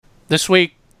This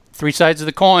week, three sides of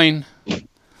the coin.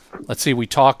 Let's see, we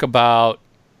talk about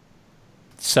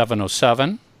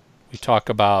 707. We talk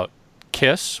about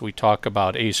Kiss. We talk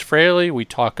about Ace Frehley. We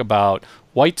talk about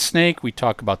Whitesnake. We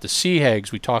talk about the Sea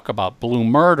Hags. We talk about Blue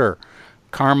Murder,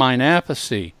 Carmine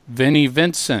Appice, Vinnie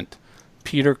Vincent,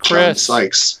 Peter Criss,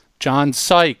 John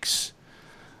Sykes.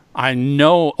 I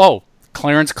know. Oh,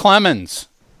 Clarence Clemens,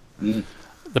 the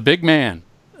big man.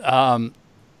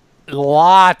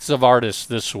 Lots of artists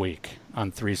this week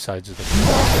on Three Sides of the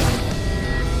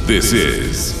Coin. This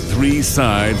is Three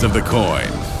Sides of the Coin,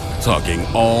 talking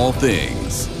all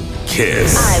things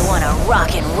Kiss. I want to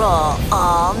rock and roll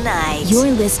all night.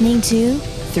 You're listening to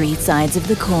Three Sides of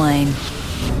the Coin.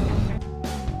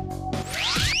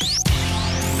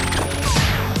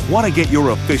 Want to get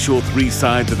your official Three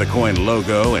Sides of the Coin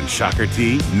logo and shocker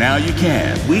tee? Now you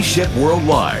can. We ship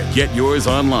worldwide. Get yours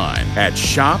online at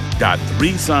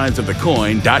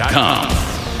shop.threesidesofthecoin.com.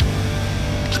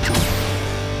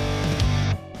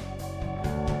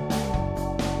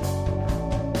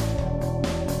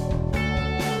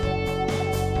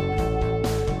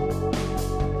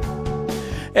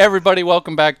 Hey everybody,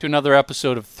 welcome back to another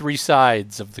episode of Three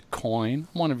Sides of the Coin.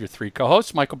 I'm one of your three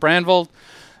co-hosts, Michael Brandvold,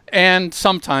 and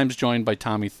sometimes joined by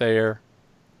Tommy Thayer.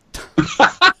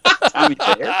 Tommy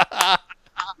Thayer?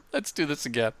 Let's do this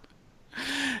again.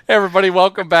 Hey everybody,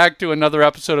 welcome back to another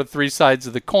episode of Three Sides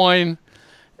of the Coin.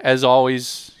 As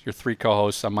always, your three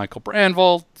co-hosts, I'm Michael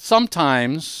Brandvold.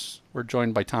 Sometimes we're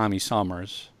joined by Tommy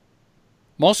Summers.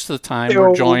 Most of the time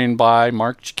we're joined by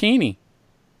Mark Cicchini.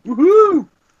 Woohoo!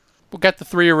 We'll get the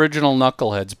three original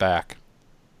knuckleheads back.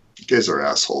 You guys are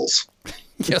assholes.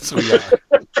 Yes, we are.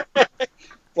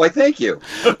 Why, thank you.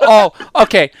 Oh,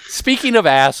 okay. Speaking of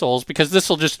assholes, because this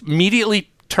will just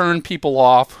immediately turn people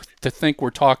off to think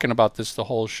we're talking about this the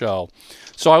whole show.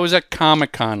 So I was at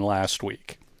Comic-Con last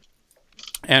week.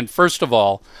 And first of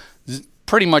all,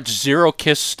 pretty much zero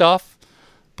Kiss stuff,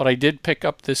 but I did pick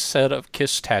up this set of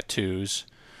Kiss tattoos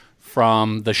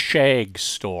from the Shag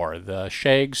store. The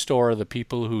Shag store, the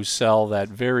people who sell that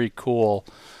very cool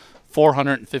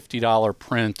 $450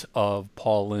 print of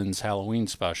Paul Lynde's Halloween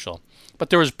special. But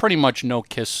there was pretty much no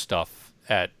Kiss stuff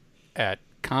at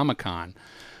Comic-Con.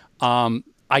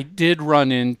 I did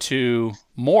run into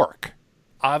Mork.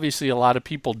 Obviously, a lot of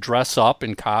people dress up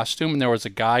in costume, and there was a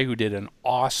guy who did an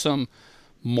awesome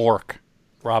Mork,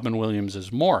 Robin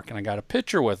Williams' Mork, and I got a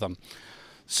picture with him.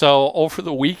 So over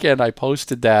the weekend, I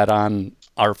posted that on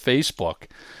our Facebook,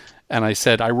 and I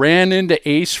said, I ran into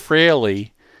Ace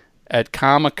Frehley at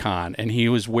Comic-Con, and he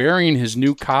was wearing his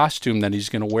new costume that he's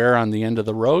going to wear on the End of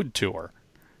the Road tour.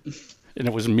 And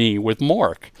it was me with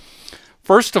Mork.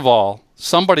 First of all,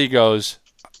 somebody goes,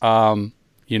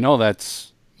 you know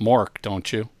that's Mork,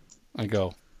 don't you? I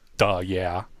go, duh,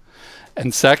 yeah.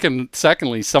 And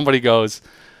secondly, somebody goes,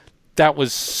 that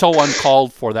was so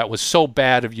uncalled for. That was so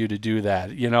bad of you to do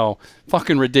that. You know,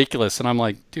 fucking ridiculous. And I'm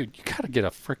like, dude, you got to get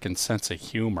a freaking sense of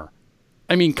humor.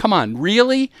 I mean, come on,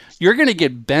 really? You're going to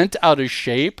get bent out of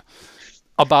shape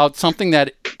about something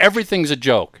that everything's a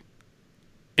joke.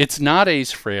 It's not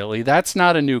Ace Frehley. That's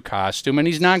not a new costume. And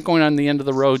he's not going on the End of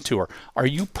the Road tour. Are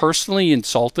you personally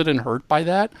insulted and hurt by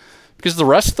that? Because the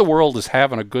rest of the world is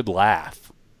having a good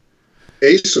laugh.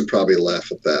 Ace would probably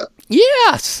laugh at that.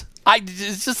 Yes.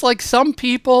 It's just like some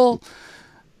people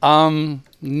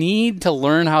need to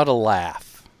learn how to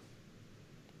laugh.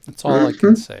 That's all I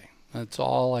can say. That's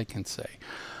all I can say.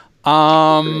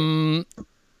 Tommy,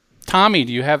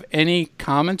 do you have any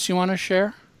comments you want to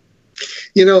share?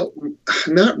 You know,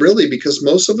 not really, because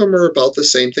most of them are about the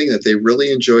same thing, that they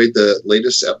really enjoyed the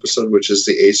latest episode, which is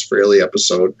the Ace Frehley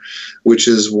episode, which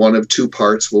is one of two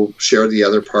parts. We'll share the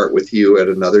other part with you at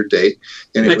another day.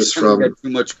 And it was from too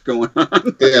much going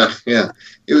on. Yeah.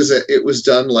 It was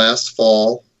done last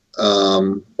fall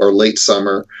or late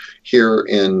summer here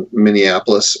in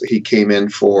Minneapolis. He came in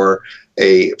for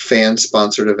a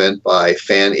fan-sponsored event by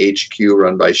Fan HQ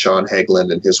run by Sean Hageland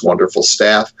and his wonderful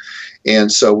staff. And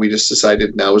so we just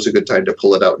decided now is a good time to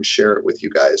pull it out and share it with you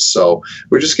guys. So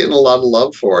we're just getting a lot of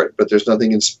love for it, but there's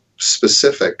nothing in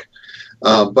specific.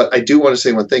 But I do want to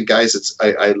say one thing, guys.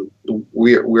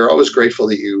 We're always grateful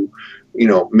that you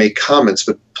make comments,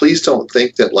 but please don't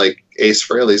think that like Ace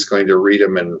Frehley is going to read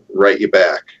them and write you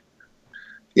back.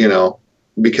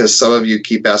 Because some of you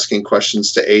keep asking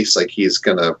questions to Ace like he's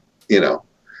gonna, I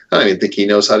don't even think he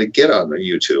knows how to get on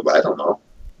YouTube. I don't know.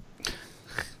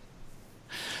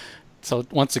 So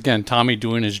once again, Tommy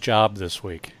doing his job this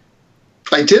week.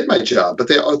 I did my job, but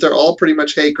they're all pretty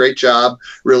much, hey, great job,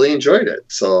 really enjoyed it.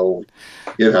 So,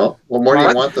 what more do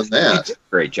you want than that? You did a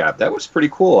great job. That was pretty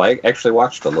cool. I actually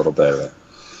watched a little bit of it.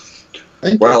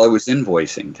 Well, I was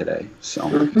invoicing today, so,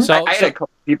 I had a couple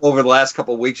people over the last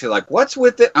couple of weeks who are like, "What's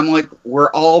with it?" I'm like,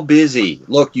 "We're all busy.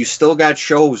 Look, you still got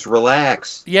shows.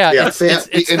 Relax." Yeah,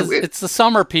 it's the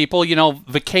summer, people. You know,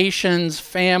 vacations,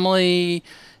 family,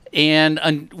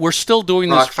 and we're still doing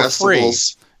this for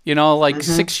festivals. Free. You know, like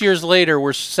 6 years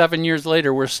later, 7 years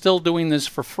later, we're still doing this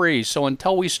for free. So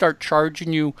until we start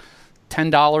charging you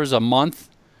 $10 a month,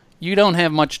 you don't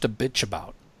have much to bitch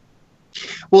about.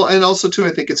 Well, and also too,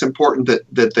 I think it's important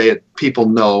that people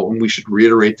know, and we should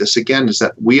reiterate this again, is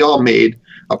that we all made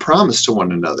a promise to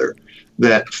one another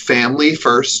that family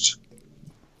first,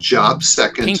 job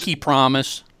second. Pinky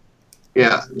promise.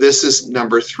 Yeah, this is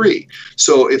number 3.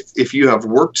 So if you have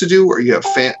work to do or you have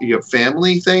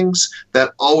family things,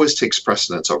 that always takes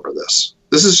precedence over this.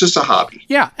 This is just a hobby.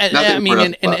 Yeah,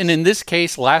 and in this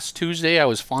case, last Tuesday I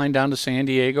was flying down to San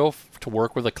Diego to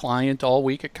work with a client all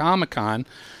week at Comic-Con.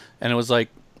 And it was like,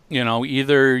 you know,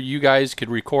 either you guys could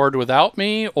record without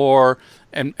me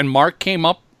and Mark came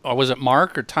up, or was it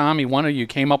Mark or Tommy? One of you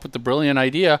came up with the brilliant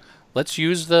idea. Let's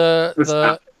use the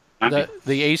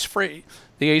Ace Frehley.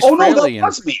 Oh, no, that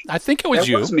was me. I think it was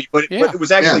you. That was me, but it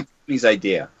was actually Tony's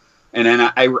idea. And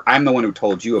then I'm the one who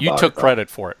told you about it. You took credit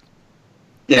for it.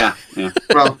 Yeah.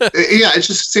 Well, it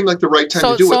just seemed like the right time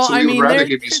to do it. So we would rather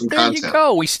give you some content. There you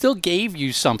go. We still gave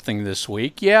you something this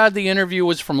week. Yeah, the interview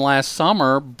was from last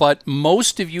summer, but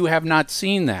most of you have not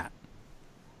seen that.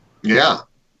 Yeah.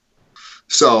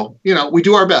 So, you know, we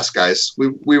do our best, guys.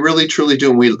 We really, truly do.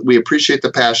 And we appreciate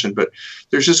the passion, but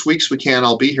there's just weeks we can't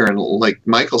all be here. And like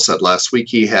Michael said last week,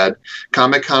 he had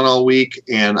Comic-Con all week,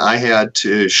 and I had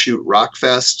to shoot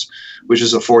Rockfest, which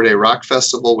is a 4-day rock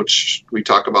festival, which we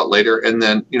talk about later. And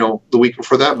then, you know, the week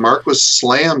before that, Mark was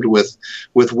slammed with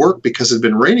work because it had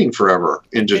been raining forever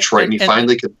in Detroit, and he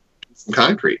finally could do some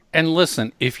concrete. And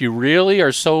listen, if you really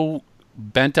are so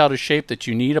bent out of shape that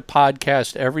you need a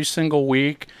podcast every single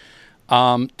week,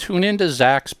 tune into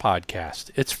Zach's podcast.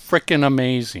 It's freaking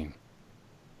amazing.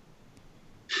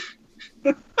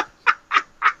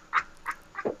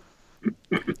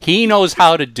 He knows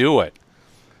how to do it.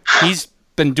 He's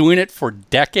been doing it for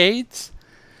decades.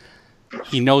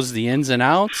 He knows the ins and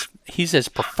outs. He's as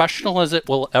professional as it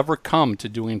will ever come to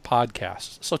doing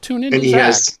podcasts. So tune in to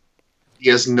Zach. He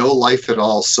has no life at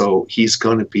all, so he's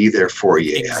going to be there for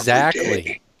you. Exactly. Every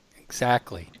day.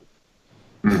 Exactly.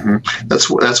 Mm-hmm. That's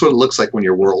what it looks like when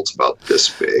your world's about this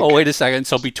big. Oh, wait a second.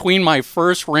 So between my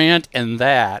first rant and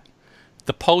that,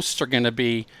 the posts are going to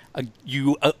be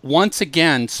you once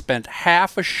again spent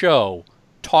half a show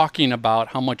talking about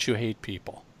how much you hate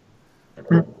people.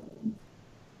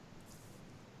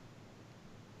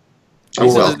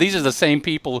 These are the same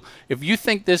people. If you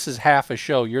think this is half a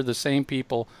show, you're the same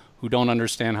people who don't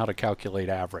understand how to calculate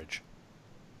average.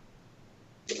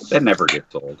 That never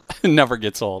gets old. Never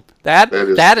gets old. That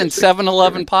and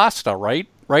 7-Eleven pasta, right?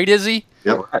 Right, Izzy?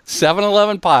 Yep.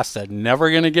 7-Eleven pasta. Never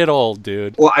going to get old,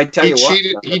 dude. Well, I tell you what.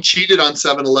 He cheated on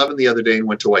 7-Eleven the other day and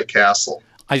went to White Castle.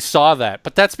 I saw that,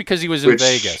 but that's because he was in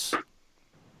Vegas.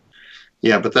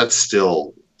 Yeah, but that's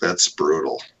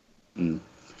brutal. Mm.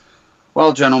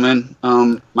 Well, gentlemen,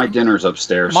 my dinner's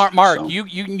upstairs. Mark, so.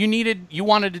 you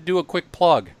wanted to do a quick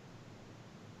plug.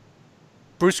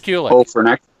 Bruce Kulick. Oh, for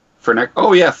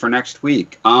next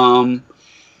week.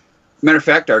 Matter of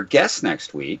fact, our guest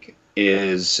next week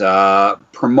is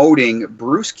promoting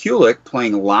Bruce Kulick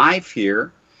playing live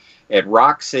here at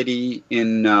Rock City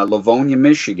in Livonia,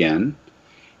 Michigan.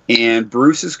 And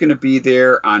Bruce is going to be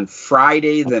there on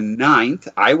Friday the 9th.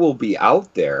 I will be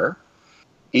out there.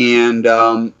 And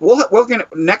we're gonna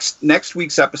next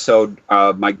week's episode.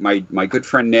 My good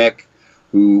friend Nick,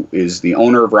 who is the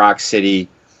owner of Rock City,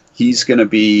 he's gonna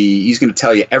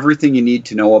tell you everything you need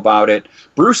to know about it.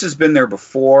 Bruce has been there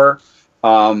before.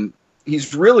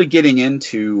 He's really getting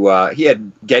into. He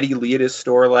had Geddy Lee at his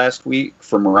store last week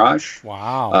from Rush.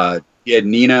 Wow. He had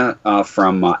Nina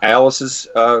from Alice's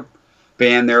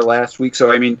band there last week.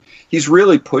 So I mean, he's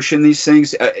really pushing these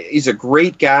things. He's a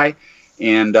great guy,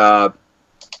 and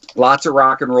lots of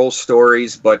rock and roll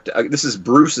stories. But this is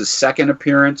Bruce's second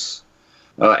appearance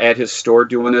at his store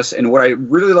doing this. And what I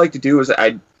really like to do is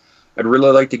I'd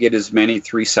really like to get as many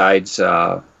Three Sides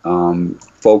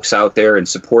folks out there and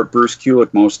support Bruce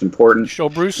Kulick, most important. Show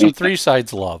Bruce some Three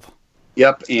Sides love.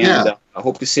 Yep, and I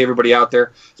hope to see everybody out there.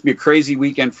 It's going to be a crazy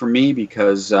weekend for me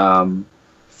because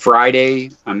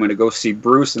Friday I'm going to go see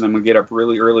Bruce, and I'm going to get up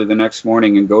really early the next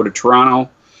morning and go to Toronto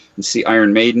and see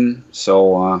Iron Maiden.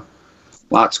 So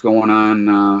lots going on.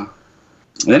 And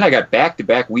then I got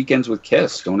back-to-back weekends with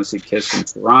Kiss. Going to see Kiss in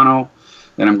Toronto.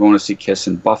 Then I'm going to see Kiss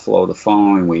in Buffalo the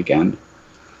following weekend.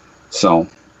 So,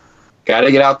 got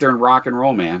to get out there and rock and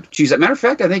roll, man. Geez, as a matter of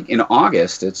fact, I think in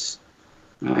August,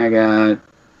 I got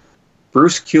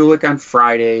Bruce Kulick on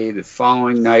Friday, the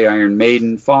following night Iron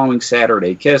Maiden, following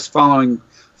Saturday Kiss, following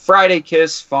Friday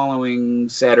Kiss, following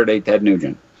Saturday Ted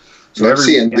Nugent. So I'm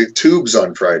seeing the Tubes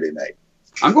on Friday night.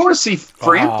 I'm going to see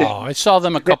Frampton. Oh, I saw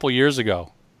them a couple years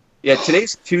ago. Yeah,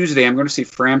 today's Tuesday. I'm going to see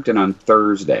Frampton on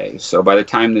Thursday. So by the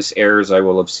time this airs, I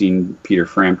will have seen Peter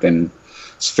Frampton's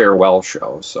farewell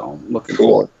show. So looking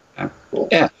forward. Cool.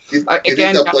 Yeah.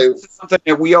 Again, this is something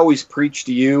that we always preach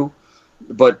to you,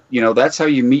 but that's how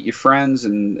you meet your friends,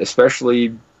 and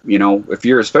especially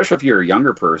if you're a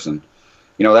younger person,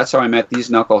 that's how I met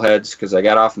these knuckleheads, because I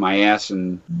got off my ass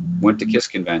and went to Kiss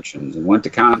conventions and went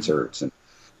to concerts, and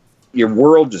your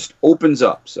world just opens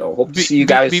up. So hope to see you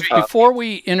guys. Before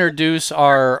we introduce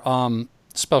our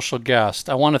special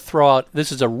guest, I want to throw out,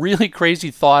 this is a really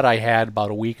crazy thought I had about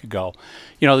a week ago.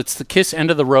 It's the Kiss End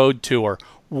of the Road tour.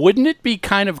 Wouldn't it be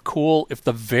kind of cool if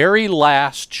the very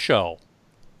last show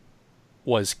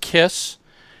was Kiss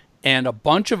and a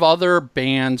bunch of other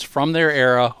bands from their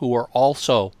era who were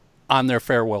also on their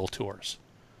farewell tours?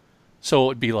 So it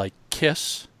would be like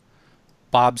Kiss,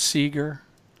 Bob Seger,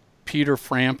 Peter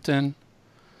Frampton.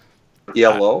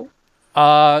 Yellow?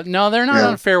 No, they're not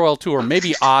on a farewell tour.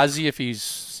 Maybe Ozzy if he's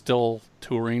still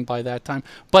touring by that time.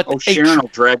 But Sharon will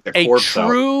drag the corpse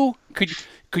out. Could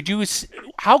you?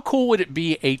 How cool would it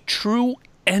be a true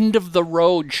end of the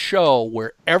road show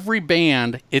where every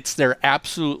band, it's their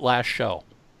absolute last show?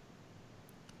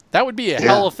 That would be a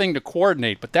hell of a thing to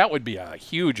coordinate, but that would be a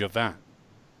huge event.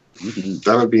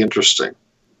 That would be interesting.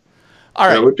 All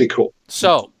right, that would be cool.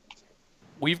 So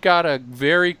we've got a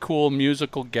very cool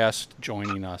musical guest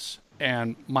joining us,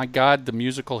 and my God, the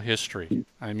musical history.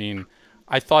 I mean,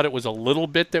 I thought it was a little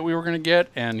bit that we were going to get,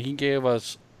 and he gave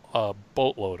us a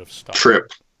boatload of stuff.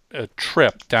 A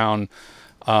trip down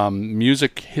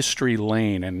music history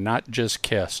lane, and not just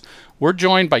Kiss. We're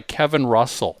joined by Kevin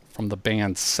Russell from the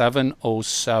band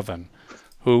 707,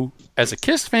 who, as a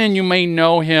Kiss fan, you may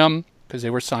know him because they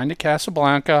were signed to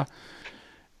Casablanca,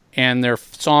 and their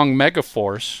song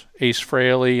Megaforce, Ace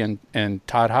Frehley and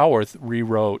Todd Howarth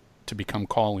rewrote to become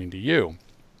Calling to You.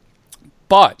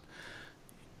 But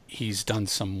he's done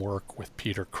some work with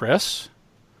Peter Criss.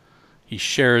 He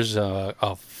shares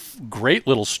a great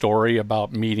little story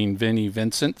about meeting Vinnie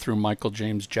Vincent through Michael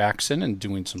James Jackson and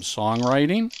doing some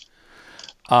songwriting.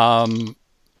 Some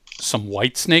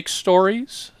Whitesnake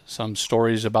stories. Some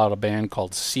stories about a band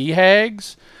called Sea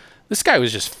Hags. This guy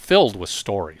was just filled with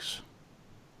stories.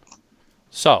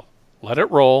 So, let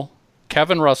it roll.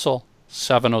 Kevin Russell,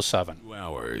 707. 2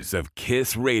 hours of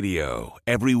Kiss Radio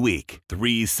every week.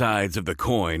 3 Sides of the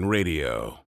Coin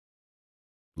Radio.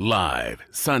 Live,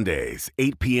 Sundays,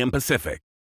 8 p.m. Pacific.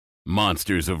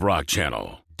 Monsters of Rock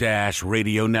Channel, Dash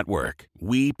Radio Network.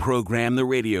 We program the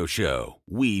radio show.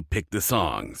 We pick the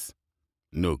songs.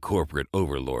 No corporate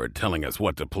overlord telling us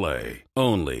what to play.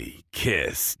 Only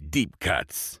Kiss Deep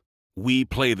Cuts. We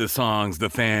play the songs the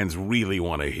fans really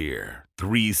want to hear.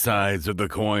 3 Sides of the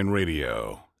Coin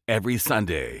Radio. Every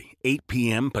Sunday, 8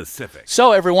 p.m. Pacific.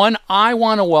 So, everyone, I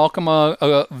want to welcome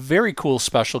a very cool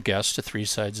special guest to 3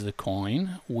 Sides of the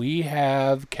Coin. We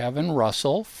have Kevin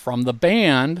Russell from the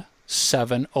band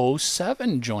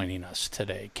 707 joining us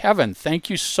today. Kevin, thank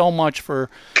you so much for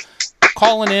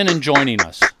calling in and joining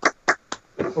us.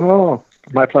 Oh,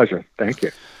 my pleasure. Thank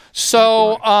you.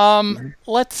 So,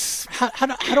 let's. How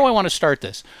do I want to start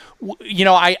this? We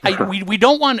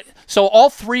don't want. So all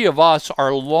three of us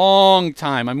are long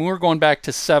time. I mean, we're going back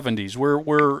to 70s.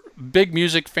 We're big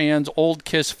music fans, old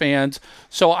Kiss fans.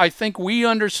 So I think we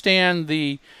understand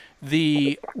the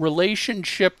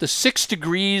relationship, the 6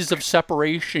 degrees of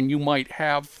separation you might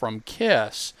have from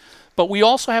Kiss. But we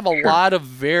also have a lot of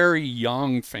very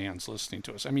young fans listening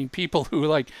to us. I mean, people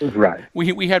who right.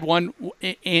 We had one,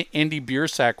 Andy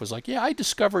Biersack was like, yeah, I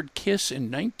discovered Kiss in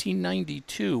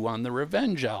 1992 on the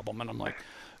Revenge album. And I'm like,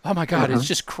 oh my God, it's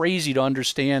just crazy to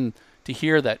understand, to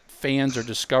hear that fans are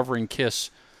discovering Kiss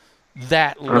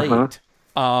that late.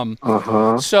 So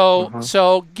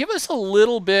give us a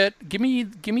little bit, give me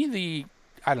the,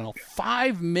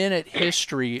 5-minute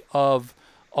history of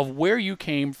where you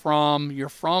came from. You're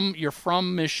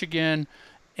from Michigan,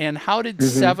 and how did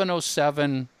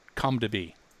 707 come to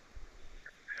be?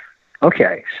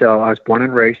 Okay, so I was born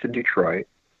and raised in Detroit.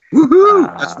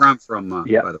 Woohoo! That's where I'm from.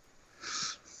 Yeah. By the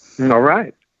way. All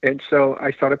right, and so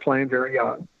I started playing very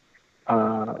young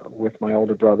with my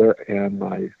older brother and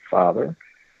my father,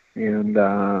 and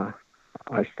I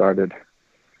started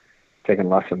taking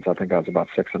lessons. I think I was about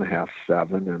 6.5,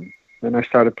 7, and then I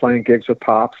started playing gigs with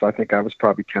Pops. I think I was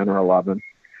probably 10 or 11.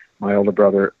 My older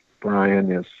brother,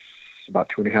 Brian, is about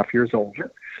 2.5 years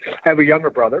older. I have a younger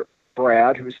brother,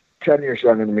 Brad, who's 10 years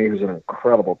younger than me, who's an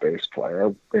incredible bass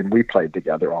player, and we played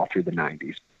together all through the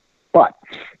 90s. But,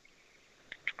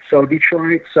 so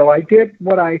Detroit, so I did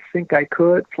what I think I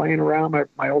could, playing around.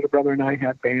 My older brother and I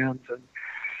had bands, and,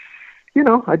 you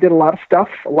know, I did a lot of stuff,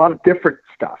 a lot of different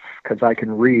stuff, because I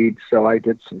can read, so I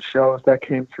did some shows that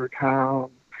came through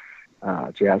town,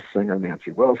 jazz singer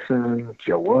Nancy Wilson,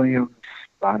 Joe Williams,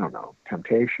 I don't know,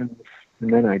 Temptations,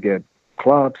 and then I did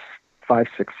clubs, 5-6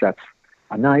 sets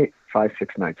a night,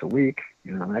 5-6 nights a week.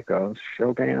 You know how that goes.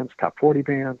 Show bands, top 40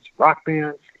 bands, rock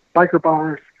bands, biker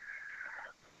bars,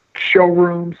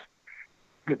 showrooms,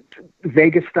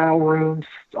 Vegas-style rooms,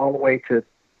 all the way to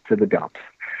the dumps.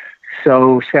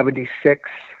 So 76,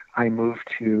 I moved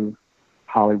to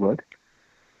Hollywood,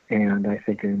 and I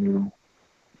think I knew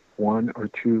one or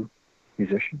two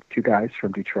musicians, two guys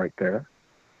from Detroit there.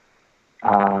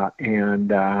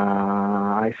 And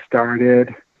I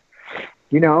started,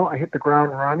 you know, I hit the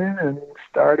ground running and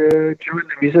started doing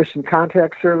the musician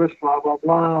contact service, blah, blah,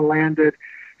 blah, landed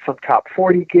some top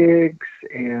 40 gigs.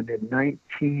 And in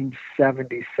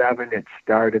 1977, it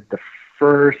started the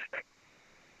first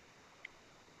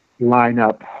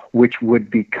lineup, which would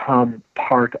become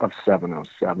part of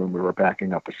 707. We were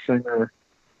backing up a singer,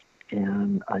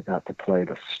 and I got to play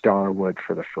the Starwood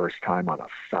for the first time on a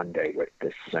Sunday with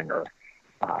this singer.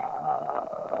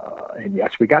 And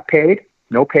yes, we got paid.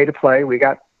 No pay to play.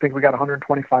 I think we got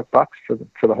 $125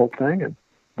 for the whole thing, and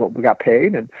what we got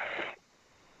paid. And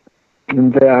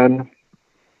then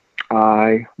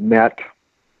I met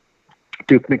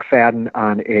Duke McFadden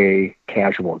on a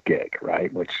casual gig,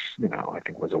 right? Which, you know, I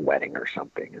think was a wedding or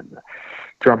something. And the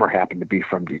drummer happened to be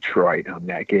from Detroit on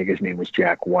that gig. His name was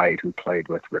Jack White, who played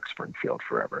with Rick Springfield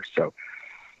forever. So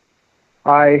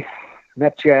I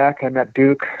met Jack. I met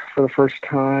Duke for the first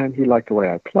time. He liked the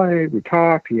way I played. We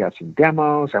talked. He had some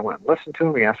demos. I went and listened to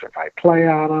him. He asked if I'd play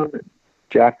on them. And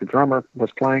Jack, the drummer,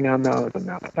 was playing on those. And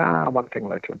one thing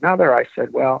led to another. I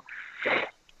said, well,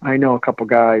 I know a couple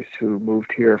guys who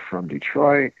moved here from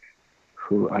Detroit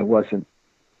who I wasn't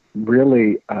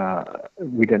really,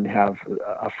 we didn't have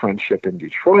a friendship in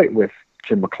Detroit with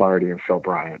Jim McClarty and Phil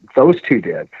Bryant. Those two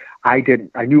did. I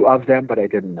knew of them, but I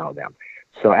didn't know them.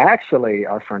 So actually,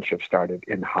 our friendship started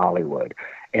in Hollywood.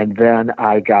 And then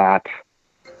I got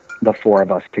the four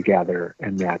of us together,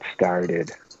 and that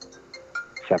started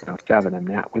 707, and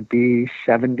that would be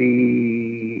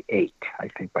 78, I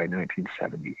think, by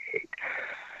 1978.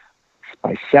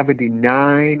 By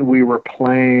 79, we were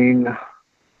playing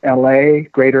L.A.,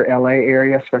 greater L.A.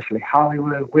 area, especially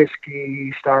Hollywood,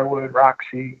 Whiskey, Starwood,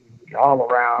 Roxy, all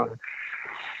around,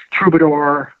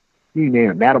 Troubadour, you name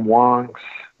it, Madame Wong's.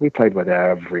 We played with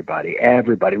everybody.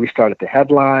 We started the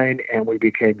headline, and we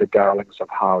became the darlings of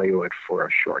Hollywood for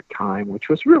a short time, which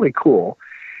was really cool,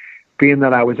 being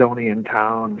that I was only in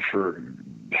town for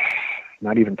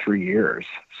not even 3 years.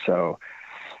 So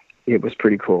it was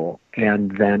pretty cool.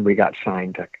 And then we got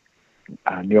signed to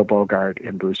Neil Bogart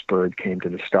and Bruce Bird came to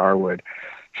the Starwood,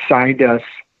 signed us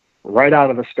right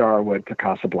out of the Starwood to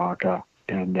Casablanca,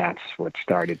 and that's what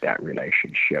started that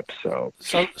relationship. So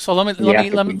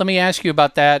let me ask you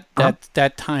about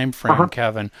that time frame,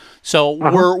 Kevin. So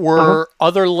were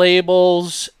other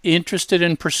labels interested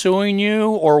in pursuing you,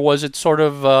 or was it sort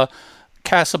of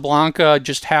Casablanca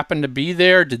just happened to be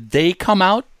there? Did they come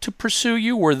out to pursue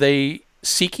you? Were they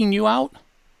seeking you out?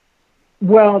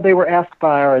 Well, they were asked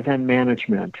by our then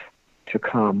management to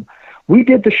come. We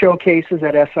did the showcases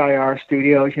at SIR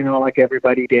Studios, you know, like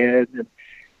everybody did. And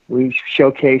we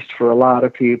showcased for a lot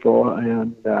of people,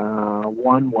 and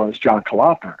one was John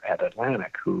Kalofner at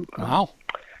Atlantic, who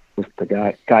was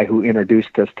the guy who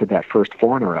introduced us to that first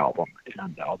Foreigner album.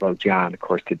 And although John, of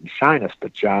course, didn't sign us,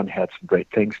 but John had some great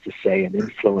things to say and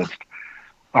influenced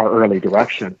our early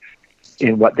direction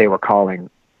in what they were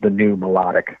calling the new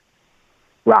melodic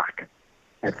rock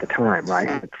at the time,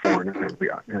 right? Foreigner,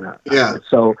 yeah.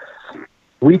 So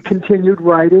we continued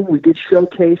writing. We did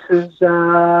showcases.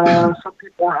 Some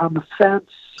people were on the fence.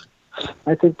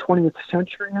 I think 20th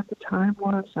Century at the time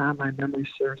was, my memory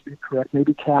serves me correct,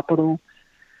 maybe Capitol.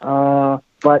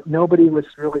 But nobody was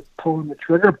really pulling the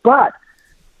trigger. But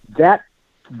that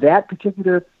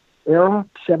particular era,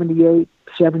 78,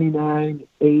 79,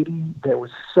 80, there was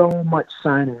so much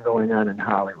signing going on in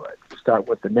Hollywood. Start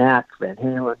with the Knack, Van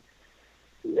Halen.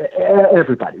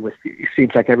 Everybody was. It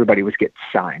seems like everybody was getting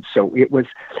signed. So it was,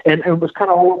 and it was kind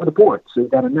of all over the board. So you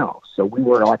got to know. So we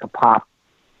were like a pop,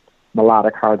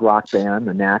 melodic hard rock band.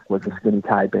 The Knack was a skinny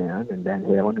tie band, and Van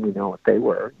Halen, we know what they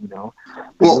were. You know,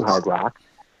 hard rock.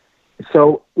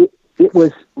 So it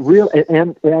was real,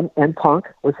 and punk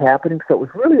was happening, so it was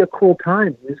really a cool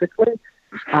time musically.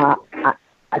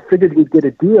 I figured we'd get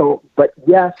a deal, but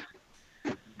yes,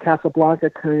 Casablanca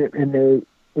came, and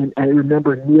I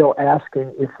remember Neil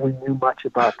asking if we knew much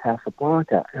about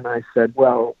Casablanca, and I said,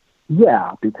 well,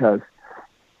 yeah, because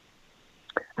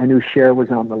I knew Cher was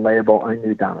on the label, I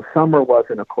knew Donna Summer was,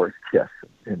 and of course Kiss,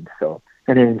 and so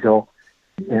an Angel,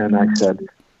 and I said,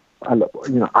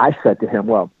 I said to him,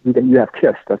 well, you have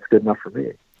Kiss, that's good enough for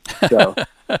me. So,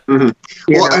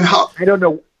 and how, I don't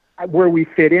know where we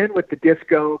fit in with the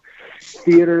disco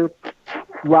theater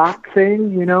rock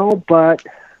thing, but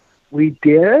we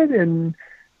did, and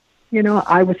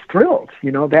I was thrilled.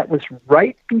 That was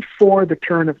right before the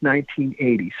turn of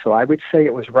 1980, so I would say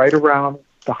it was right around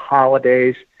the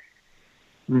holidays.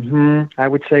 I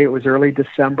would say it was early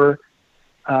December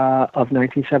of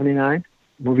 1979,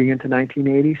 moving into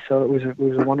 1980. So it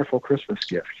was a wonderful Christmas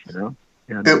gift, and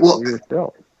we were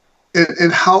thrilled.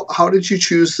 And how did you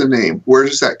choose the name? Where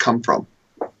does that come from?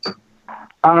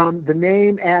 The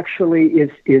name actually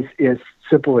is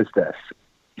simple as this.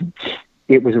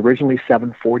 It was originally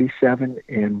 747,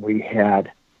 and we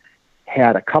had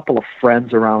a couple of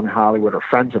friends around Hollywood, or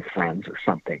friends of friends or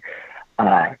something,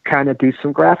 kind of do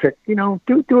some graphic, do a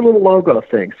little logo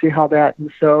thing, see how that,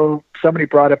 and so somebody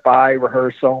brought it by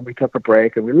rehearsal, and we took a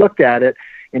break, and we looked at it,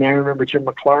 and I remember Jim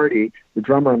McClarty, the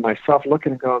drummer, and myself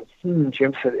looking and going,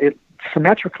 Jim said,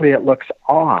 symmetrically it looks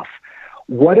off.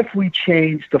 What if we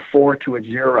change the 4 to a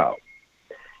 0?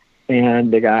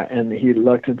 And he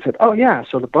looked and said, oh yeah,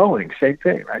 so the Boeing, same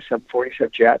thing, right?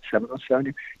 747 jet,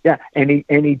 707, yeah. And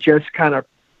he just kind of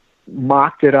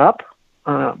mocked it up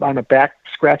on a back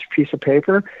scratch piece of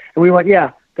paper, and we went,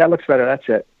 yeah, that looks better. That's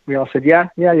it. We all said, yeah.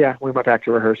 We went back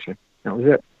to rehearsing. That was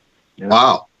it. Yeah.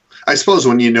 Wow. I suppose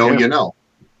when you know, you know.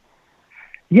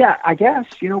 Yeah, I guess.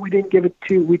 We didn't give it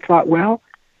to. We thought, well,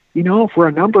 if we're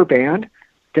a number band,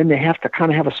 then they have to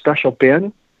kind of have a special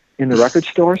bin in the record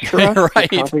stores for us. Right.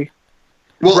 Probably,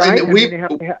 well, right? And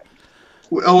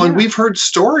we've heard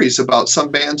stories about some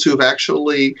bands who have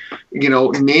actually,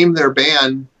 named their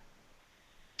band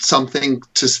something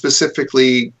to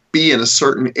specifically be in a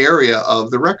certain area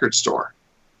of the record store.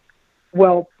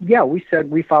 Well, yeah, we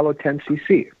said we followed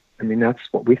 10cc. I mean, that's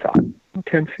what we thought.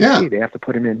 10cc, they have to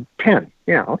put him in 10.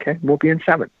 Yeah, okay, we'll be in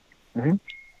 7. Mm-hmm.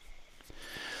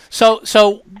 So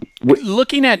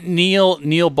looking at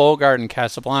Neil Bogart and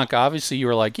Casablanca, obviously you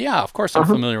were like, yeah, of course I'm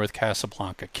familiar with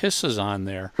Casablanca. Kiss is on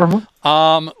there.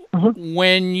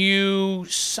 When you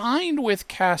signed with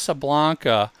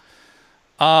Casablanca,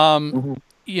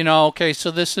 okay,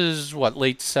 so this is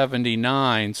late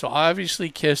 79. So obviously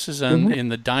Kiss is in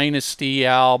the Dynasty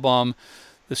album,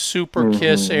 the Super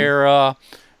Kiss era.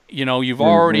 We've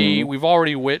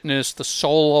already witnessed the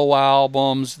solo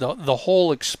albums, the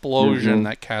whole explosion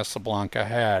that Casablanca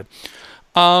had.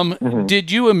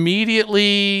 Did you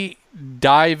immediately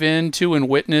dive into and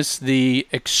witness the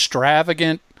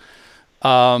extravagance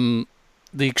of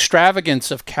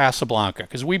Casablanca?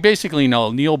 Because we basically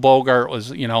know Neil Bogart was,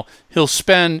 he'll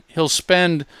spend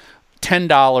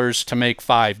 $10 to make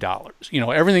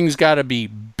 $5. Everything's got to be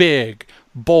big,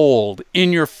 bold,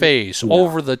 in your face,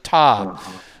 over the top.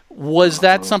 Was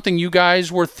that something you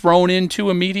guys were thrown into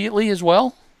immediately as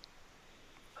well?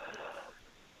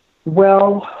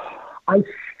 Well, I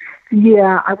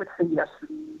would say yes.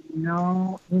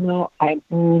 No, I'm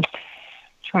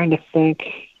trying to think,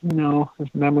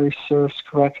 if memory serves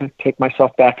correct, I take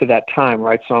myself back to that time,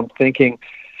 right? So I'm thinking,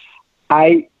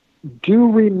 I do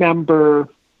remember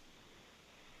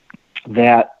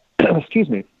that,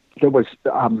 there was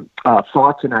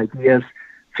thoughts and ideas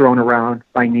thrown around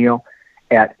by Neil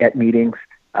at meetings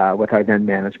with our then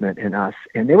management and us,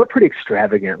 and they were pretty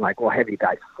extravagant, like, well, have you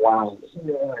guys flying? It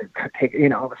was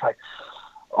like,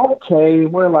 okay,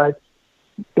 we're like,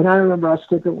 and I remember us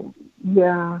thinking,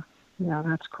 yeah,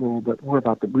 that's cool, but we were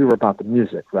about the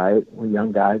music, right? We're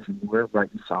young guys, and we're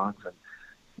writing songs,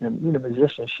 and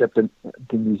musicianship in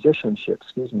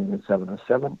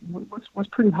 707 was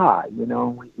pretty high, we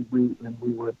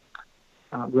were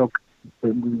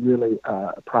we really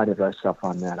prided ourselves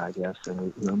on that, I guess,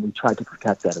 and we tried to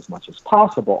protect that as much as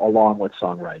possible, along with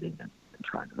songwriting and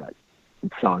trying to write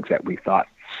songs that we thought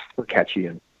were catchy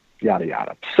and yada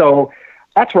yada. So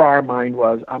that's where our mind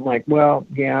was. I'm like, well,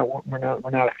 yeah, we're not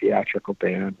a theatrical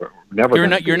band. We're never.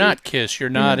 You're not Kiss.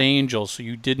 You're not Angel. So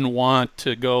you didn't want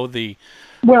to go the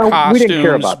costumes, we didn't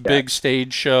care about that. Big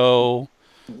stage show.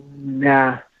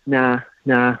 Nah.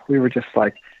 We were just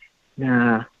like,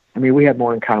 nah. I mean, we had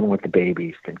more in common with the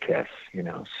Babies than Kiss,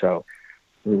 so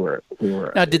We were.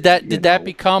 Now, did that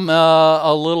become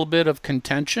a little bit of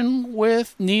contention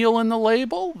with Neil and the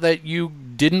label that you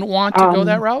didn't want to go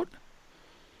that route?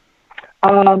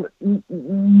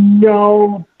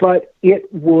 No, but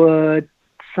it would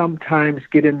sometimes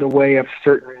get in the way of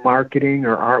certain marketing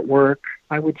or artwork.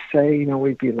 I would say,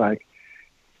 we'd be like,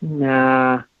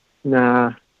 nah,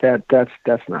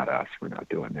 that's not us. We're not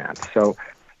doing that. So,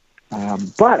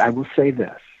 but I will say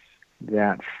this,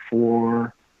 that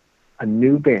for a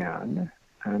new band,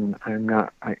 and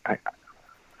I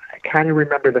kind of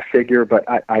remember the figure, but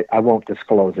I won't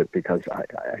disclose it because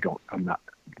I'm not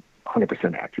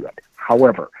 100% accurate.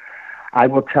 However, I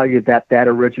will tell you that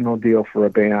original deal for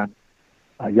a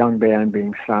young band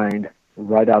being signed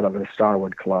right out of the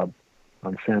Starwood Club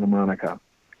on Santa Monica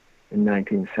in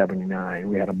 1979.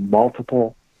 We had a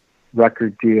multiple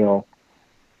record deal,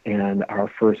 and our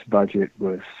first budget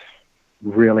was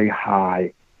really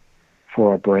high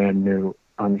for a brand new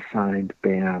unsigned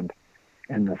band.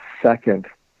 And the second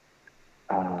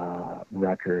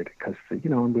record, because we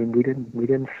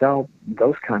didn't sell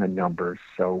those kind of numbers,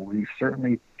 so we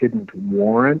certainly didn't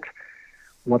warrant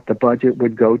what the budget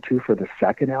would go to for the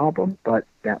second album, but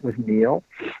that was Neil.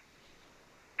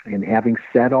 And having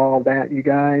said all that, you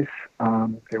guys,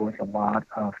 there was a lot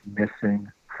of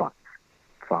missing funds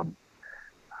from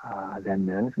then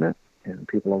management and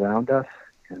people around us,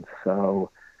 and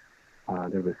so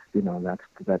there was,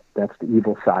 that's the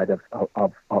evil side of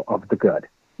the good.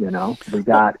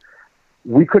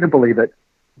 We couldn't believe it,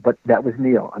 but that was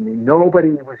Neil. I mean,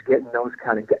 nobody was getting those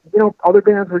kind of, other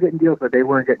bands were getting deals, but they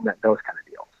weren't getting those kind of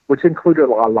deals, which included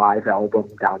a live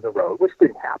album down the road, which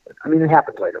didn't happen. I mean, it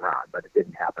happened later on, but it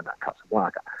didn't happen at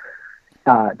Casablanca.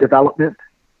 Development,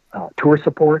 tour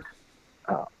support,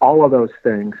 all of those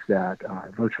things that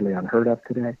are virtually unheard of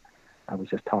today. I was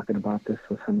just talking about this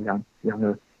with some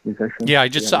younger musicians. Yeah,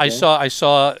 I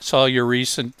saw your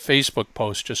recent Facebook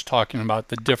post just talking about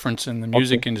the difference in the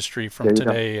music industry from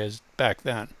today as back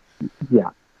then. Yeah,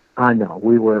 I know.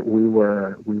 We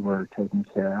were taken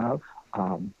care of,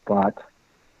 but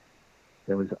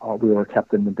we were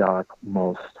kept in the dark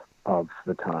most of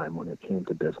the time when it came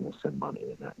to business and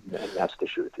money, and that's the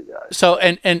truth, you guys. So,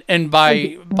 and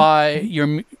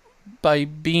by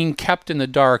being kept in the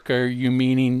dark, are you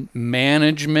meaning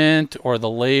management or the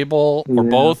label or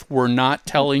both were not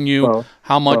telling you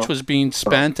how much was being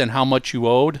spent and how much you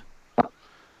owed?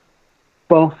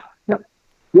 Both.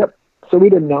 Yep. So we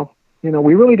didn't know.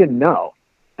 We really didn't know.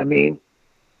 I mean,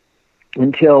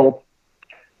 until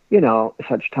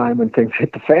such time when things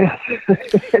hit the fan,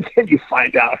 and then you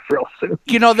find out real soon.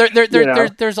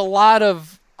 There's a lot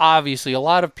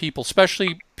of people,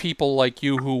 especially people like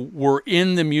you who were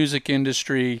in the music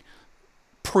industry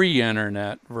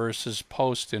pre-internet versus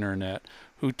post-internet,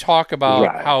 who talk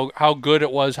about how good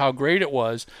it was, how great it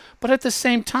was. But at the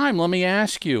same time, let me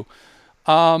ask you,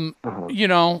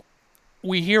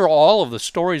 we hear all of the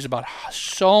stories about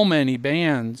so many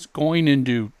bands going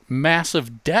into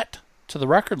massive debt to the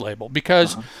record label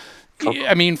because,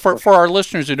 I mean, for our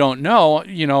listeners who don't know,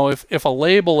 if a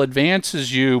label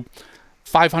advances you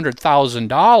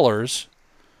 $500,000,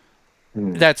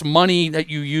 that's money that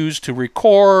you use to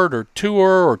record or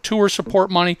tour support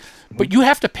money, but you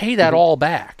have to pay that all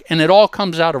back, and it all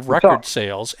comes out of record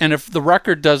sales. And if the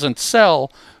record doesn't sell,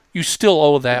 you still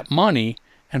owe that money,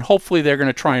 and hopefully they're going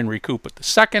to try and recoup it the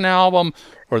second album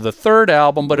or the third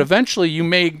album, but eventually you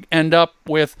may end up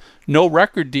with no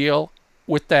record deal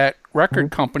with that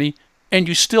record company, and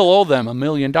you still owe them $1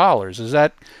 million. Is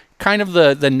that kind of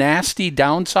the nasty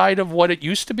downside of what it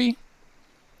used to be?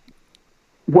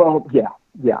 Well, yeah.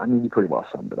 I mean, you pretty well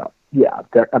summed it up. Yeah,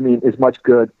 as much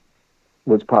good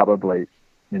was probably,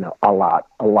 a lot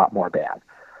more bad.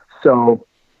 So,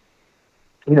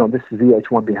 this is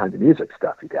VH1 Behind the Music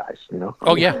stuff, you guys.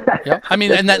 Oh yeah. I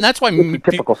mean, and that's why it's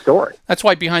a typical story. That's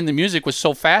why Behind the Music was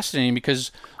so fascinating,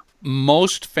 because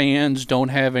most fans don't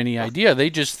have any idea. They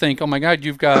just think, oh my God,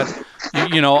 you've got,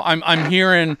 I'm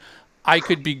hearing I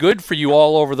Could Be Good for You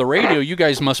all over the radio. You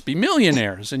guys must be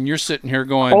millionaires. And you're sitting here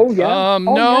going,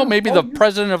 maybe the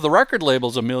president of the record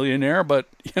label's a millionaire, but,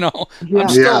 I'm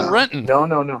still renting.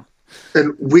 No.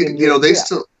 And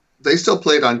they still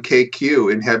played on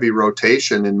KQ in heavy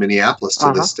rotation in Minneapolis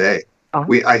to this day.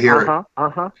 I hear it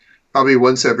probably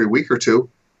once every week or two.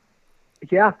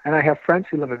 Yeah, and I have friends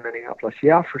who live in Minneapolis.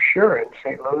 Yeah, for sure. In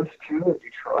St. Louis, too, in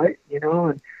Detroit,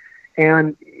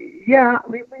 and yeah,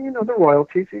 the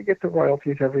royalties, you get the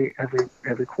royalties every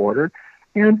quarter.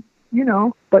 And,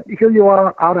 but here you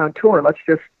are out on tour. Let's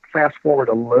just fast forward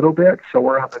a little bit. So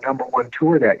we're on the number one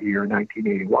tour that year,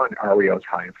 1981, REO's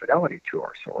High Infidelity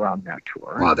Tour. So we're on that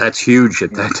tour. Wow, that's huge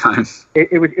at that time.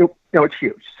 It's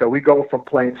huge. So we go from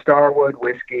playing Starwood,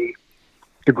 Whiskey,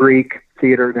 the Greek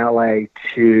Theater in LA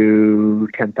to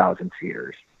 10,000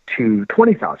 seaters to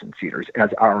 20,000 seaters as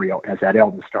REO, as that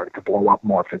album started to blow up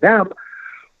more for them.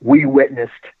 We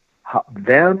witnessed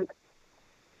them,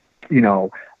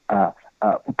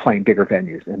 playing bigger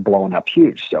venues and blowing up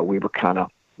huge. So we were kind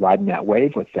of riding that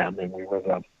wave with them, and we were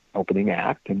the opening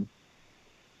act, and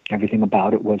everything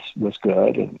about it was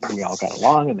good, and we all got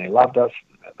along, and they loved us.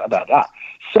 Blah, blah, blah.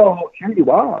 So here you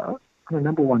are on a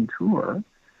number one tour,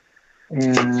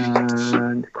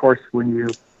 and of course, when you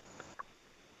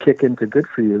kick into Good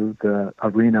For You, the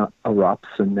arena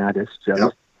erupts, and that is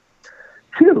just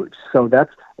huge. So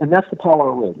that's the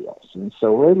power of radios. And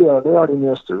so radio, they already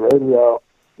missed the radio.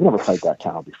 You never played that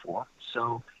town before.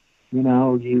 So,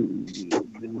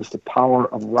 it was the power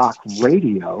of rock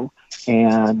radio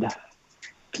and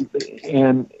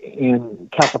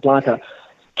Casablanca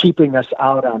keeping us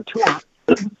out on tour.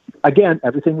 Again,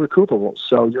 everything recoupable.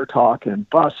 So you're talking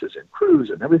buses and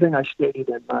crews and everything I stated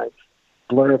in my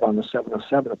blurb on the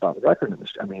 707 about the record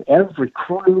industry. I mean, every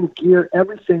crew, gear,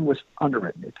 everything was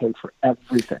underwritten. They paid for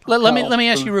everything. Let me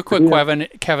ask you real quick,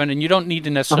 Kevin, and you don't need to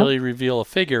necessarily reveal a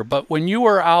figure, but when you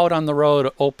were out on the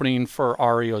road opening for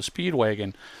REO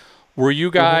Speedwagon, were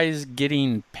you guys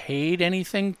getting paid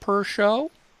anything per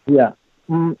show? Yeah.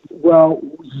 Well,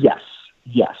 yes.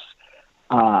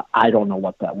 I don't know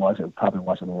what that was. It probably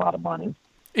wasn't a lot of money.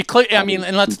 We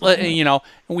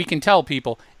can tell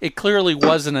people it clearly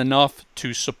wasn't enough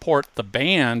to support the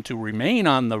band to remain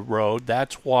on the road.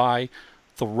 That's why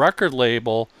the record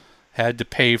label had to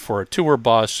pay for a tour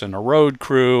bus and a road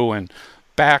crew and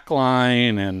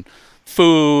backline and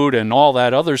food and all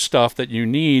that other stuff that you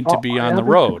need to be on the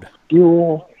road.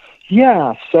 Fuel.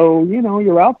 Yeah, so,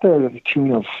 you're out there to the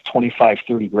tune of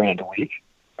 $25-30 a week,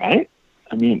 right?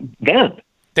 I mean, then,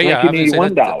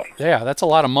 $1981. Yeah, that's a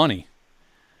lot of money.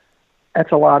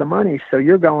 That's a lot of money. So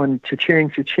you're going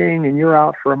cha-ching, and you're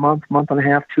out for a month and a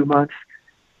half, 2 months.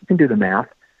 You can do the math.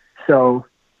 So,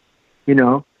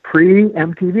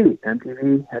 pre-MTV.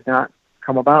 MTV had not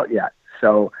come about yet.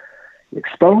 So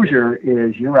exposure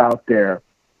is you're out there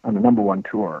on the number one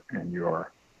tour and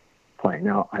you're playing.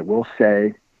 Now, I will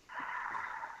say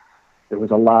there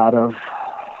was a lot of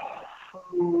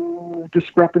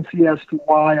discrepancy as to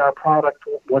why our product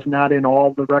was not in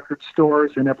all the record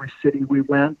stores in every city we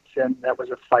went, and that was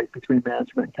a fight between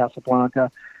management and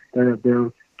Casablanca,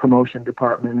 their promotion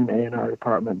department and A&R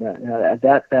department.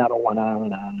 That battle went on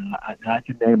and on. I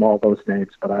can name all those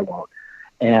names, but I won't.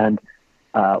 And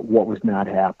what was not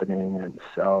happening, and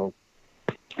so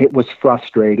it was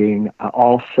frustrating.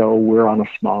 Also, we're on a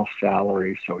small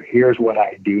salary, so here's what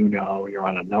I do know. You're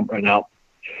on a number now.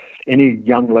 Any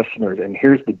young listeners, and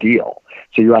here's the deal.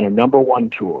 So you're on a number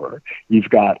one tour. You've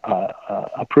got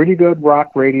a pretty good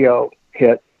rock radio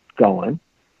hit going,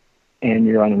 and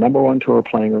you're on a number one tour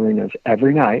playing arenas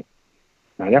every night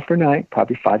after night,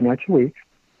 probably 5 nights a week.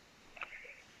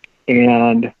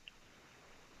 And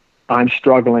I'm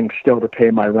struggling still to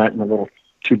pay my rent in a little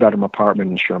 2-bedroom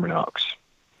apartment in Sherman Oaks.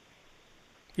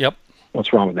 Yep.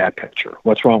 What's wrong with that picture?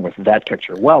 What's wrong with that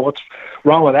picture? Well, what's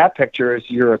wrong with that picture is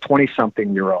you're a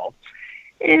 20-something-year-old,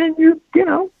 and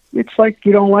it's like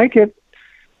you don't like it,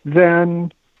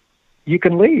 then you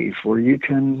can leave, or you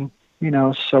can,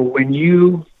 so when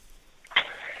you,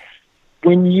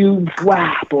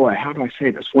 wow, boy, how do I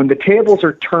say this? When the tables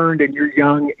are turned and you're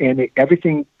young and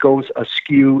everything goes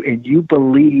askew and you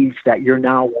believe that you're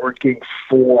now working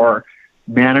for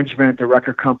management, the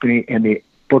record company, and the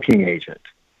booking agent.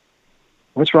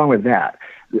 What's wrong with that?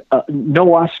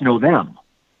 Know us, know them.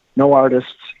 No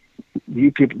artists. You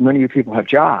people, many of you people have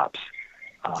jobs,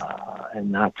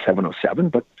 and not 707,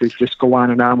 but they just go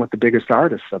on and on with the biggest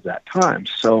artists of that time.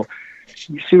 So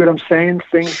you see what I'm saying?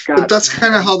 Things got. But that's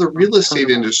kind of how the real estate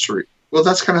industry. Well,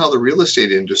 that's kind of how the real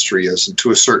estate industry is, and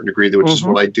to a certain degree, which is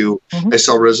what I do. I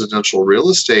sell residential real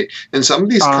estate, and some of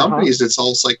these companies, it's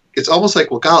almost like,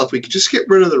 well, God, if we could just get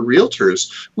rid of the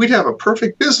realtors, we'd have a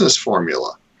perfect business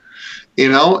formula.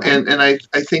 And I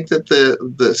think that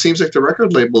the seems like the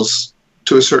record labels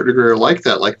to a certain degree are like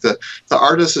that. Like the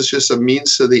artist is just a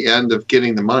means to the end of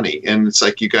getting the money, and it's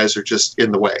like you guys are just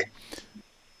in the way.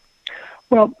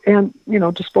 Well, and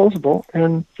disposable,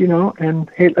 and and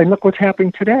hey, and look what's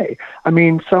happening today. I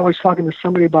mean, so I was talking to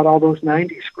somebody about all those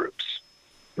 '90s groups,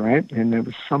 right? And there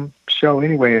was some show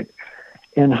anyway,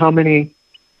 and how many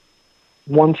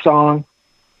one song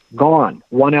gone,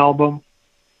 one album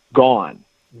gone,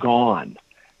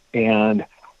 and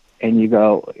and you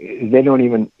go, they don't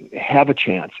even have a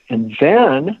chance. And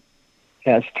then,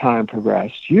 as time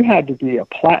progressed, you had to be a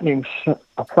platinum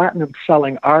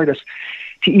selling artist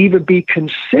to even be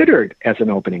considered as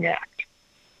an opening act.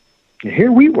 And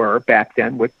here we were back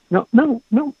then with no,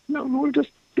 we're just,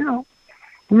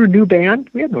 we were a new band.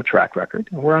 We had no track record,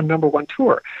 and we're on #1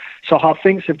 tour. So how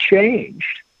things have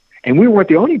changed, and we weren't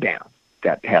the only band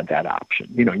that had that option.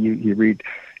 You read,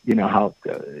 how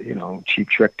Cheap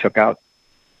Trick took out.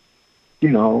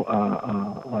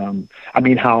 How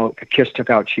Kiss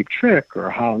took out Cheap Trick, or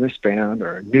how this band,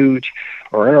 or Nuge,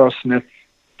 or Aerosmith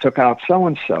took out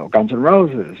so-and-so, Guns N'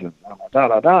 Roses, and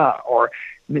or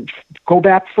go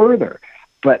back further.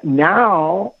 But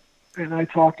now, and I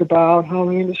talked about how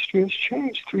the industry has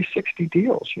changed, 360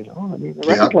 deals, the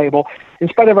record label, in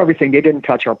spite of everything, they didn't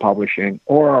touch our publishing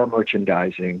or our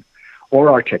merchandising or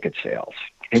our ticket sales.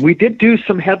 And we did do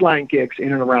some headline gigs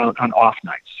in and around on off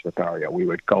nights with Aria. We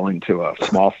would go into a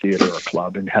small theater or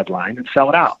club and headline and sell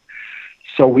it out.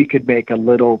 So we could make a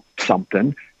little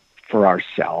something for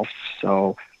ourselves.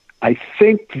 So I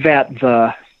think that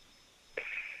the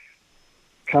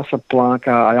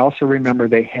Casablanca, I also remember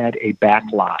they had a back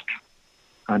lot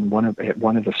on one of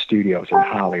the studios in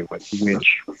Hollywood,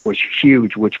 which was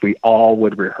huge, which we all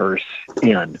would rehearse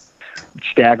in.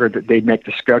 Staggered that they'd make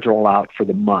the schedule out for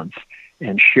the month.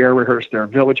 And Cher rehearsed there,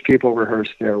 Village People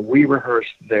rehearsed there, we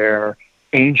rehearsed there,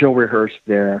 Angel rehearsed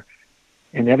there,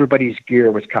 and everybody's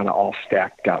gear was kind of all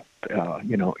stacked up,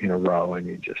 in a row, and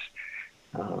you just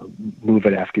move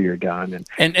it after you're done.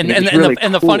 And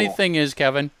the funny thing is,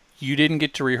 Kevin, you didn't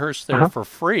get to rehearse there for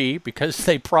free because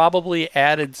they probably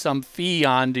added some fee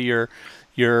onto your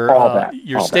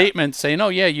statement saying, "Oh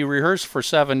yeah, you rehearsed for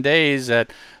 7 days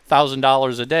at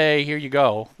 $1,000 a day. Here you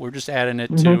go. We're just adding it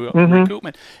to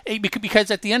recoupment." Because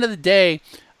at the end of the day,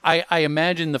 I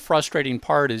imagine the frustrating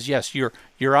part is, yes,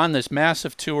 you're on this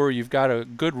massive tour. You've got a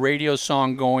good radio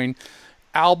song going.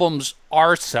 Albums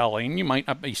are selling. You might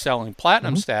not be selling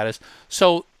platinum status.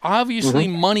 So obviously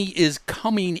money is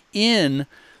coming in,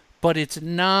 but it's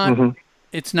not.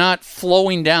 It's not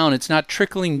flowing down. It's not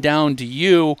trickling down to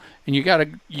you, and you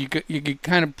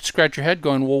kind of scratch your head,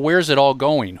 going, "Well, where's it all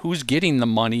going? Who's getting the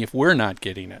money if we're not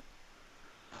getting it?"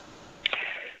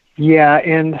 Yeah,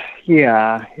 and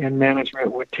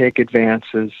management would take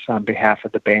advances on behalf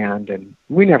of the band, and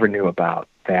we never knew about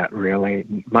that really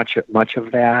much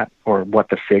of that or what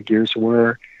the figures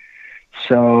were.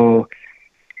 So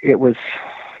it was,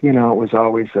 it was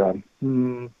always a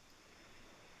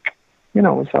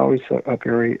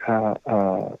very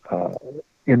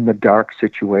in the dark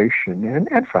situation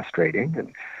and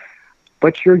frustrating.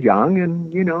 But you're young,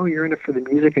 and you're in it for the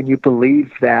music, and you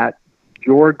believe that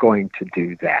you're going to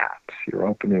do that. You're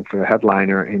opening for a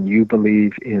headliner, and you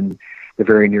believe in the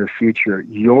very near future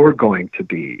you're going to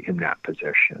be in that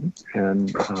position,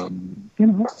 and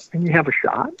and you have a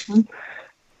shot.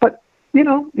 But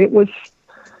it was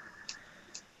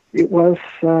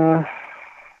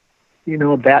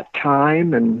that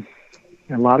time, and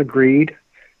a lot of greed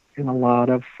and a lot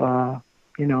of,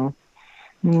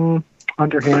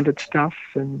 underhanded stuff.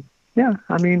 And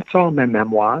it's all in my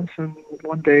memoirs, and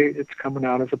one day it's coming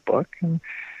out as a book, and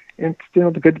it's,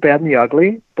 the good, the bad, and the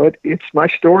ugly, but it's my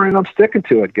story, and I'm sticking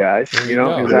to it, guys, as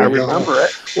I remember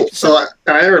it. So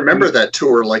I remember that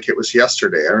tour like it was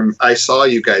yesterday. I saw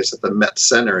you guys at the Met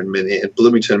Center in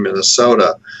Bloomington,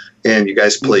 Minnesota, and you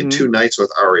guys played 2 nights with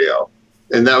Ario.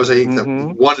 And that was, I think, the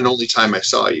one and only time I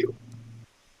saw you.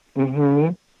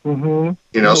 So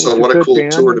what a cool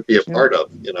tour to be a part of,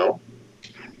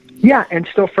 Yeah, and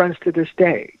still friends to this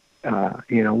day.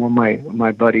 When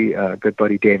my buddy, good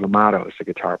buddy Dave Amato is the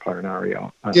guitar player in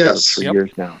Ario. For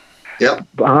years now. Yep.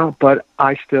 But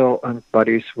I still am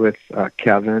buddies with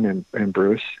Kevin and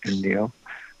Bruce and Neil.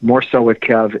 More so with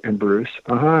Kev and Bruce.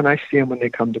 And I see them when they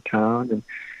come to town, and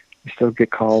we still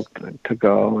get called to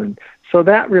go. And so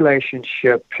that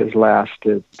relationship has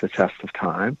lasted the test of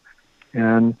time.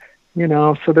 And,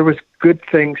 so there was good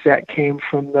things that came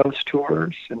from those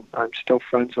tours. And I'm still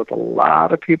friends with a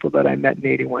lot of people that I met in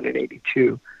 81 and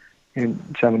 82 in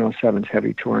 707's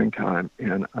heavy touring time.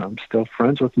 And I'm still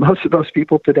friends with most of those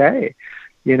people today,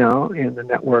 in the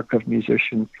network of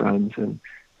musician friends, and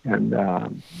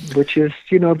which is,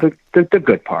 the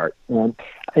good part. And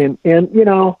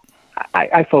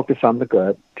I focus on the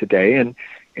good today.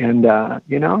 And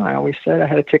I always said I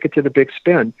had a ticket to the big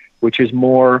spin, which is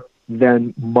more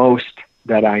than most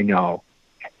that I know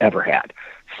ever had.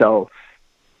 So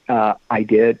I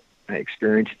did. I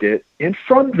experienced it. And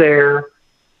from there,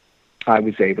 I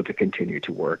was able to continue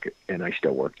to work, and I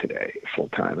still work today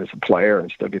full-time as a player and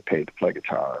still get paid to play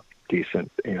guitar decent.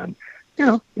 And,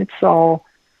 it's all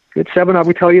Good.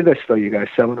 We tell you this, though, you guys,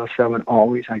 707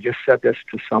 always, I just said this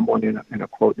to someone in a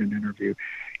quote in an interview,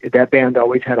 that band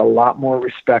always had a lot more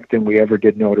respect than we ever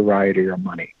did notoriety or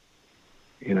money,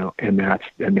 and that's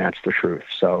the truth.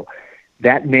 So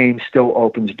that name still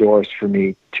opens doors for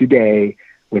me today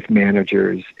with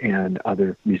managers and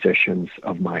other musicians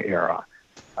of my era,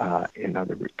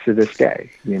 to this day,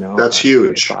 That's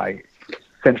huge. If I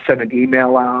send an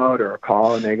email out or a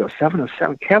call and they go,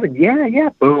 707, Kevin, yeah,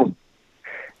 boom.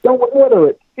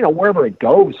 Wherever it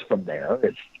goes from there,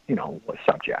 it's, a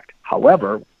subject.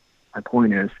 However, my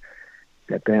point is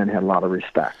that band had a lot of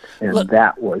respect, and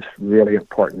that was really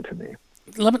important to me.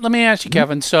 Let me ask you,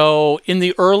 Kevin. So in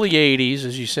the early 80s,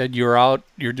 as you said, you're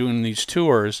doing these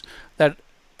tours,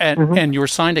 and you were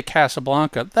signed to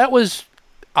Casablanca. That was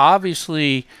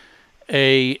obviously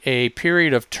a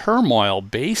period of turmoil,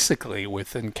 basically,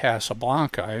 within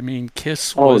Casablanca. I mean,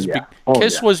 Kiss was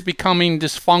becoming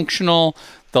dysfunctional.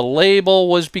 The label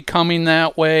was becoming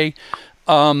that way.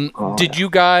 Did you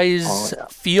guys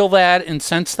feel that and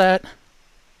sense that?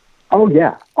 Oh,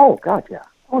 yeah. Oh, God, yeah.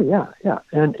 Oh, yeah.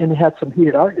 And had some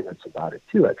heated arguments about it,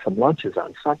 too, at some lunches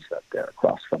on Sunset there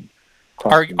across from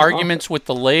arguments with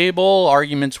the label,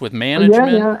 arguments with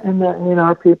management? Yeah, and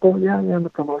our people, and the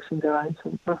promotion guys.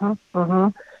 And,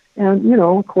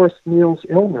 of course, Neil's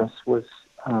illness was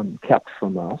kept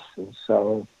from us. And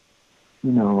so,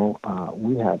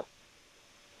 we had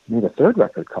made a third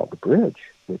record called The Bridge,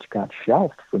 which got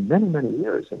shelved for many, many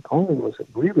years and only was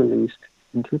re-released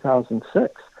in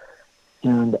 2006.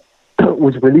 And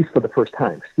was released for the first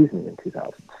time, in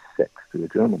 2006 through a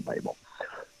German label.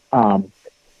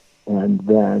 And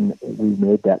then we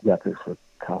made that record for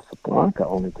Casablanca,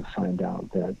 only to find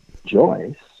out that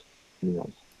Joyce,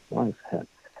 Neil's wife, had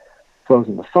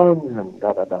frozen the funds and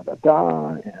da-da-da-da-da,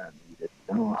 and we didn't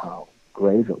know how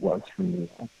grave it was for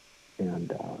Neil.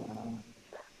 And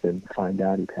then find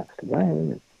out he passed away,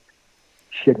 and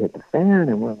shit hit the fan,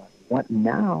 and we're like, what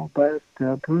now? But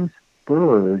Bruce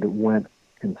Bird went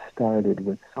and started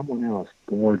with someone else,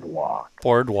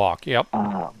 Boardwalk, yep.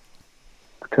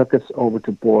 Took us over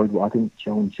to Boardwalk. I think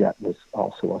Joan Jett was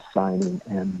also a signing,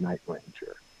 and Night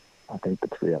Ranger. I think the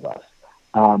three of us.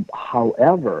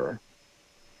 However,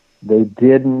 they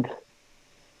didn't.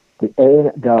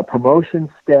 The promotion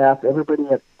staff, everybody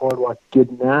at Boardwalk,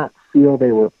 did not feel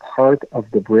they were part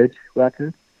of the Bridge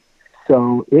record,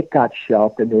 so it got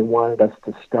shelved, and they wanted us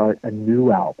to start a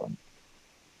new album,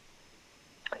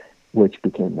 which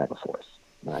became Megaforce,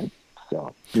 right?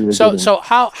 So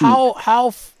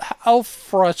how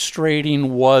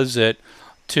frustrating was it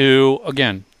to,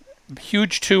 again,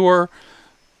 huge tour,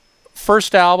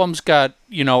 first album's got,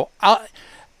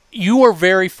 you were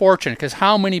very fortunate, because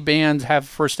how many bands have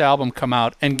first album come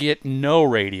out and get no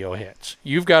radio hits?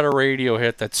 You've got a radio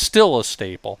hit that's still a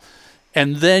staple,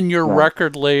 and then your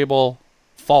record label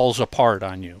falls apart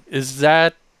on you. Is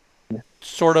that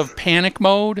sort of panic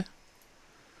mode?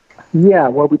 Yeah,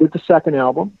 well, we did the second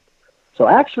album. So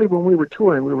actually, when we were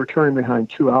touring behind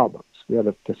two albums. We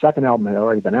had the second album had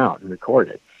already been out and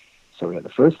recorded. So we had the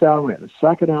first album, we had the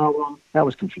second album. That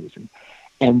was confusing.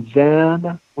 And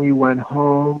then we went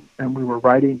home and we were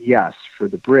writing for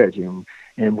The Bridge, and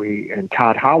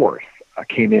Todd Howarth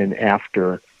came in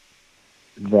after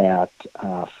that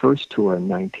first tour in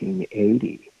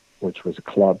 1980, which was a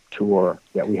club tour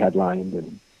that we headlined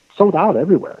and sold out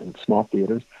everywhere in small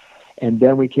theaters. And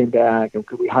then we came back and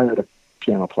we hired a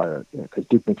piano player because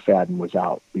Duke McFadden was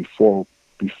out before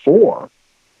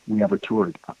we ever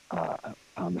toured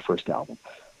on the first album.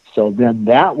 So then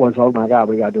that was, oh my God,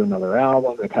 we got to do another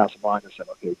album. And Casablanca said,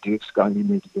 okay, Duke's going to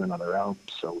need to do another album.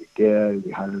 So we did.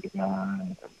 We hired a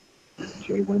guy. And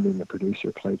Jay Winding, the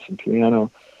producer, played some piano.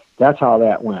 That's how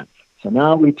that went. So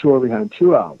now we tour behind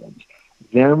two albums.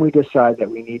 Then we decide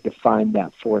that we need to find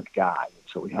that fourth guy.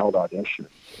 So we held auditions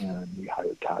and we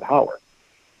hired Todd Howard.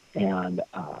 And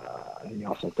he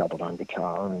also doubled on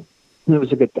guitar, and it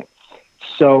was a good thing.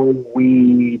 So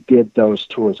we did those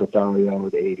tours with REO,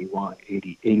 the 81,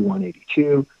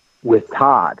 82, with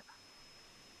Todd.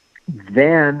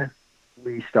 Then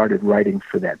we started writing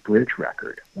for that Bridge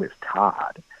record with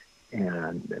Todd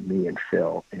and me and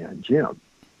Phil and Jim.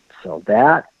 So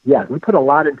we put a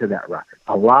lot into that record,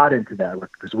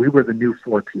 because we were the new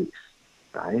four-piece.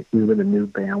 Right? We were the new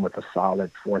band with a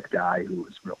solid fourth guy who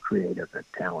was real creative and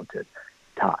talented,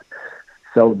 Todd.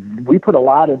 So we put a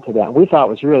lot into that. We thought it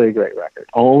was really a great record,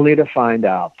 only to find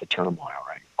out the turmoil,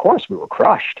 right? Of course, we were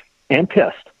crushed and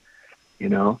pissed,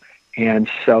 And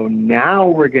so now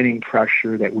we're getting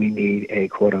pressure that we need a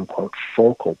quote-unquote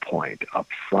focal point up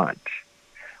front.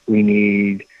 We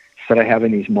need instead of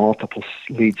having these multiple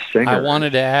lead singers. I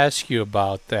wanted to ask you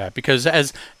about that because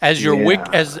as your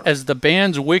as the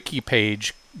band's wiki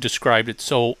page described it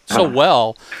so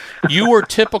well, you were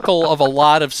typical of a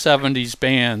lot of 70s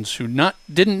bands who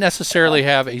didn't necessarily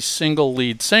have a single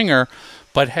lead singer,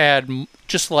 but had,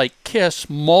 just like Kiss,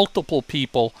 multiple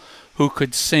people who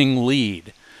could sing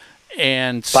lead.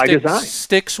 And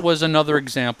Styx was another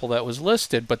example that was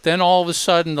listed, but then all of a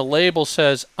sudden the label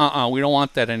says, we don't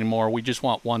want that anymore. We just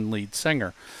want one lead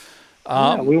singer.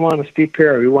 We want a Steve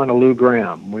Perry. We want a Lou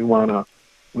Gramm. We want a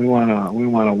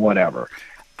whatever.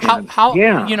 How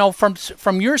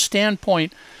from your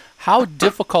standpoint, how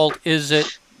difficult is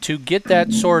it to get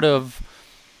that sort of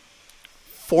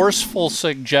forceful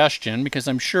suggestion, because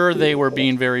I'm sure they were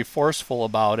being very forceful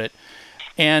about it,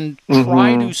 and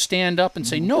try to stand up and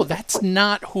say, no, that's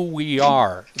not who we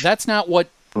are. That's not what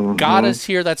got us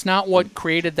here. That's not what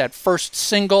created that first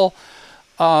single.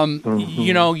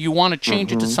 You want to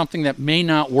change it to something that may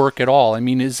not work at all. I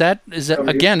mean, is that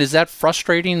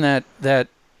frustrating that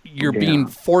you're being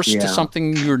forced to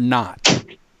something you're not?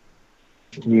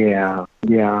 Yeah,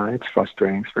 it's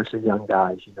frustrating, especially young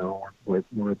guys,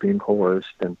 we're being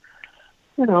coerced, and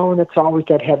it's always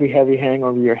that heavy hang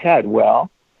over your head. Well,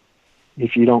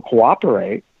 if you don't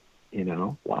cooperate,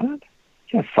 what? You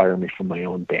can't fire me from my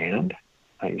own band.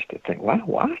 I used to think,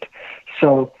 what?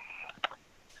 So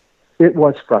it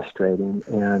was frustrating,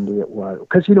 and it was,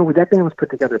 because, that band was put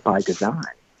together by design,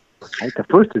 right? The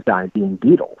first design being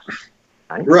Beatles,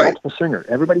 right? Multiple singer,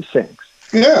 everybody sings.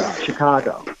 Yeah.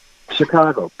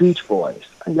 Chicago, Beach Boys,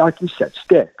 like you said,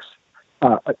 Styx,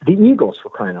 the Eagles, for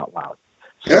crying out loud.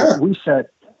 So we said,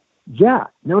 we're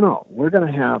going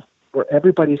to have, where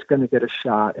everybody's going to get a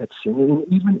shot at singing,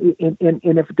 even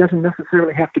and if it doesn't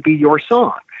necessarily have to be your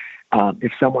song.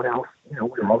 If someone else,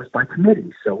 we're always by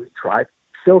committee, so we tried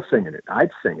Phil singing it,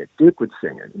 I'd sing it, Duke would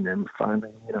sing it, and then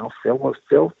finally, Phil was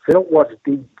the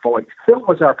voice. Phil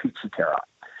was our Pete Cetera.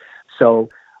 So,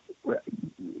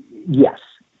 yes,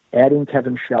 adding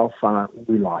Kevin Shelf on,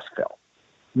 we lost Phil.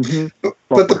 Mm-hmm.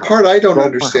 But the part I don't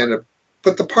understand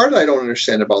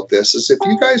about this is, if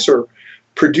you guys are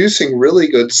producing really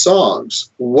good songs,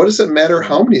 what does it matter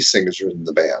how many singers are in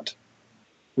the band?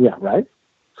 Yeah, right?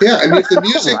 Yeah, I mean, if the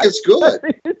music right. is good.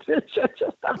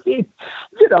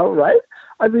 Right?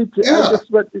 I mean,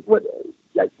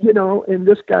 and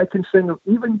this guy can sing,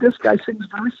 even this guy sings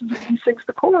verses and he sings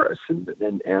the chorus,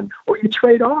 and or you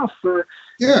trade off for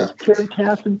Terry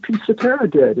Cass and Pete Cetera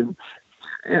did. And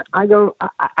I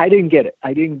didn't get it.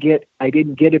 I didn't get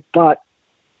it, but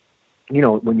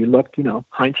when you look,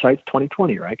 hindsight's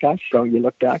 20/20, right, guys? So you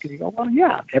look back and you go, well,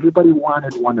 yeah, everybody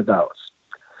wanted one of those.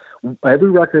 Every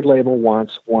record label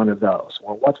wants one of those.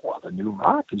 Well, the new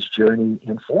rock is Journey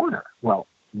and Foreigner. Well,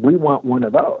 we want one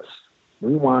of those.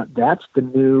 That's the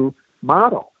new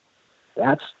model.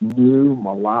 That's new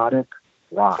melodic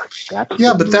rock.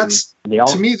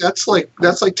 To me, that's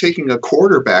like taking a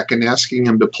quarterback and asking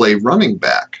him to play running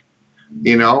back.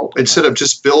 Instead of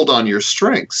just build on your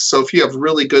strengths. So if you have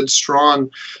really good, strong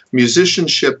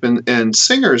musicianship and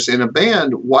singers in a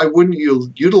band, why wouldn't you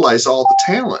utilize all the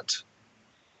talent?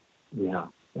 Yeah.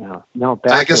 No,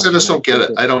 I guess I just don't get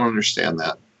it. I don't understand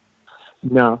that.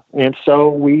 No, and so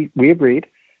we agreed,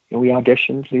 and we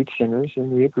auditioned lead singers,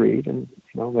 and we agreed, and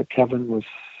that Kevin was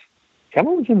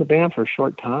in the band for a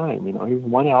short time. He was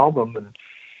one album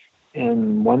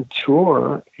and one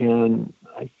tour, and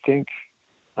I think,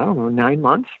 I don't know, 9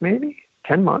 months, maybe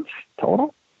 10 months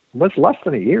total. It was less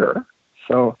than a year.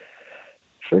 So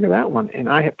figure that one. And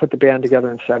I had put the band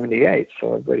together in '78,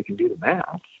 so everybody can do the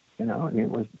math. I mean,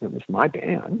 it was my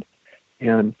band,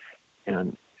 and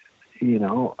and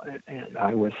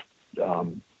I was,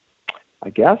 I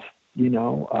guess,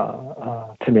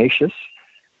 tenacious,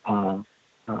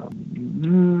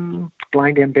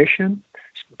 blind ambition,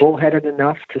 bullheaded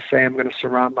enough to say, I'm going to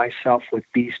surround myself with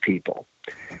these people.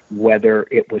 Whether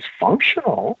it was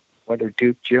functional, whether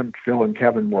Duke, Jim, Phil, and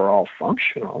Kevin were all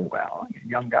functional, well,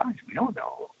 young guys, we don't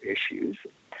know issues,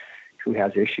 who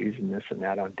has issues and this and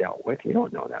that undealt with. We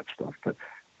don't know that stuff. But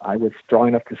I was strong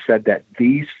enough to say that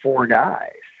these four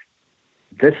guys,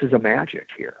 this is a magic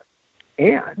here.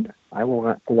 And I will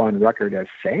not go on record as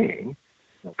saying,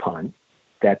 no pun,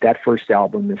 that first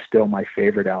album is still my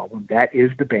favorite album. That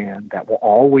is the band. That will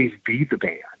always be the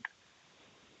band.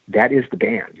 That is the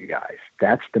band, you guys.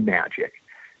 That's the magic.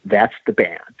 That's the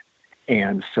band.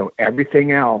 And so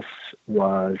everything else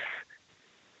was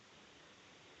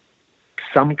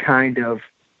some kind of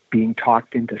being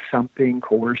talked into something,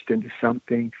 coerced into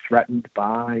something, threatened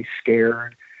by,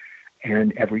 scared,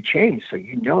 and every change. So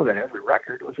that every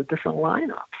record was a different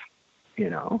lineup,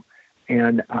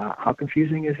 And how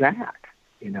confusing is that?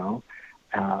 The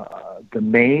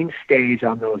main stage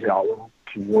on those albums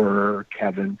were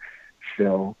Kevin,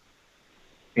 Phil,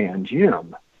 and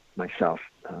Jim. Myself,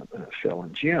 Phil,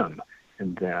 and Jim.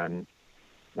 And then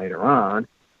later on,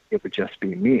 it would just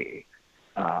be me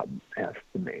as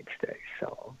the mainstay.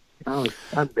 So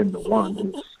I've been the one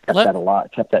who's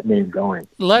kept that name going.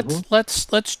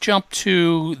 Let's jump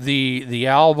to the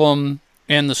album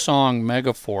and the song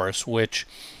Megaforce, which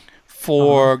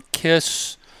for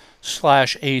Kiss /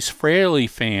 Ace Frehley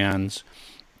fans,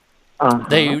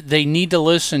 they need to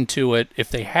listen to it if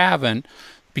they haven't,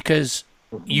 because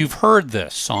you've heard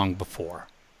this song before.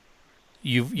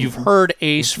 You've heard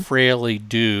Ace Frehley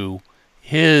do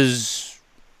his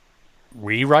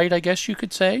rewrite, I guess you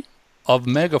could say, of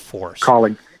Megaforce.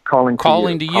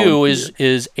 Calling to you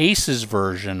is Ace's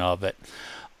version of it.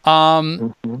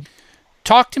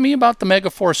 Talk to me about the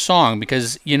Megaforce song,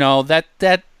 because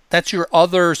that's your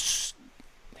other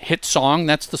hit song.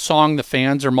 That's the song the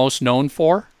fans are most known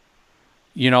for.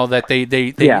 That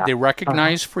they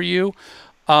recognize for you.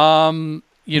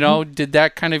 Did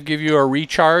that kind of give you a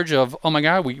recharge of, oh my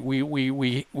God,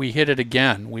 we hit it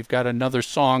again. We've got another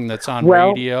song that's on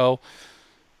radio.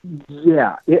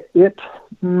 Yeah, it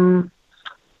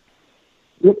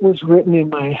was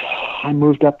written I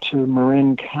moved up to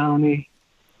Marin County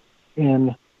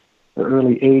in the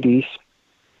early 80s,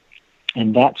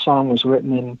 and that song was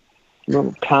written in a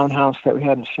little townhouse that we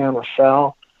had in San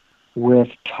Rafael with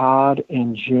Todd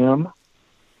and Jim.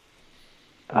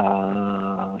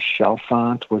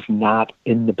 Chalfant was not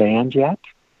in the band yet.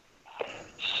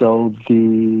 So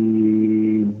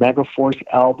the Megaforce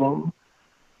album,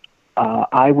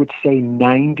 I would say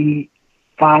 95%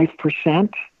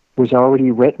 was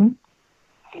already written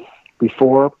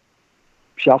before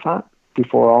Chalfant,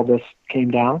 before all this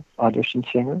came down, audition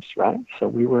singers, right? So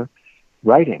we were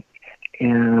writing,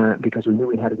 and because we knew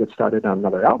we had to get started on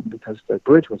another album because the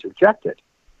bridge was rejected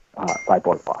by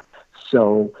Boardwalk.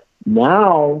 So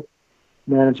now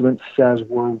management says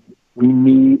we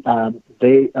need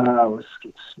excuse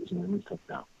me, let me think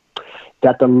now,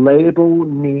 that the label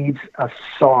needs a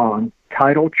song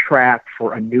title track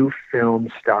for a new film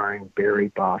starring Barry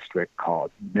Bostwick called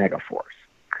Megaforce,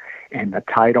 and the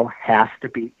title has to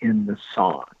be in the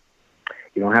song.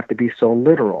 You don't have to be so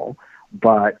literal,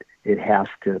 but that has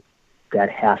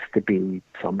to be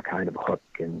some kind of hook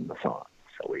in the song.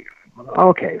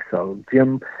 So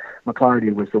Jim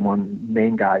McClarty was the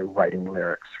main guy writing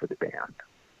lyrics for the band,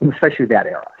 especially that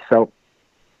era. So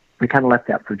we kind of left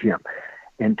that for Jim.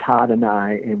 And Todd and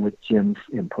I, and with Jim's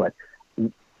input,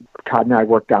 Todd and I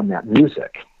worked on that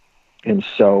music. And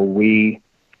so we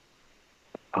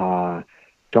don't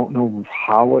know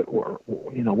how it, or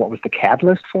what was the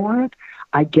catalyst for it.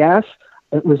 I guess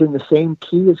it was in the same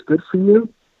key as Good For You,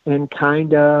 and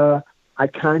I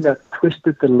kind of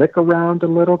twisted the lick around a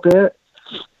little bit.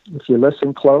 If you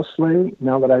listen closely,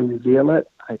 now that I reveal it,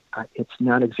 it's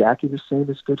not exactly the same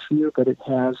as Good For You, but it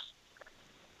has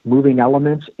moving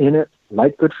elements in it,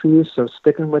 like Good For You, so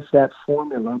sticking with that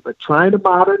formula, but trying to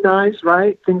modernize,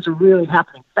 right? Things are really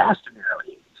happening fast in the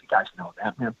early 80s. You guys know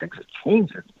that, man. Things are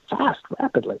changing fast,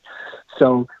 rapidly.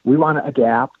 So we want to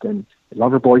adapt, and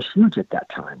Loverboy's huge at that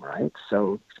time, right?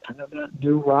 So it's kind of that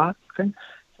new rock thing.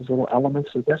 There's little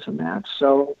elements of this and that.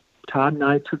 So Todd and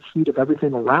I took heed of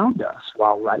everything around us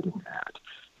while writing that.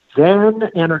 Then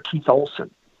enter Keith Olsen,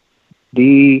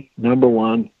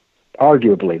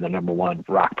 arguably the number one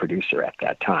rock producer at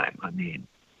that time. I mean,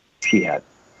 he had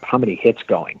how many hits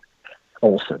going,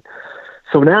 Olsen.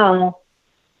 So now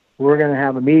we're going to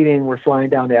have a meeting. We're flying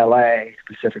down to L.A.,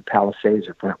 Pacific Palisades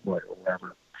or Brentwood or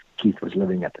wherever Keith was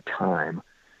living at the time,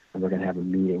 and we're going to have a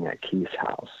meeting at Keith's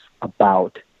house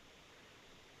about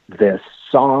this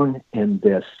song and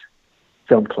this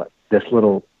film clip, this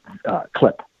little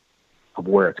clip of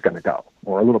where it's going to go,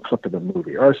 or a little clip of the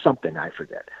movie, or something, I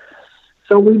forget.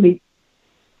 So we meet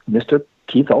Mr.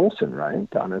 Keith Olsen, right,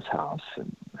 on his house,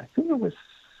 and I think it was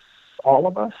all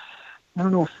of us. I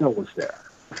don't know if Phil was there,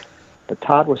 but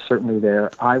Todd was certainly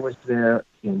there. I was there,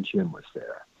 and Jim was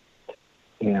there.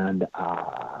 And,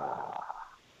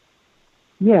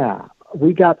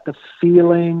 we got the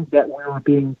feeling that we were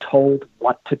being told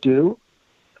what to do,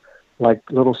 like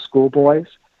little schoolboys,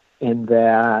 and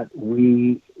that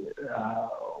we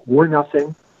were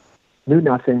nothing, knew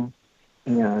nothing,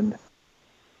 and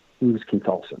he was Keith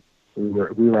Olsen. We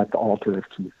were at the altar of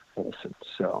Keith Olsen.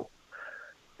 So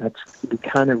we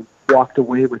kind of walked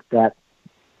away with that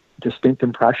distinct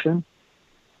impression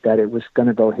that it was going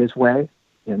to go his way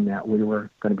and that we were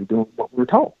going to be doing what we were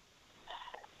told.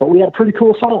 But we had a pretty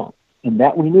cool song, and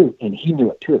that we knew, and he knew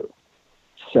it too.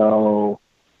 So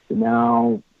So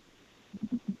now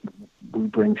we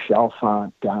bring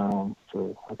Chalfant down.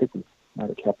 So I think we might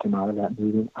have kept him out of that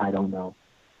meeting. I don't know.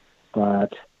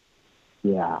 But,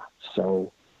 yeah,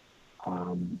 so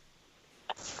I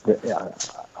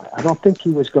don't think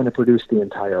he was going to produce the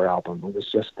entire album. It was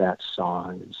just that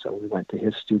song. And so we went to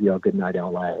his studio, Goodnight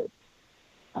L.A.,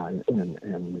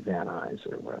 in Van Nuys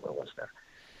or wherever it was there.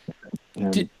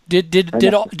 And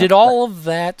did all of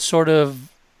that sort of,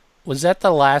 was that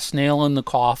the last nail in the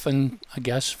coffin, I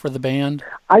guess, for the band?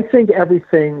 I think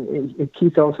everything,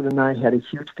 Keith Olsen and I had a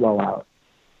huge blowout.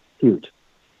 Huge.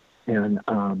 And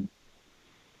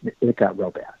it got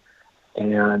real bad.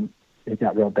 And it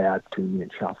got real bad between me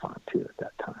and Chalfant, too, at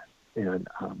that time. And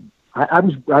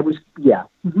I was, yeah.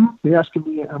 Mm-hmm. You're asking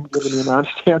me, I'm giving you an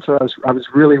honest answer. I was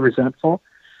really resentful.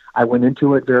 I went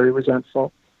into it very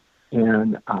resentful.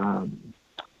 And I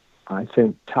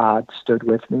think Todd stood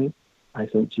with me. I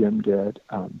think Jim did.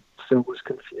 Phil was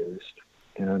confused.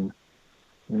 And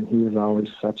he was always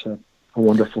such a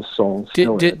wonderful soul.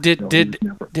 Did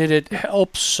it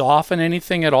help soften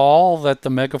anything at all that the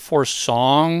Megaforce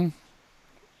song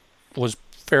was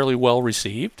fairly well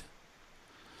received?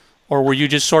 Or were you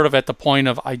just sort of at the point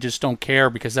of, I just don't care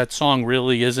because that song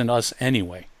really isn't us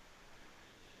anyway?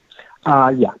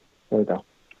 Yeah. There you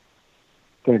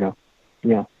go.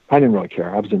 Yeah. I didn't really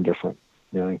care. I was indifferent.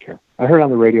 Yeah, I didn't care. I heard on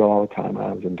the radio all the time.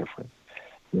 I was indifferent.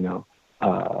 You know,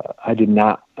 I did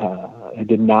not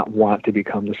want to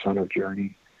become the son of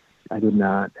Journey. I did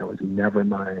not. That was never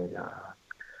my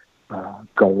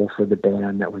goal for the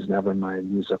band. That was never my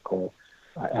musical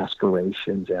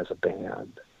aspirations as a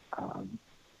band.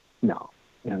 No.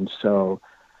 And so,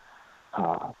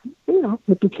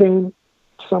 it became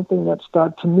something that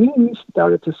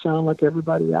started to sound like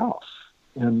everybody else.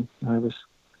 And I was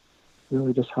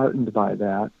really disheartened by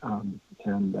that,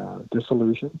 and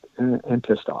disillusioned and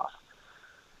pissed off.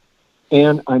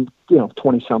 And I'm,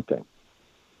 20-something,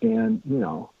 and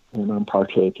I'm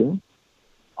partaking.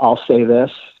 I'll say this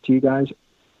to you guys,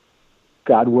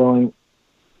 God willing,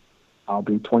 I'll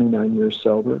be 29 years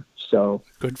sober. So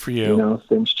good for you.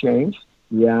 Things change.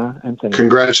 Yeah, and thank you.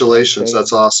 Congratulations,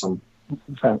 that's awesome.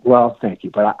 Well, thank you,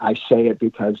 but I say it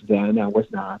because then I was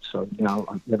not. So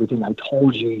everything I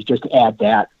told you just add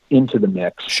that into the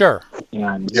mix. Sure.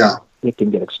 And it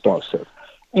can get explosive.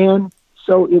 And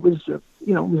so it was, it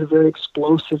was a very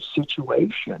explosive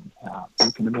situation.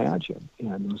 You can imagine,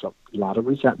 and there was a lot of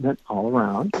resentment all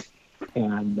around,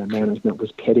 and the management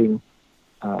was pitting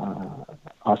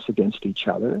us against each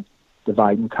other,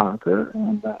 divide and conquer,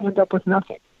 and end up with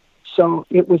nothing. So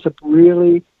it was a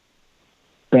really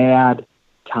bad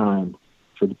time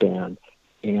for the band,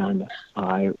 and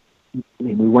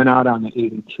we went out on the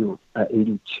 82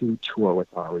 tour with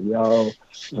REO,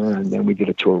 and then we did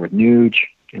a tour with Nuge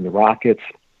and the Rockets,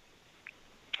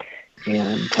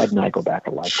 and Ted and I go back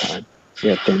a lifetime. We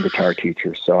had the same guitar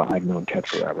teacher, so I've known Ted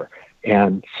forever.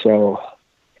 And so,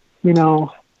 the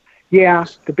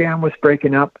band was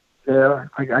breaking up there.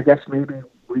 I guess maybe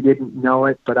we didn't know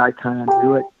it, but I kind of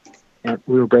knew it. And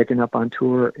we were breaking up on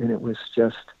tour, and it was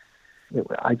just,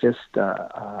 I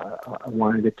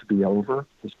wanted it to be over,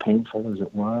 as painful as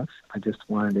it was. I just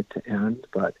wanted it to end,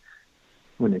 but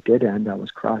when it did end, I was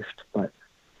crushed. But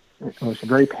it was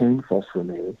very painful for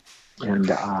me, and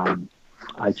I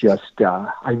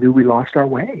knew we lost our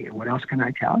way. What else can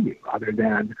I tell you other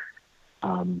than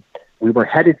we were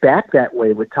headed back that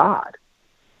way with Todd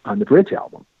on the Bridge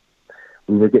album.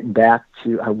 We were getting back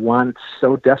to, I wanted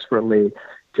so desperately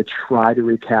to try to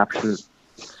recapture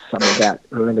some of that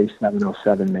early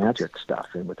 707 Magic stuff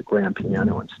and with the grand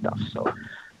piano and stuff. So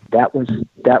that was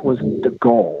the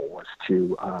goal, was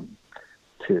to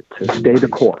stay the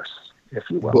course, if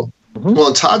you will. Well,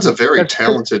 well, Todd's a very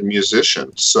talented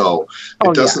musician, so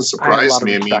it doesn't surprise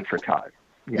me. I mean, for Todd.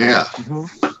 Yeah.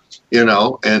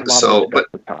 And so, but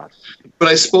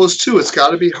I suppose too, it's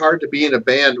got to be hard to be in a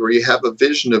band where you have a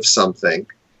vision of something,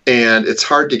 and it's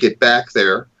hard to get back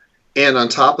there. And on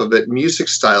top of it, music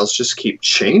styles just keep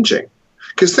changing.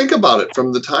 Because think about it,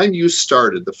 from the time you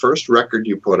started, the first record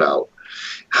you put out,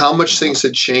 how much things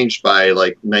had changed by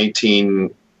like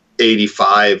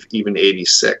 1985, even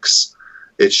 86.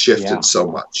 It shifted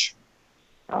so much.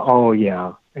 Oh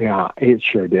yeah, it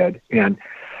sure did. And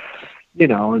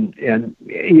and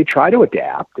you try to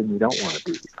adapt, and you don't want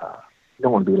to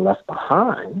be left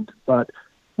behind. But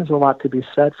there's a lot to be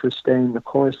said for staying the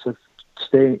course of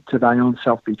stay to thy own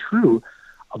self, be true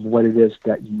of what it is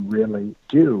that you really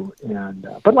do. And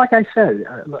but like I said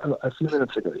a few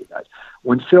minutes ago, you guys,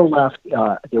 when Phil left,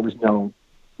 there was no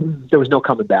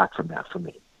coming back from that for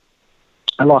me.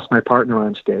 I lost my partner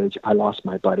on stage. I lost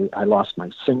my buddy. I lost my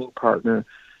singing partner,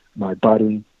 my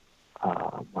buddy,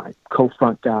 my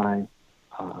co-front guy.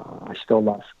 I still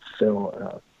love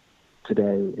Phil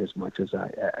today as much as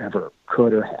I ever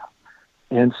could or have.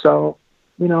 And so,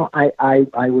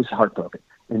 I was heartbroken.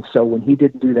 And so when he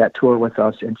didn't do that tour with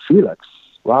us, and Felix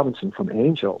Robinson from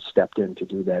Angel stepped in to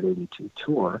do that 82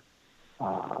 tour,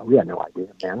 we had no idea.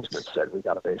 Management said, we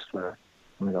got a bass player.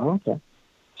 I'm like, oh, okay.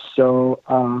 So,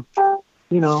 I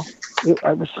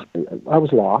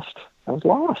was lost. I was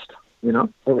lost. It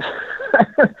was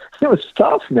it was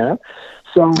tough, man.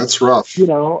 So that's rough.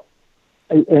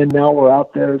 And now we're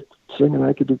out there singing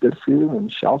 "I Could Do Good For You" and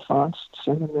Chalfont's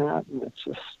singing that, and it's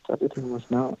just everything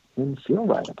didn't feel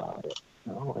right about it.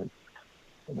 It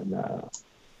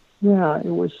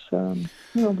was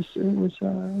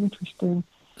interesting.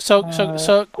 So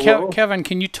Kevin,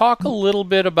 can you talk a little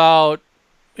bit about?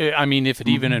 I mean, if it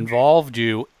even involved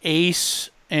you,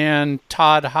 Ace and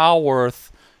Todd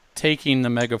Howarth taking the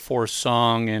Megaforce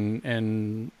song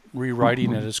and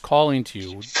rewriting it as Calling to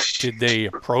You. Did they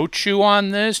approach you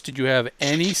on this? Did you have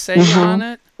any say on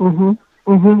it? No,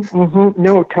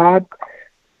 Todd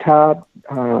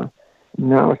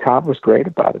was great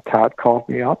about it. Todd called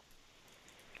me up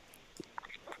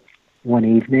one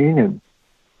evening, and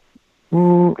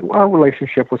our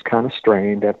relationship was kind of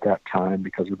strained at that time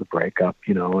because of the breakup,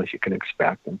 as you can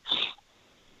expect.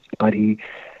 But he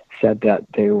said that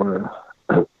they were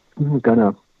going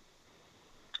to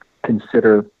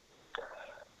consider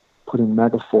putting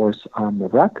Megaforce on the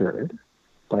record,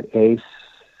 but Ace,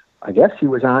 I guess he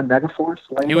was on Megaforce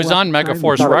later. He was on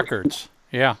Megaforce Records,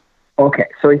 yeah. Okay,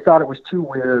 so he thought it was too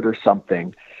weird or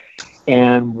something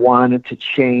and wanted to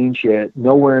change it.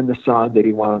 Nowhere in the song did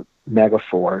he want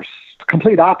Megaforce.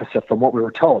 Complete opposite from what we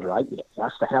were told, right? It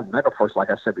has to have Megaforce, like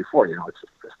I said before, it's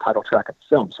this title track of the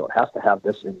film, so it has to have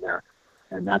this in there,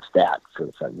 and that's that.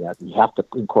 You have to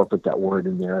incorporate that word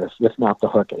in there. If not the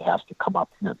hook, it has to come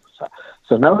up.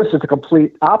 So now this is the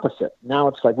complete opposite. Now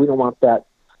it's like we don't want that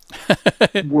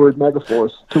word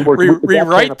Megaforce.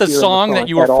 Rewrite the song that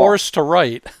you were forced to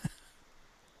write.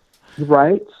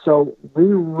 Right? So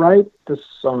rewrite the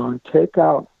song, take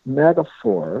out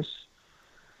Megaforce,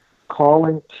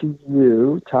 Calling to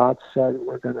You. Todd said,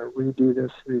 we're going to redo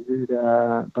this, redo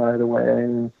that. By the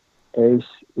way, Ace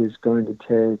is going to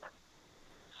take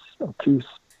a piece.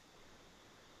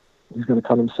 He's going to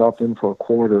cut himself in for a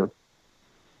quarter.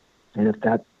 And if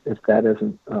that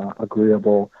isn't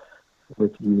agreeable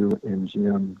with you and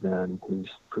Jim, then he's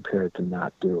prepared to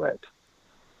not do it.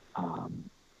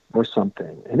 Or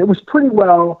something. And it was pretty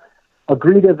well,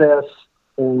 agree to this,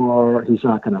 or we're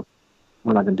not going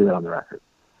to do it on the record.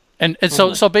 And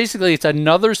so basically it's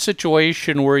another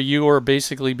situation where you are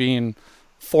basically being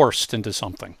forced into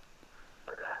something.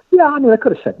 Yeah, I mean, I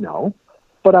could have said no,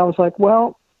 but I was like,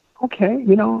 well, okay,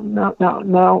 now,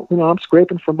 I'm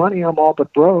scraping for money. I'm all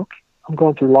but broke. I'm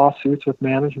going through lawsuits with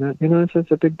management.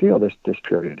 It's a big deal, this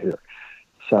period here.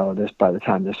 So by the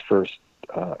time this first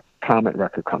Comet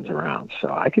record comes around,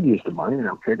 so I could use the money, and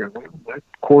I'm figuring a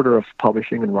quarter of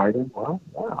publishing and writing. Well,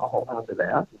 I'll hold on to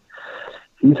that.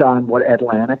 He's on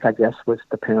Atlantic, I guess, was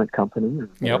the parent company or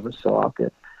whatever. Yep. So I'll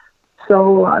get.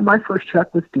 So my first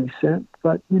check was decent,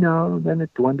 but then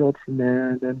it dwindled from there.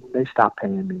 And then they stopped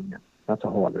paying me, and that's a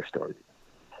whole other story.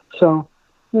 So,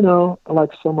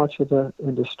 like so much of the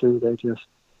industry, they just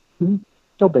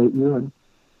they'll bait you and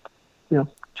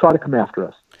try to come after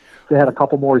us. If they had a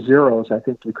couple more zeros, I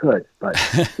think you could, but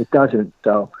it doesn't.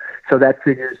 So that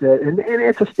figures it, and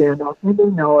it's a standoff, and they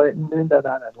know it, and then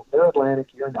they're Atlantic,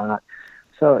 you're not.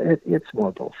 So it's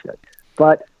more bullshit.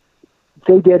 But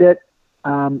they did it.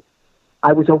 I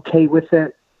was okay with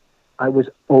it. I was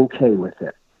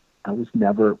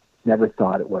never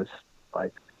thought it was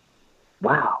like,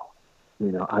 wow.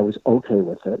 I was okay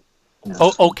with it.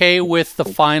 Okay with the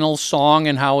final song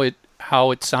and how it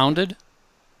sounded?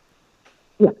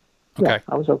 Yeah. Okay. Yeah,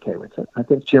 I was okay with it. I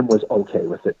think Jim was okay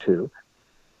with it too.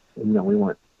 And, we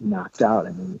weren't knocked out.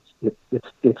 I mean,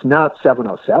 it's not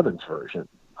 707's version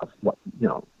of what,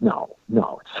 no,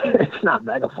 it's not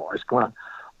Megaforce. Come on.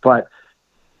 But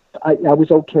I was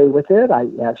okay with it. I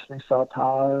actually saw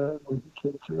Todd when he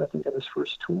came through, I think, on his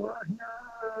first tour here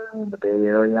in the Bay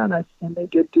Area, and they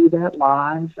did do that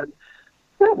live, and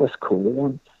that was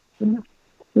cool. And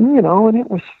it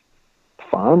was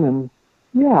fun, and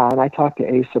and I talked to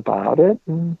Ace about it,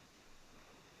 and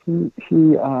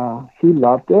he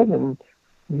loved it, and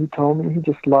he told me he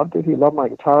just loved it. He loved my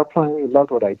guitar playing. He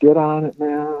loved what I did on it,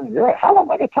 man. You're a hell of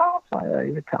a guitar player,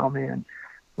 he would tell me. And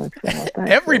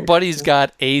everybody's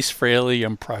got Ace Frehley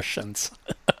impressions.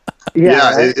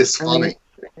 It's funny.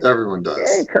 Everyone does.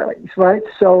 Hey, Curly, right?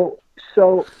 So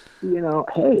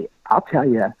hey, I'll tell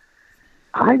you,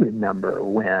 I remember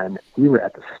when we were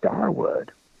at the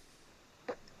Starwood,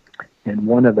 and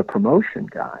one of the promotion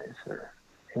guys, or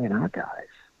A&R guys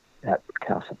at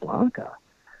Casablanca,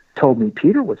 told me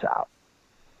Peter was out.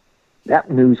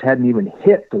 That news hadn't even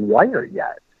hit the wire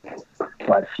yet.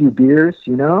 But a few beers,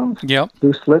 Yep.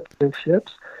 loose lips and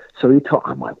ships. So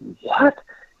I'm like, what?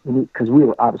 Because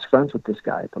I was friends with this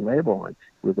guy at the label, and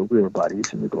we were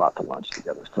buddies, and we'd go out to lunch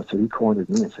together. So he cornered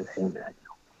me and said, "Hey, man,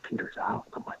 Peter's out."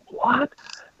 I'm like, "What?"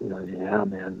 Yeah,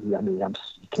 man. I mean, you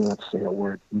can't say a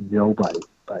word. Nobody.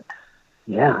 But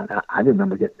yeah, I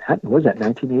remember getting that. Was that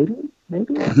 1980?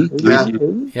 Maybe. Yeah.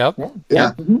 80? Yep.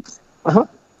 Yeah.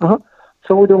 Mm-hmm.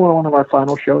 So we're doing one of our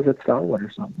final shows at Starwood or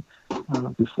something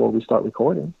before we start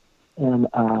recording, and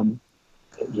I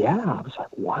was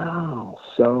like, wow.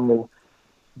 So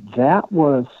that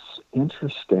was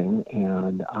interesting,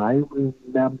 and I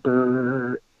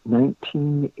remember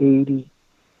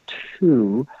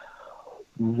 1982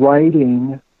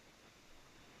 writing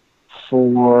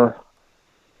for,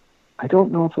 I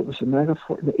don't know if it was a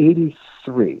Megaforce,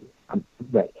 83.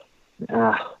 Right.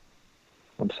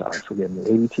 I'm sorry, forgive me,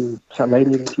 82, late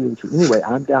 82, 83. Anyway,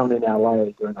 I'm down in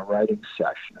LA doing a writing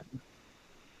session.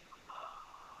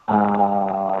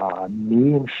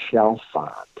 Me and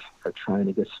Chalfant are trying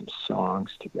to get some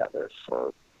songs together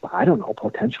for, I don't know,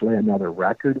 potentially another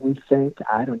record, we think.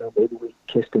 I don't know, maybe we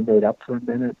kissed and made up for a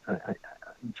minute.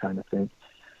 I'm trying to think.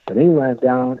 But anyway, I'm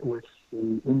down with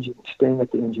staying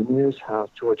at the engineer's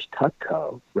house. George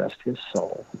Tutko, rest his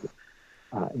soul,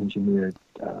 engineered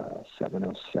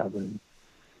 707.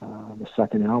 The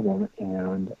second album,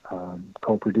 and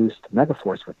co-produced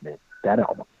Megaforce with me, that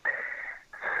album.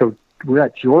 So we're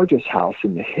at George's house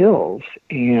in the hills,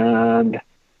 and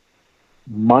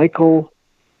Michael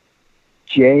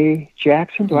J.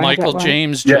 Jackson, Michael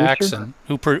James Jackson,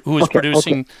 who was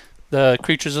producing the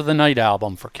Creatures of the Night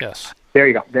album for Kiss. There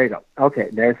you go. Okay,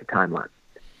 there's the timeline.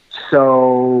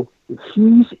 So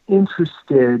he's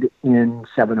interested in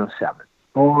 707,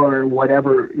 or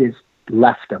whatever is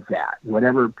left of that,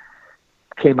 whatever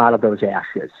came out of those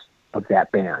ashes of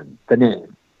that band, the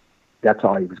name. That's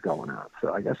all he was going on.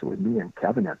 So I guess it was me and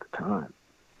Kevin at the time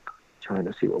trying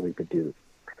to see what we could do.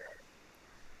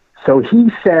 So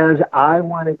he says, I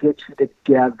want to get you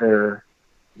together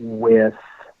with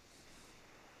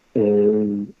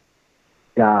a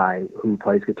guy who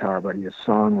plays guitar, but he's a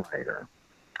songwriter.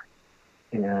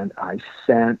 And I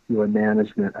sent your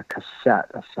management a cassette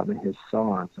of some of his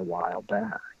songs a while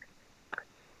back.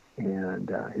 And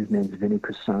his name's Vinnie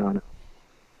Pisano.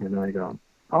 And I go,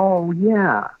 oh,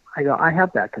 yeah. I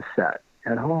have that cassette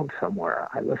at home somewhere.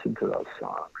 I listen to those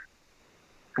songs.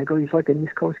 I go, he's like an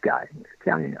East Coast guy. He's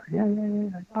Italian. Yeah.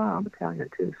 Oh, I'm Italian,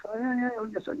 too. So,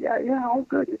 yeah. Oh,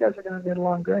 good. You guys are going to get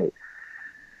along great.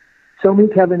 So me,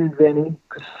 Kevin, and Vinnie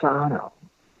Pisano,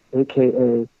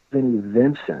 a.k.a. Vinnie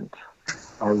Vincent,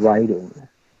 are writing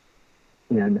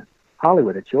in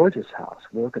Hollywood at George's house,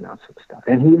 working on some stuff.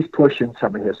 And he's pushing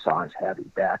some of his songs heavy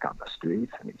back on the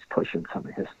streets, and he's pushing some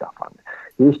of his stuff on.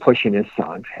 He's pushing his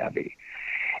songs heavy.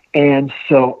 And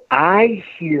so I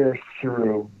hear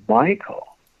through Michael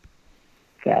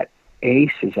that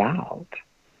Ace is out,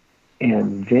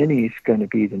 and Vinny's going to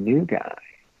be the new guy.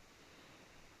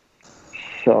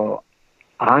 So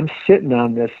I'm sitting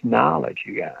on this knowledge,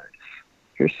 you guys.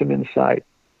 Here's some inside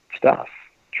stuff.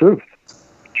 Truth.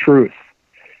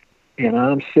 And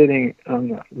I'm sitting on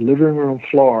the living room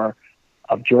floor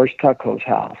of George Tutko's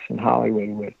house in Hollywood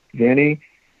with Vinnie,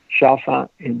 Chalfant,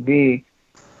 and me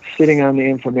sitting on the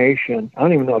information. I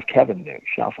don't even know if Kevin knew,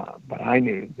 Chalfant, but I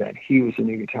knew that he was a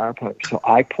new guitar player. So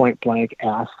I point blank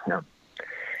asked him.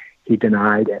 He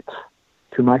denied it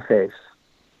to my face.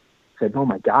 Said, oh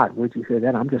my God, where'd you hear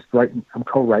that? I'm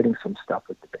co-writing some stuff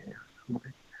with the band. I'm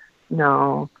like,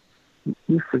 no,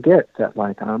 you forget that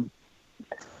I'm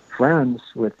friends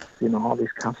with, all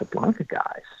these Casablanca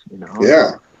guys,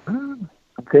 Yeah. I'm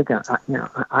thinking,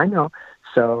 I know.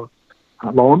 So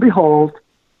lo and behold,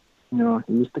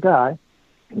 he's the guy.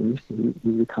 He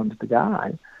becomes the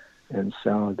guy. And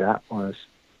so that was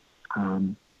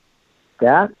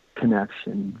that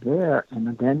connection there.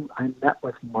 And then I met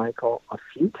with Michael a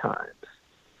few times.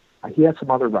 He had some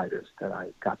other writers that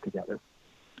I got together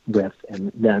with.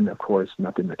 And then, of course,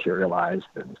 nothing materialized.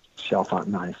 And Chalfant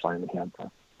and I finally had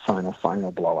the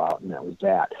final blowout, and that was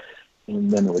that.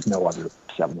 And then there was no other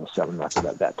 707 record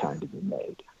at that time to be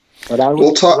made. But I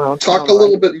was talk a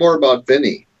little bit more about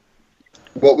Vinnie.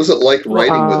 What was it like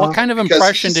writing with him? What kind of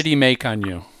impression did he make on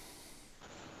you?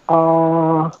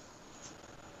 Well,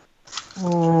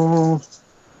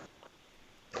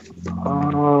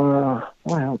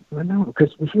 I know,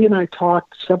 because he and I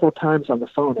talked several times on the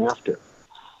phone after.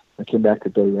 I came back to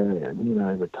Bay Area, and he and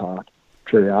I would talk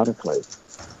periodically,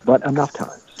 but enough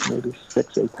times, maybe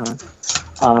 6, 8 times.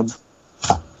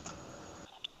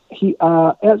 He,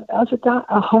 as a guy,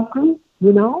 hungry,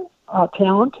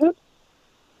 talented.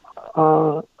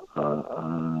 I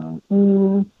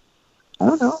don't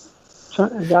know.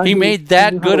 He made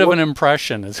that good of an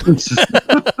impression.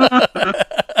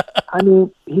 I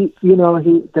mean, he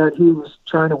was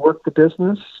trying to work the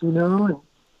business, and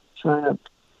trying to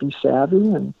be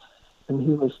savvy, and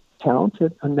he was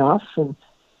talented enough, and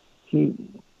he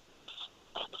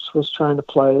was trying to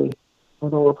play.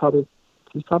 Although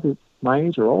he's probably my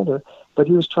age or older, but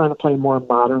he was trying to play more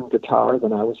modern guitar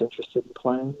than I was interested in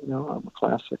playing. I'm a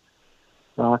classic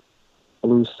rock,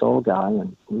 blues, soul guy,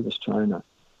 and he was trying to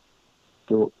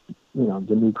do,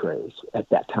 the new craze at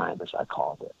that time, as I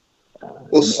called it. And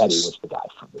Eddie was the guy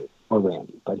for me, or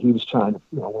Randy, but he was trying to,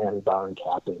 Randy Barn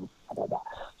capping, blah, blah, blah.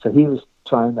 So he was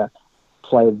trying to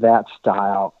play that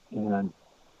style,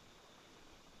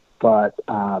 but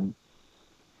I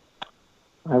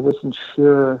wasn't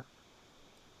sure.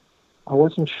 I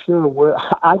wasn't sure where.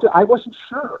 I wasn't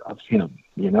sure of him.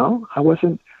 I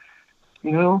wasn't.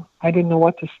 I didn't know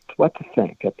what to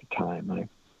think at the time.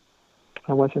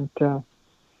 I wasn't. I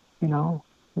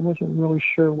wasn't really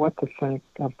sure what to think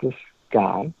of this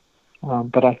guy,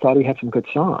 but I thought he had some good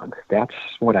songs. That's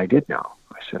what I did know.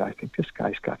 I said, I think this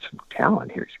guy's got some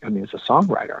talent here. As a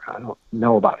songwriter, I don't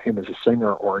know about him as a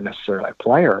singer or necessarily a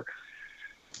player,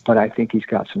 but I think he's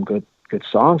got some good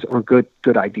songs or good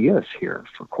ideas here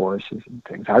for choruses and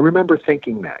things. I remember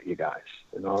thinking that, you guys,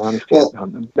 in all honesty,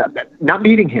 not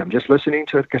meeting him, just listening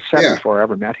to a cassette before I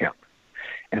ever met him.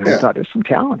 And I thought, there's some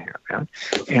talent here, man.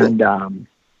 And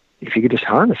if you could just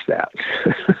harness that.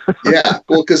 Yeah,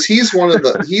 well, because he's one of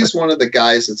the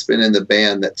guys that's been in the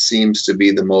band that seems to be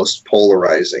the most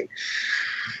polarizing.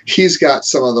 He's got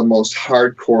some of the most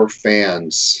hardcore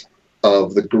fans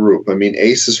of the group. I mean,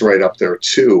 Ace is right up there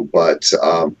too, but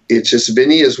it's just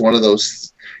Vinnie is one of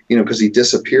those, because he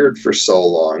disappeared for so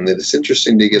long, that it's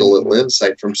interesting to get a little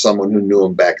insight from someone who knew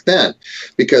him back then.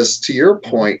 Because to your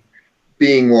point,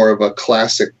 being more of a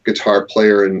classic guitar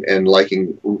player and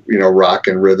liking, rock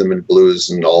and rhythm and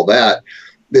blues and all that,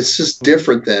 it's just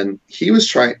different than he was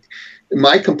trying.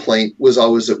 My complaint was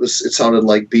always it sounded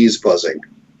like bees buzzing,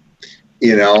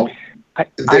 I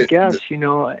guess,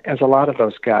 as a lot of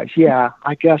those guys,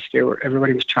 I guess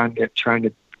everybody was trying to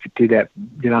do that,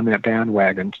 get on that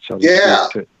bandwagon, so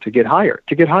to get hired.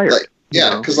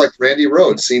 Because like Randy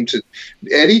Rhoads seemed to,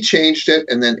 Eddie changed it,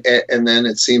 and then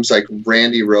it seems like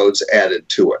Randy Rhoads added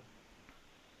to it.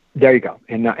 There you go.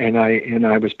 And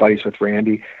I was buddies with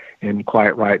Randy, and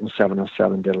Quiet Riot and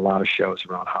 707 did a lot of shows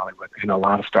around Hollywood and a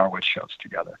lot of Starwood shows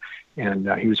together. And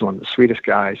he was one of the sweetest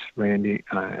guys, Randy.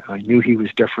 I knew he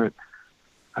was different.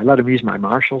 I let him use my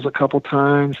Marshalls a couple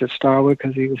times at Starwood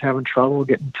because he was having trouble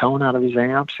getting tone out of his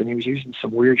amps, and he was using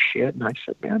some weird shit. And I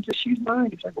said, man, just use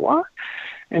mine. He's like, what?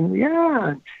 And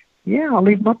yeah, I'll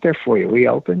leave him up there for you. We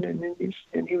opened, and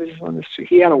he was on the street.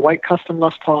 He had a white custom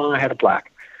Les Paul, and I had a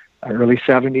black, early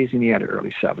 70s, and he had an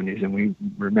early 70s. And we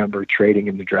remember trading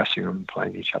in the dressing room and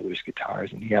playing each other's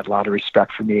guitars. And he had a lot of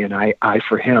respect for me, and I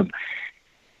for him,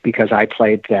 because I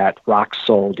played that rock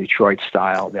soul Detroit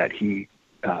style that he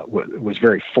was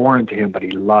very foreign to him, but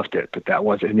he loved it. But that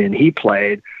wasn't. And then he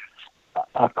played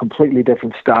a completely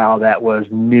different style that was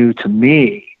new to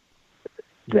me.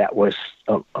 That was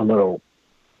a little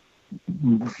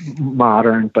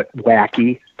modern, but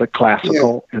wacky, but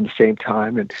classical at the same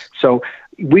time. And so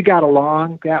we got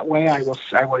along that way. I will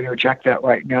interject that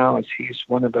right now, as he's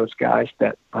one of those guys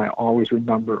that I always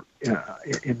remember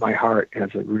in my heart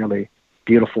as a really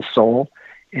beautiful soul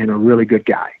and a really good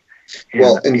guy.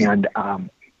 I'm sorry, I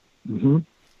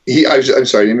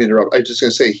didn't mean to interrupt. I was just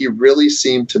going to say, he really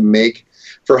seemed to make,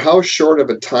 for how short of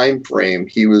a time frame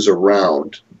he was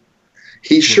around,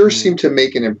 he sure seemed to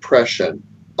make an impression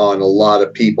on a lot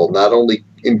of people, not only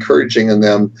encouraging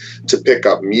them to pick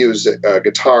up music,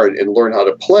 guitar and learn how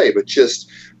to play, but just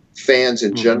fans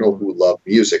in general who love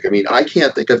music. I mean, I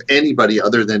can't think of anybody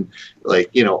other than,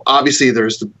 obviously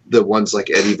there's the ones like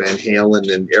Eddie Van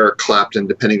Halen and Eric Clapton,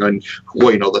 depending on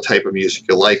the type of music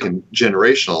you like and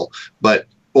generational. But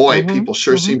boy, people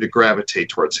sure seem to gravitate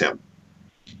towards him.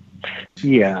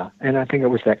 Yeah, and I think it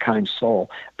was that kind soul.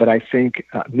 But I think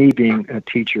me being a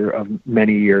teacher of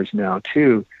many years now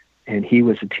too, and he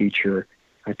was a teacher,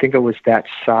 I think it was that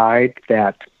side,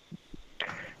 that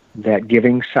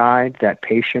giving side, that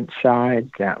patient side,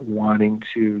 that wanting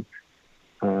to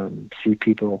see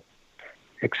people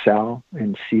excel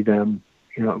and see them,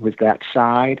 it was that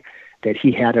side that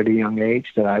he had at a young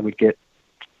age that I would get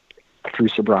through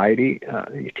sobriety,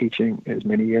 teaching as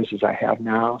many years as I have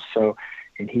now. So,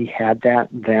 and he had that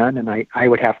then, and I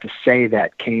would have to say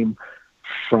that came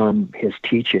from his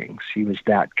teachings. He was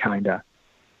that kind of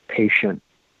patient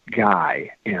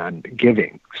guy and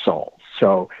giving soul.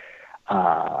 So,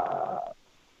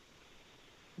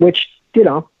 which,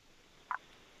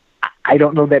 I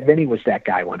don't know that Vinnie was that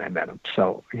guy when I met him.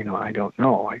 So, I don't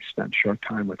know. I spent short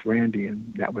time with Randy,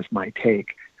 and that was my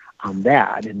take on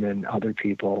that. And then other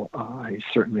people I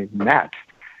certainly met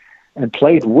and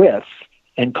played with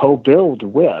and co-billed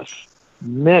with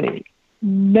many,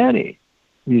 many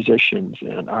musicians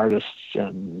and artists,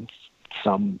 and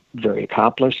some very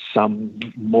accomplished, some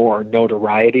more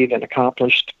notoriety than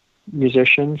accomplished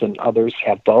musicians, and others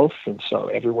have both. And so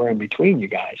everywhere in between, you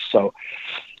guys. So,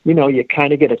 you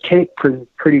kind of get a take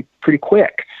pretty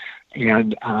quick.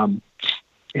 And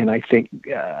I think,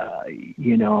 yeah.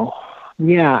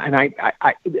 And I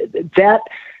that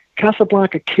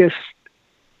Casablanca Kiss,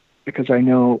 because I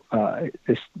know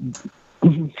this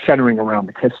centering around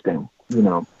the Kiss thing,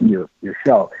 your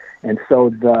show. And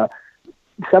so the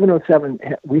 707,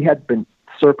 we had been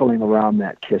circling around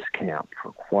that Kiss camp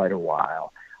for quite a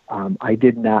while. I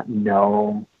did not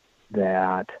know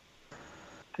that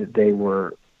they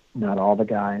were, not all the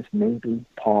guys, maybe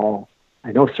Paul,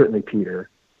 I know certainly Peter,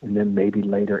 and then maybe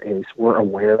later Ace, were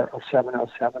aware of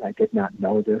 707. I did not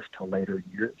know this till later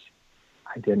years.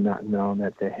 I did not know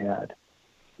that they had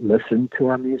listened to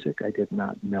our music. I did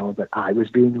not know that I was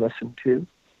being listened to.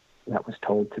 That was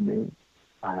told to me.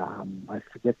 I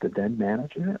forget the then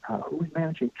manager. Who was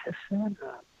managing Kiss then?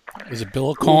 Was it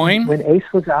Bill Coyne? When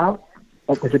Ace was out?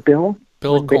 Was it Bill?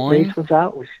 Bill Coyne? When Ace was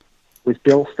out? Was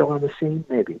Bill still on the scene?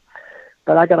 Maybe.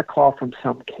 But I got a call from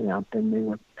some camp, and they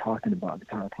were talking about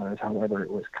guitar players. However, it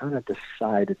was kind of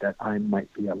decided that I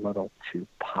might be a little too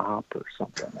pop or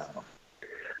something.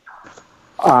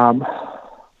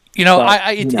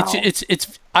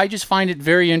 I just find it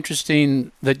very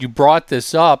interesting that you brought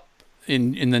this up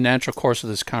in the natural course of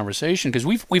this conversation, because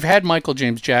we've had Michael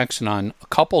James Jackson on a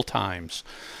couple times,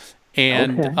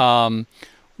 and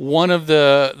one of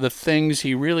the things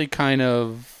he really kind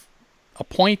of, a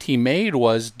point he made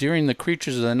was during the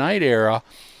Creatures of the Night era,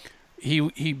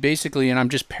 he basically, and I'm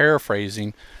just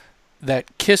paraphrasing,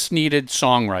 that Kiss needed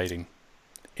songwriting,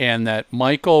 and that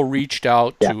Michael reached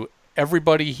out to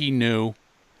everybody he knew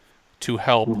to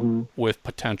help with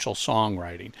potential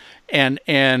songwriting. And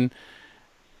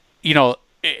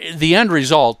the end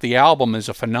result, the album is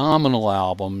a phenomenal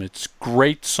album. It's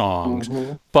great songs.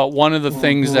 But one of the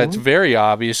things that's very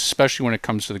obvious, especially when it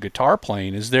comes to the guitar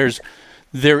playing, is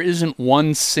there isn't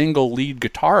one single lead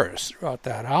guitarist throughout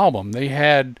that album. They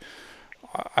had,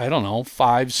 I don't know,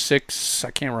 5, 6,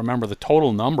 I can't remember the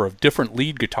total number of different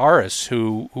lead guitarists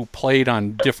who played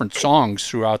on different songs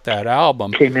throughout that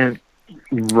album. Came in,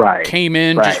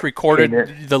 just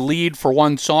recorded the lead for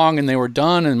one song, and they were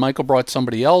done, and Michael brought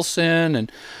somebody else in.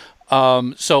 And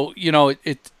so,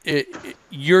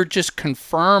 you're just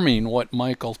confirming what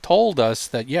Michael told us,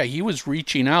 that, he was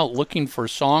reaching out, looking for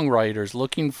songwriters,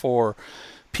 looking for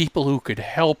people who could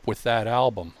help with that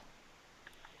album.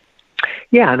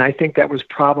 Yeah, and I think that was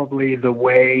probably the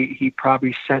way he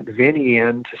probably sent Vinnie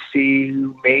in to see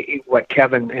what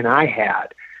Kevin and I had.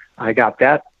 I got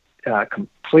that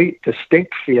complete,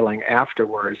 distinct feeling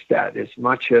afterwards that as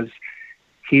much as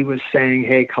he was saying,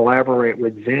 hey, collaborate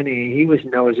with Vinnie, he was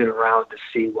nosing around to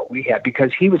see what we had,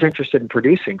 because he was interested in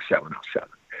producing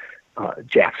 707.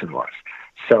 Jackson was.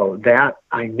 So that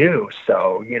I knew.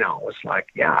 So, it was like,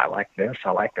 I like this.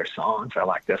 I like their songs. I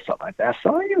like this. I like that.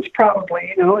 So it was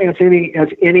probably, as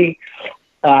any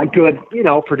good,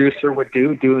 producer would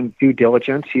do, doing due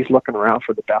diligence. He's looking around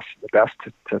for the best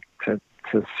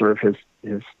to serve his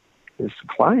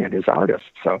client, his artist.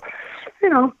 So,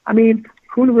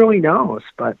 who really knows?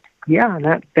 But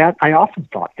that I often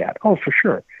thought that. Oh, for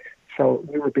sure. So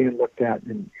we were being looked at,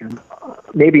 and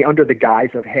maybe under the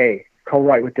guise of, hey,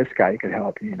 co-write with this guy, you could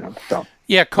help. So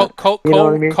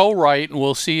co-write, and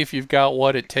we'll see if you've got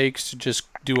what it takes to just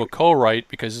do a co-write,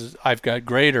 because I've got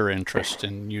greater interest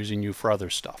in using you for other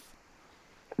stuff.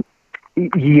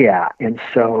 Yeah, and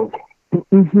so,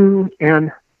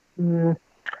 and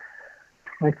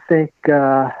I think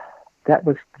that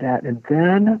was that. And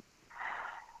then,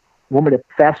 want me to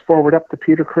fast forward up to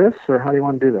Peter Criss, or how do you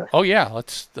want to do this? Oh yeah,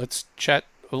 let's chat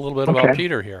a little bit about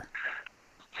Peter here.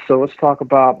 So let's talk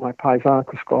about my Paisan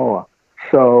Cuscola.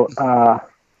 So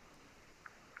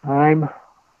I'm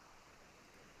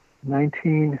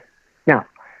 19. Now,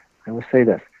 I will say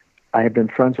this. I have been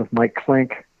friends with Mike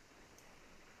Klink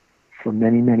for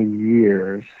many, many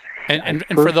years. And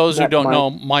for those who don't know,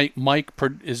 Mike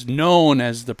is known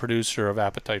as the producer of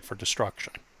Appetite for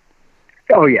Destruction.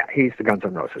 Oh, yeah, he's the Guns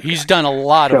N' Roses He's guy. done a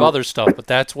lot of other stuff, but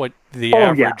that's what the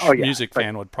average music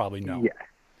fan would probably know.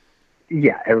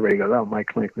 Yeah, everybody goes, oh, Mike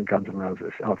Klinkman, Guns N'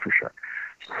 Roses. Oh, for sure.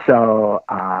 So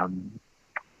I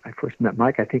first met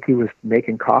Mike. I think he was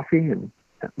making coffee, and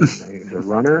he was a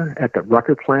runner at the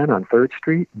Rucker plant on 3rd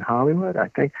Street in Hollywood. I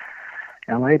think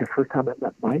L.A., the first time I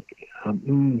met Mike,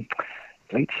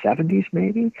 late 70s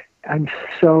maybe. And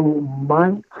so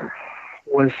Mike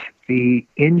was the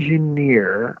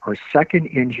engineer or second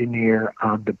engineer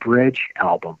on the Bridge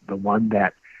album, the one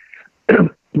that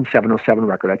 707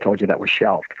 record I told you that was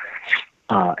shelved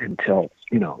until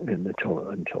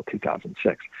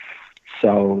 2006.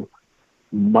 So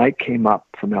Mike came up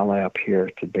from LA up here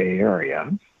to Bay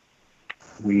Area.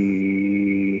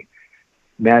 We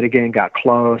met again, got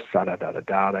close,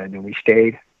 and then we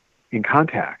stayed in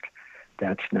contact.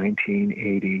 That's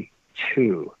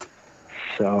 1982.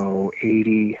 So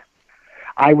 80,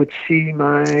 I would see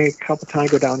Mike a couple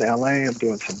times, go down to LA. I'm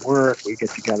doing some work. We get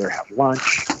together, have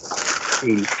lunch.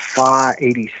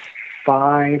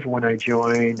 85 when I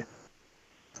joined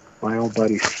my old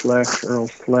buddy Slick, Earl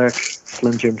Slick,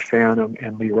 Slim Jim Phantom,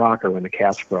 and Lee Rocker. When the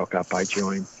Cats broke up, I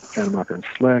joined Phantom Rocker and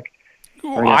Slick.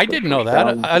 I didn't know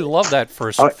that. I love that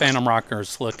first Phantom Rocker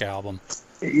Slick album.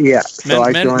 Yeah. So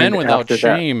Men Without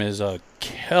Shame is a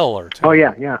killer, too. Oh,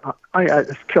 yeah.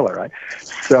 It's killer, right?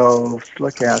 So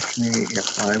Slick asked me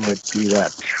if I would do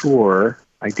that tour.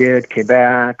 I did, came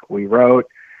back, we wrote,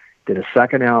 did a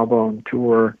second album,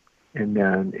 tour, and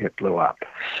then it blew up.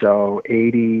 So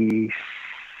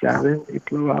 87, it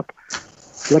blew up.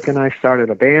 Slick and I started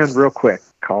a band real quick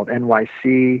called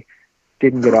NYC.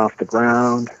 Didn't get off the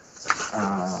ground.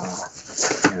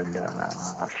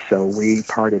 So we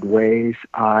parted ways.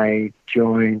 I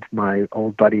joined my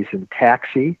old buddies in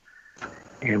Taxi,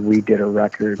 and we did a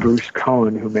record. Bruce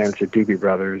Cohen, who managed the Doobie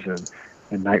Brothers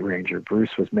and Night Ranger,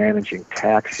 Bruce was managing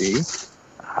Taxi,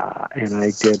 and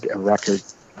I did a record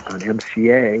on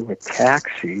MCA with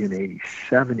Taxi in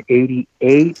 87.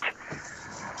 88,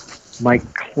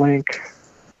 Mike Klink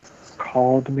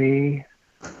called me,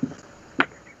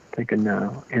 thinking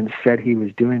now, and said he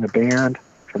was doing a band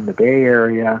from the Bay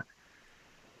Area,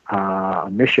 a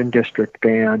Mission District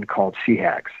band called Sea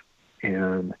Hags,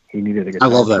 and he needed a guitar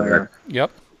I love that player.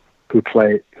 Yep. Who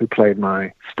played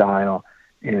my style.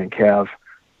 And Kev,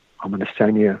 I'm going to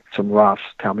send you some roughs.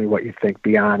 Tell me what you think.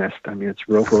 Be honest. I mean, it's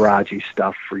real garagey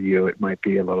stuff for you. It might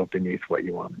be a little beneath what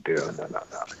you want to do. And then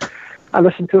I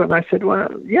listened to it and I said, well,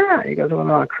 yeah. He goes, well,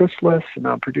 I'm on Criss list and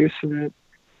I'm producing it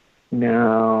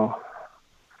now.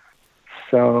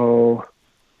 So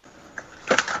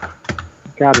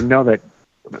got to know that.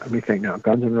 Let me think now.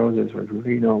 Guns N' Roses was,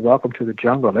 Welcome to the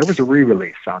Jungle. There was a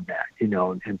re-release on that,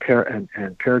 and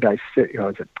Paradise City.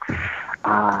 Is it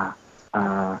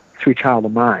Sweet Child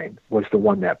of Mine was the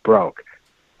one that broke.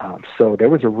 So there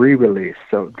was a re-release.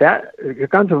 So that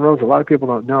Guns N' Roses, a lot of people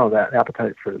don't know that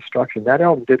Appetite for Destruction. That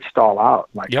album did stall out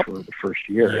for the first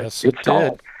year. Yes, it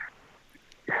stalled. did.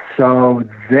 So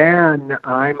then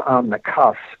I'm on the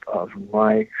cusp of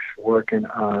Mike's working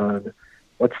on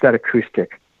what's that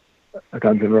acoustic?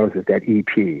 Guns N' Roses, that EP,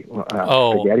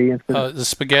 Spaghetti Incident. The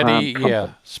Spaghetti,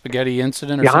 Spaghetti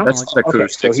Incident or something like that. That's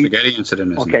acoustic. Spaghetti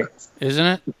Incident, isn't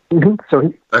it? Mm-hmm.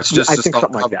 So that's just I think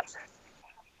something like that.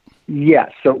 Yeah.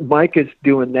 So Mike is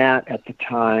doing that at the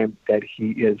time that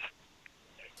he is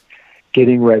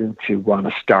getting ready to want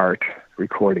to start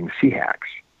recording Sea Hags.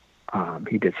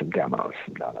 He did some demos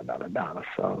and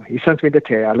So he sends me the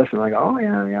tape. I listen. I go, oh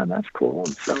yeah, that's cool.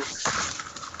 And so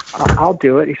I'll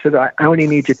do it. He said, I only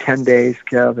need you 10 days,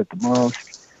 Kev, at the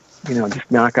most. Just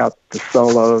knock out the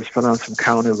solos, put on some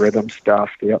counter rhythm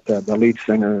stuff. The lead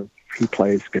singer, he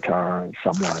plays guitar and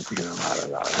somewhat,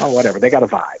 whatever. They got a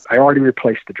vibe. I already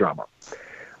replaced the drummer.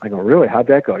 I go, really? How'd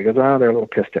that go? He goes, they're a little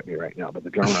pissed at me right now. But the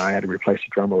drummer, I had to replace the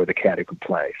drummer with a cat who can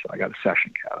play. So I got a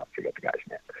session cat. I forget the guy's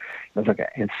name. I was okay.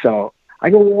 And so I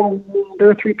go, well,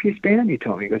 they're a 3-piece band, you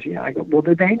told me. He goes, yeah. I go, well,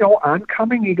 do they know I'm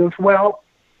coming? He goes, well,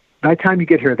 by the time you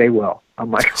get here, they will.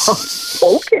 I'm like,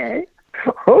 okay.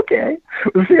 We'll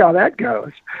see how that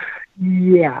goes.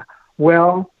 Yeah.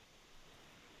 Well,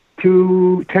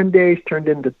 10 days turned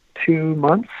into 2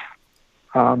 months.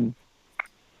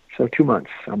 So 2 months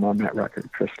I'm on that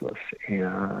record, Chrisless.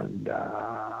 And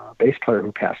bass player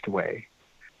who passed away,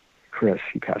 Criss,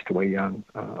 he passed away young,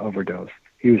 overdose.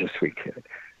 He was a sweet kid.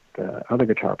 The other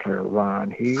guitar player,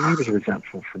 Ron, he was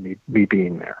resentful for me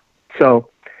being there. So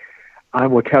I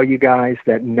will tell you guys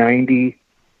that 90,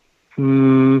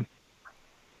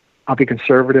 I'll be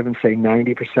conservative and say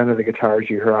 90% of the guitars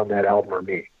you hear on that album are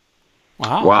me.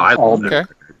 Wow. Wow, I All love me. that.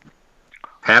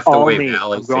 Half the All way me.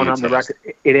 Valley. I'm going on the fantastic.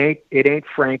 record. It ain't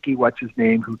Frankie, what's his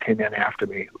name, who came in after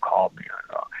me, who called me.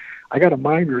 I got a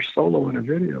minor solo in a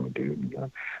video, dude.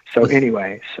 So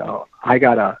anyway, so I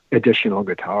got additional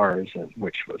guitars,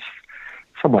 which was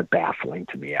somewhat baffling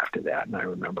to me after that. And I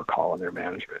remember calling their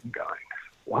management and going,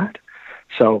 what?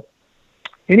 So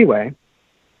anyway,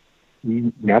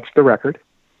 that's the record.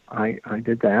 I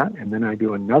did that. And then I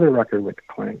do another record with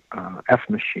Clank, F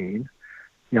Machine,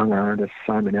 young artist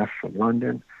Simon F. from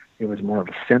London. It was more of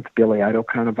a synth Billy Idol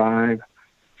kind of vibe.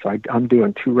 So I'm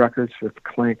doing 2 records with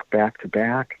Clank back to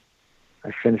back.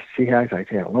 I finished Sea Hags. I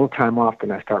had a little time off,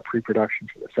 then I start pre-production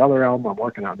for this other album. I'm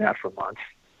working on that for months.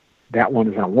 That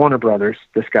one is on Warner Brothers.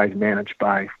 This guy's managed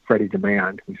by Freddie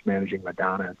Demand, who's managing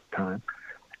Madonna at the time.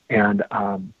 And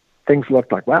things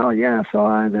looked like, well, yeah. So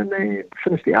then they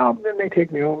finished the album, then they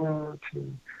take me over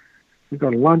we go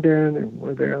to London, and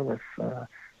we're there with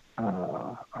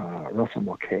Russell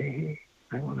Mulcahy,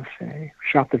 I want to say.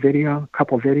 Shot the video, a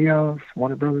couple videos.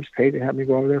 Warner Brothers paid to have me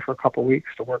go over there for a couple of weeks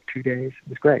to work 2 days. It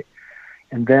was great.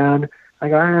 And then I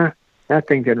go, that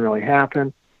thing didn't really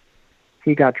happen.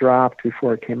 He got dropped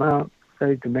before it came out.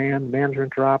 Freddie Demand,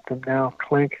 management dropped him. Now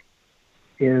Clink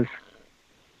is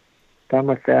done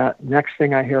with that. Next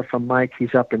thing I hear from Mike,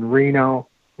 he's up in Reno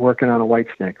working on a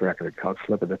Whitesnake record called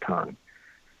Slip of the Tongue.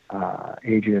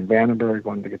 Adrian Vandenberg,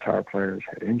 one of the guitar players,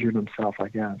 had injured himself, I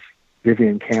guess.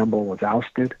 Vivian Campbell was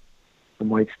ousted from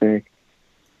Whitesnake.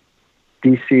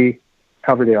 DC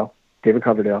Coverdale, David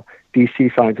Coverdale,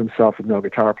 DC finds himself with no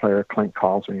guitar player. Clink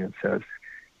calls me and says,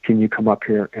 can you come up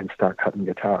here and start cutting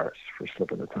guitars for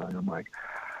Slip of the Tongue? I'm like,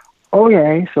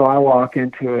 okay. So I walk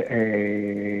into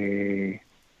a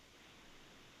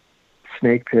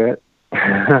snake pit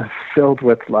filled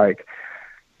with, like,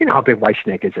 you know how big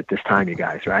Whitesnake is at this time, you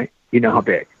guys, right? You know how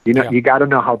big. You know, You got to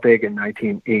know how big in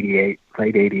 1988,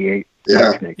 late 88. Yeah,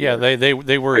 Whitesnake Yeah, was.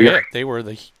 they were it. They were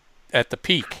at the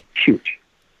peak. Huge,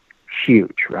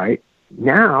 right?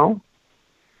 Now,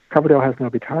 Coverdale has no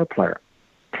guitar player.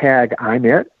 Tag, I'm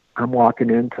it. I'm walking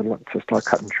in to start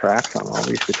cutting tracks on all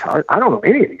these guitars. I don't know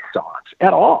any of these songs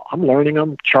at all. I'm learning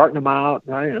them, charting them out,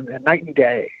 right? And night and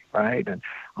day, right? And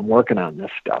I'm working on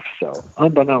this stuff. So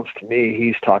unbeknownst to me,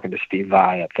 he's talking to Steve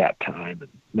Vai at that time, and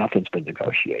nothing's been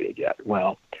negotiated yet.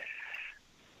 Well,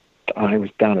 I was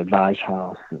down at Vai's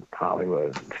house in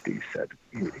Hollywood, and Steve said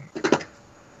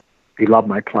he loved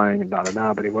my playing and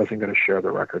da-da-da, but he wasn't going to share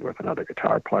the record with another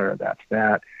guitar player. That's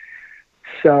that.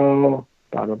 So,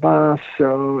 blah.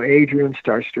 So Adrian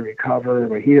starts to recover,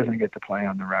 but he doesn't get to play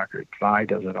on the record. Vai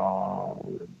does it all.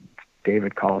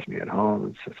 David calls me at home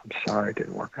and says, I'm sorry it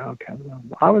didn't work out,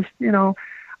 Kevin. I was,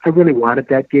 I really wanted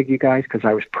that gig, you guys, because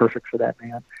I was perfect for that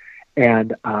man.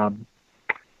 And I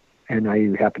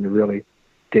happened to really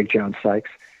dig John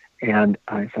Sykes. And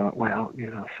I thought, well,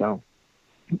 so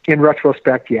in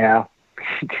retrospect, yeah.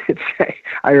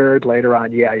 I heard later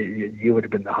on, yeah, you would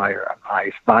have been the higher.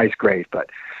 Vai's great,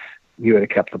 but you would have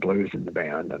kept the blues in the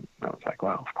band. And I was like,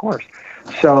 well, of course.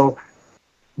 So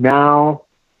now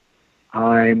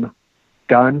I'm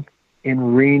done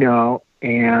in Reno,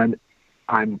 and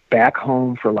I'm back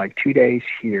home for like 2 days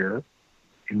here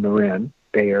in Marin,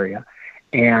 Bay Area,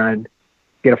 and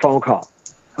get a phone call.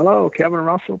 Hello, Kevin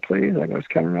Russell, please. I go, it's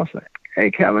Kevin Russell. Hey,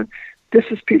 Kevin, this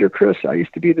is Peter Criss. I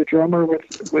used to be the drummer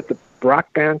with the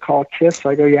rock band called Kiss.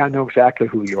 I go, yeah, I know exactly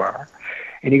who you are.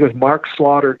 And he goes, Mark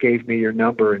Slaughter gave me your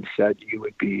number and said you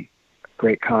would be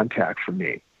great contact for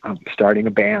me. I'm starting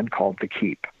a band called The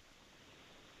Keep.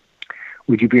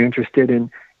 Would you be interested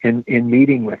in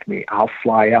meeting with me? I'll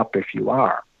fly up if you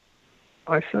are.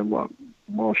 I said, well,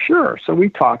 sure. So we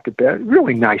talked a bit.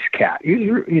 Really nice cat.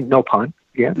 No pun.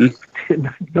 Yeah.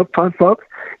 No pun, folks.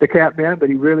 The cat man, but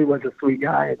he really was a sweet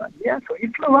guy. And so he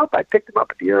flew up. I picked him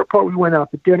up at the airport. We went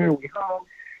out to dinner. We hung.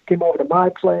 Came over to my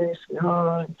place. We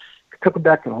hung. Took him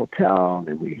back to the hotel.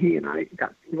 And then he and I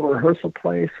got a rehearsal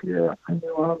place here I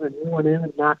knew of. And we went in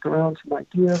and knocked around some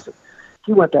ideas. And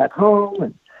he went back home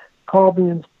and called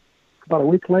me about a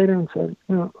week later and said,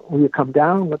 will you come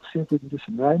down? Let's see if we can do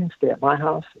some writing. Stay at my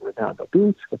house in Redondo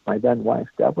Beach with my then wife,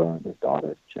 Deborah, and his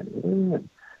daughter, Jenny Lee. And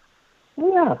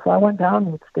so I went down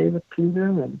and stayed with Peter,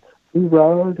 and he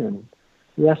wrote, and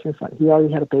he asked me if he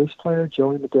already had a bass player,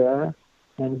 Joey Madera,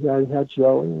 and he already had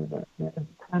Joey, and he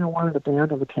kind of wanted a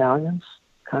band of Italians,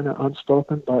 kind of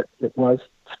unspoken, but it was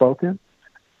spoken.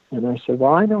 And I said,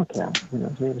 well, I know that.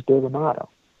 His name is Dave Amato.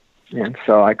 And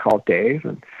so I called Dave,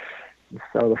 and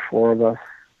so the four of us,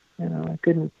 it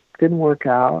didn't work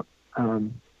out.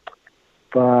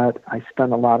 But I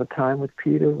spent a lot of time with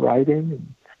Peter writing,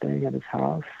 and staying at his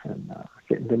house and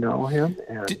getting to know him.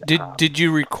 And Did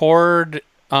you record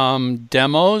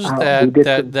demos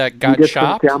that got we did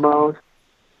chopped? Some demos.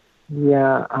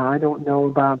 Yeah, I don't know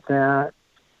about that.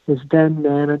 His then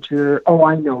manager,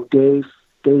 I know, Dave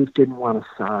didn't want to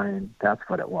sign. That's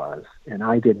what it was. And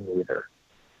I didn't either.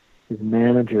 His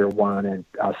manager wanted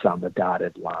us on the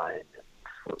dotted line,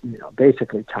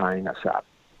 basically tying us up.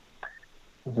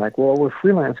 I was like, well, we're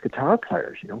freelance guitar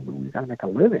players, we got to make a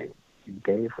living. And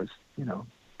Dave was,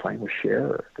 playing with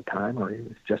Cher at the time, or he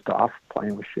was just off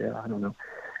playing with Cher, I don't know.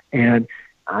 And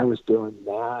I was doing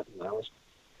that, and I was,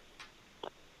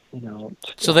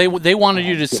 So they wanted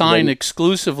you to sign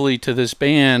exclusively to this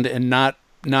band and not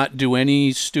do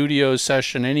any studio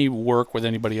session, any work with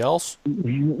anybody else?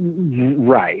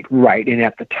 Right. And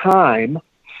at the time,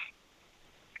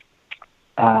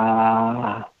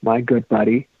 my good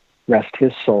buddy, rest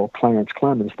his soul, Clarence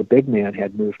Clemens, the big man,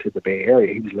 had moved to the Bay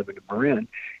Area. He was living in Marin,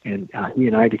 and he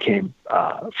and I became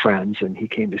friends, and he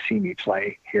came to see me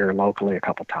play here locally a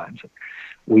couple times. And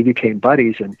we became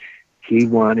buddies, and he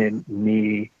wanted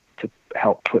me to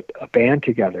help put a band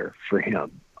together for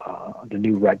him, the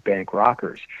new Red Bank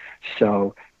Rockers.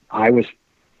 So I was,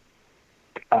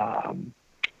 I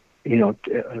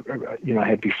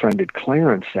had befriended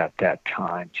Clarence at that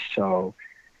time, so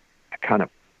I kind of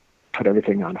put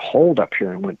everything on hold up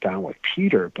here and went down with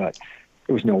Peter, but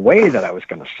there was no way that I was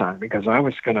going to sign, because I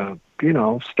was going to,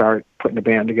 start putting a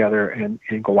band together and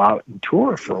go out and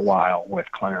tour for a while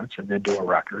with Clarence and then do a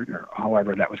record, or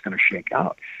however that was going to shake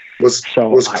out. Was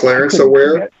Clarence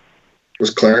aware? Was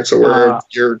Clarence aware of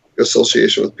your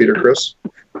association with Peter Criss?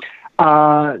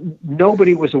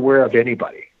 Nobody was aware of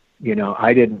anybody.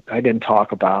 I didn't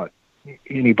talk about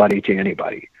anybody to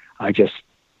anybody. I just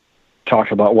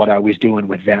talked about what I was doing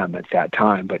with them at that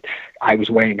time, but I was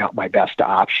weighing out my best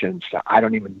options. I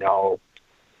don't even know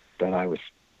that I was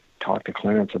talking to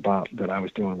Clarence about that I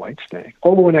was doing Whitesnake.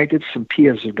 Oh, and I did some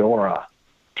Pia Zadora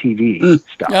TV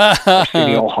stuff,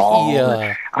 Arsenio Hall.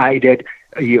 Yeah. I did.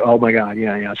 Oh my God,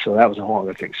 yeah. So that was a whole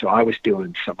other thing. So I was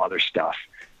doing some other stuff.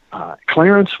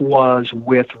 Clarence was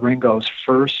with Ringo's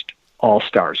first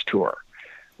All-Stars tour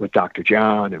with Dr.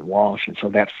 John and Walsh, and so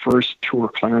that first tour,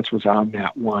 Clarence was on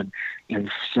that one,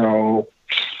 and so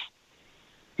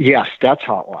yes, that's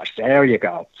how it was. There you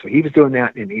go. So he was doing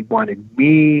that, and he wanted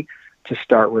me to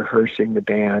start rehearsing the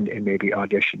band and maybe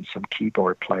audition some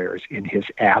keyboard players in his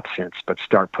absence, but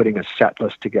start putting a set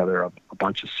list together of a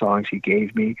bunch of songs he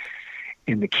gave me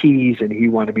in the keys, and he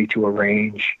wanted me to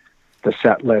arrange the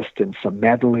set list and some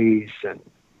medleys and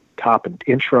top and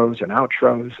intros and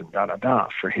outros and da-da-da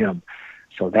for him.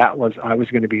 So I was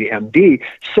going to be the MD.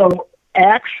 So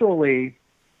actually,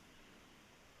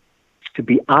 to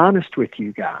be honest with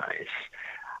you guys,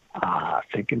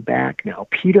 thinking back now,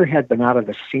 Peter had been out of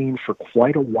the scene for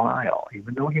quite a while,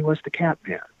 even though he was the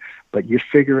Catman. But you're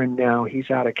figuring now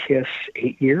he's out of Kiss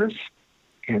 8 years,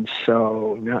 and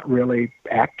so not really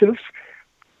active,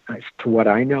 as to what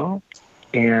I know.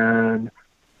 And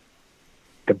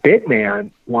the big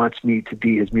man wants me to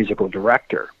be his musical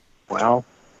director. Well,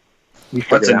 you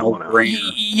figure that one out.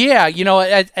 Yeah,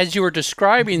 as you were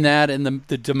describing that and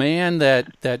the demand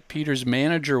that Peter's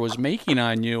manager was making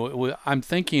on you, I'm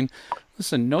thinking,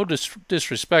 listen, no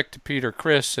disrespect to Peter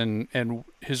Criss and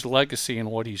his legacy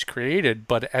and what he's created,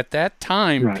 but at that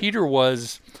time, right, Peter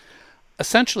was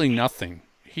essentially nothing.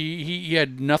 He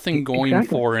had nothing going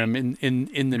for him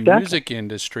in the music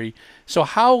industry. So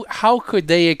how could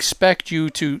they expect you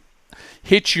to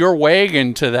hitch your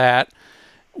wagon to that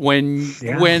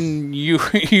when you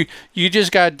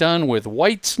just got done with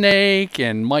Whitesnake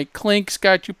and Mike Klink's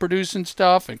got you producing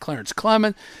stuff and Clarence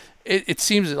Clemens? It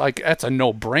seems like that's a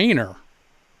no-brainer.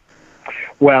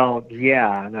 Well,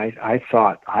 yeah, and I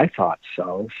thought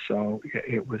so. So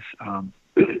it was.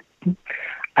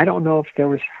 I don't know if there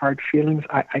was hard feelings.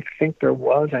 I think there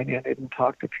was. I didn't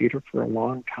talk to Peter for a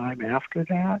long time after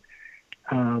that.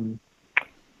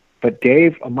 But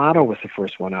Dave Amato was the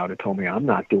first one out who told me, I'm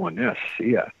not doing this.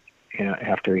 See ya.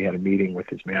 After he had a meeting with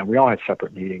his man. We all had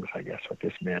separate meetings, I guess, with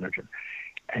this manager.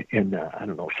 In, I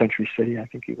don't know, Century City, I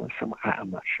think he was somewhere.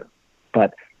 I'm not sure.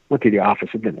 But went to the office.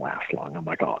 It didn't last long. I'm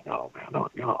like, oh, no, man,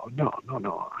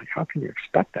 no. How can you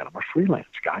expect that? I'm a freelance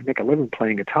guy. I make a living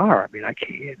playing guitar. I mean, I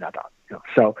can't.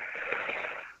 So,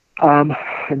 and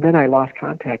then I lost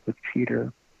contact with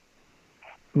Peter.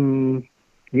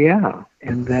 Yeah.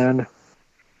 And then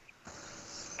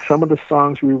some of the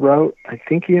songs we wrote, I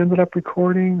think he ended up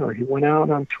recording, or he went out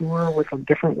on tour with a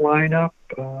different lineup.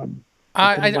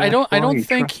 I don't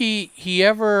think he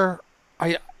ever.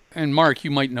 And Mark,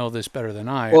 you might know this better than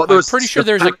I. Well, I'm pretty sure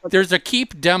there's a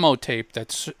Keep demo tape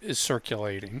is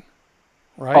circulating.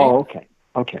 right? Oh,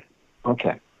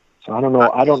 okay. So I don't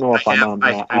know. I don't know if I'm on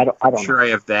that. I don't sure know. I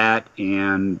have that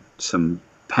and some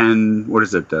Penn. What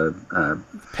is it? The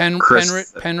Criss.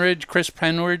 Chris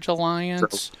Penridge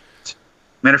Alliance.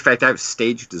 Matter of fact, I have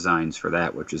stage designs for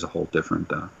that, which is a whole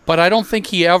different. But I don't think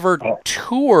he ever Oh.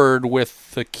 toured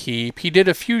with the Keep. He did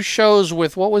a few shows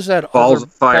with, what was that? Balls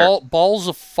of Fire. Balls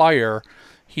of Fire.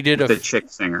 He did The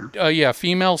chick singer.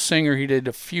 Female singer. He did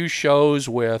a few shows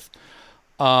with.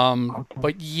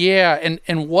 But yeah,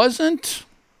 and wasn't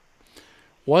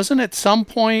at some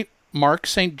point Mark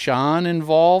St. John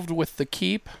involved with the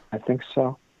Keep? I think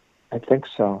so.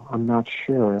 I'm not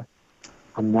sure.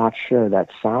 That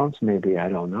sounds maybe. I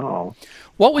don't know.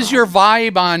 What was your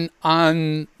vibe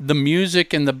on the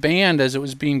music and the band as it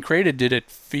was being created? Did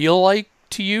it feel like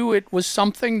to you it was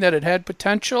something that it had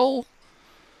potential?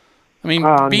 I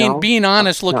mean, being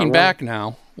honest, looking really. back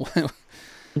now.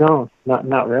 No,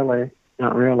 not really.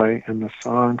 Not really. And the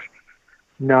songs,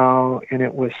 no. And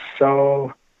it was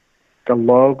so, the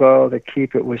logo, the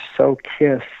Keep, it was so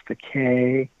Kiss, the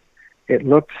K. It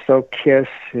looked so Kiss,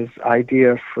 his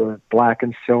idea for black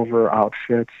and silver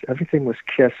outfits. Everything was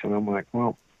Kiss. And I'm like,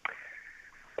 well,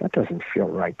 that doesn't feel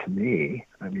right to me.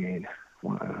 I mean,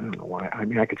 I don't know why. I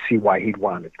mean, I could see why he'd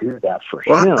want to do that for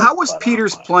him. How was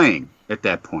Peter's playing at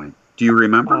that point? Do you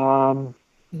remember?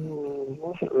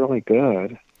 Wasn't really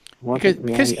good.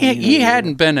 Because he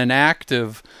hadn't been an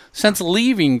active, since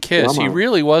leaving Kiss, he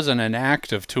really wasn't an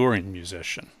active touring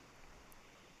musician.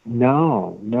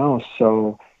 No.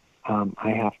 So I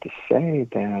have to say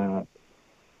that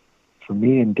for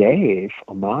me and Dave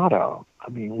Amato, I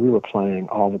mean, we were playing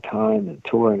all the time and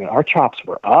touring. Our chops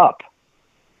were up.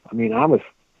 I mean, I was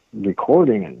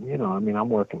recording and, I'm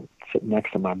working, sitting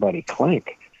next to my buddy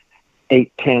Clink,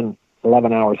 8, 10,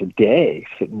 11 hours a day,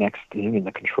 sitting next to him in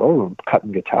the control room,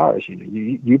 cutting guitars.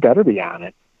 You better be on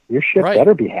it. Your shit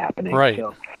better be happening. Right.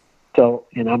 So,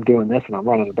 and I'm doing this, and I'm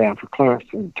running a band for Clarence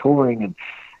and touring, and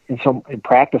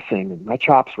practicing, and my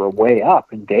chops were way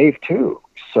up, and Dave too.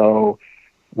 So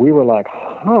we were like,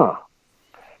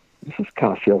 this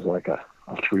kind of feels like a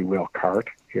 3-wheel cart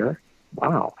here.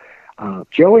 Wow.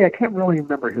 Joey, I can't really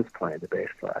remember his playing the bass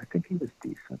player. I think he was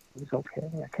decent. He was okay.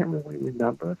 I can't really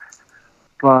remember.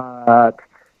 But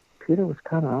Peter was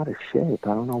kind of out of shape. I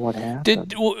don't know what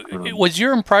happened. Was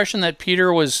your impression that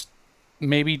Peter was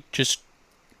maybe just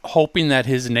hoping that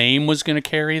his name was going to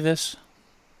carry this?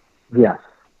 Yes.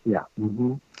 Yeah.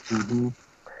 Mm-hmm.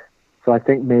 So I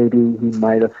think maybe he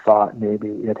might have thought maybe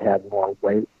it had more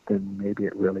weight than maybe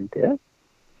it really did.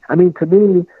 I mean, to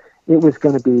me, it was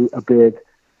going to be a big,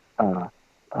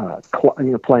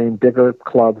 playing bigger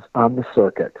clubs on the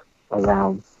circuit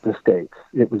around the States.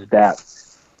 It was that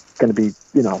going to be,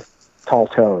 Tall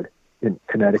Toad in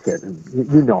Connecticut,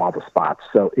 and all the spots.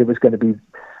 So it was going to be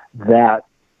that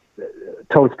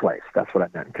Toad's Place. That's what I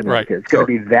meant in Connecticut. Right. It's going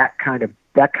to be that kind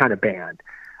of band,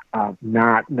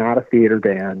 not a theater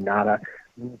band,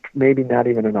 maybe not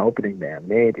even an opening band,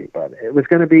 maybe, but it was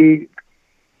going to be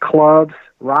clubs,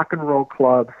 rock and roll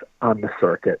clubs on the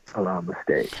circuit around the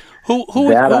state. Who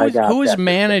was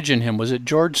managing him? Was it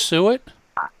George Suet?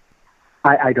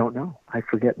 I don't know. I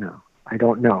forget now. I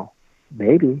don't know.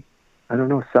 Maybe. I don't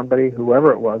know. Somebody,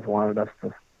 whoever it was, wanted us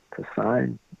to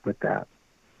sign with that.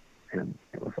 And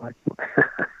it was like,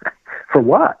 for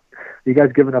what? You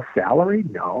guys giving us salary?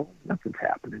 No, nothing's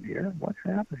happening here. What's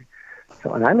happening?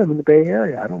 So, and I live in the Bay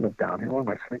Area. I don't live down here. What am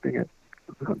I sleeping at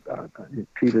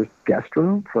Peter's guest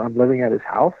room? I'm living at his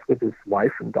house with his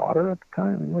wife and daughter at the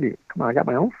time. I mean, come on, I got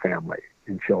my own family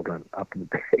and children up in the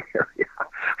Bay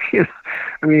Area.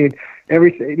 I mean,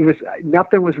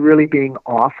 nothing was really being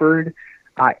offered.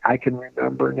 I can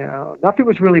remember now. There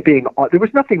was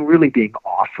nothing really being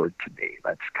offered to me.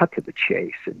 Let's cut to the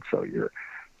chase. And so you're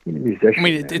a musician. I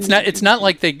mean, it's not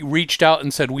like they reached out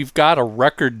and said, "We've got a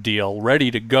record deal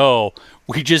ready to go.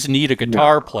 We just need a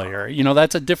guitar player."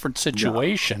 That's a different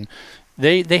situation.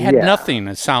 They had nothing.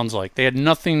 It sounds like they had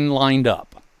nothing lined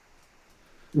up.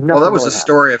 Well, that was the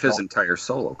story of his entire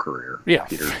solo career. Yeah,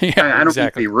 Peter. yeah, I don't mean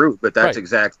to be rude, but that's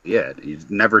exactly it. He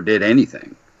never did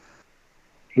anything.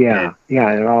 Yeah,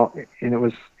 and it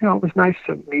was, it was nice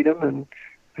to meet him, and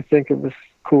I think it was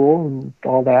cool and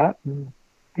all that, and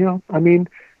and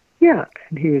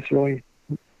he was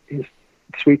he's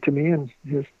sweet to me and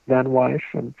his then wife,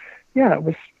 and it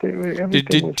was.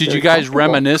 Did you guys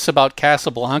reminisce about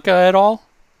Casablanca at all?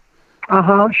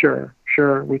 Sure.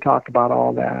 We talked about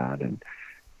all that, and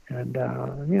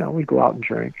we'd go out and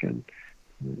drink, and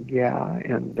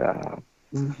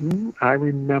I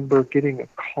remember getting a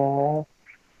call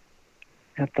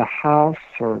at the house,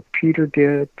 or Peter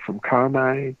did, from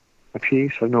Carmine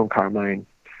Appice. I've known Carmine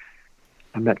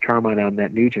I met Carmine on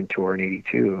that Nugent tour in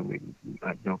 '82, and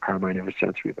I've known Carmine ever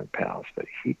since. We've been pals. But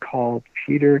he called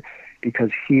Peter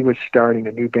because he was starting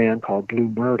a new band called Blue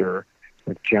Murder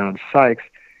with John Sykes,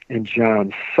 and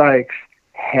John Sykes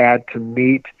had to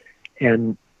meet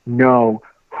and know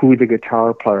who the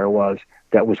guitar player was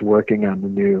that was working on the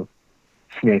new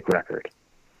Snake record,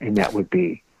 and that would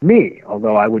be me.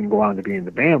 Although I wouldn't go on to be in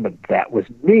the band, but that was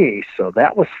me. So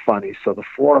that was funny. So the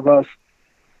four of us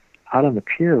out on the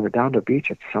pier, we're down the beach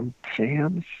at some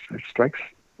Sam's, or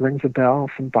rings a bell,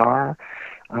 some bar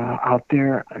out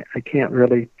there. I can't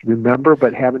really remember,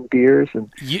 but having beers and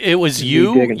it was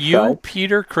you,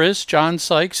 Peter, Criss, John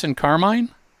Sykes, and Carmine.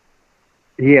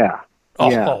 Yeah. Oh,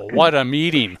 yeah. What a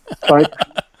meeting!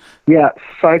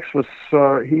 Sykes was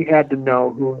he had to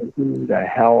know who the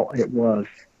hell it was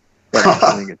that was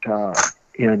playing guitar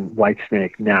in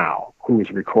Whitesnake now. Who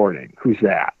was recording? Who's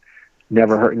that?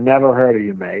 Never heard of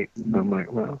you, mate. I'm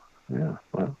like, well.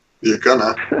 You're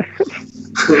gonna.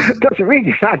 Doesn't mean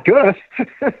you're not good.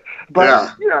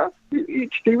 But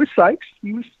he was Sykes.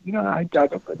 He was, I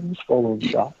dug up, and he was full of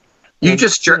himself. You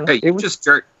just jerked.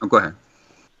 Oh, go ahead.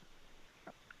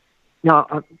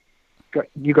 No,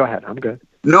 you go ahead. I'm good.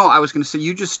 No, I was going to say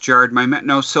you just jarred my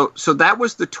no. So that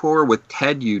was the tour with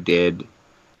Ted you did,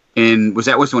 and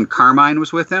was when Carmine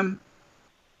was with him?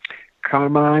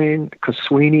 Carmine, because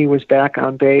Sweeney was back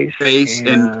on bass,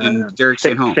 and Derek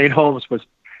St. Holmes. St. Holmes was.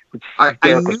 I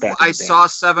knew I saw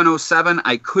 707.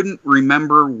 I couldn't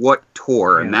remember what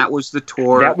tour, and that was the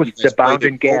tour. That was the Bound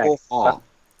and Gagged.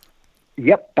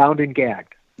 Yep, Bound and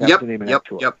Gagged. That's the name of that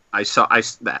tour. Yep.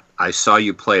 I saw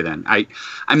you play then. I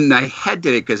had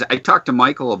did it because I talked to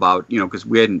Michael about because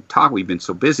we hadn't talked. We've been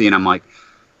so busy, and I'm like,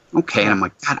 okay, and I'm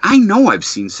like, God, I know I've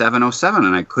seen 707,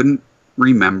 and I couldn't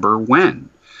remember when.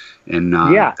 And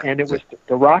and it was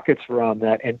the Rockets were on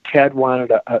that, and Ted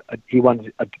wanted a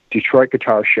Detroit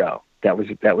guitar show. That was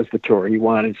the tour he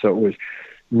wanted. So it was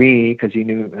me, because he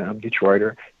knew I'm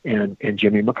Detroiter, and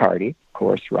Jimmy McCarty, of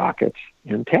course, Rockets,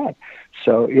 and Ted.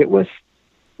 So it was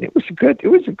a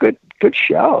good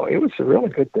show. It was a really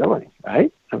good billing,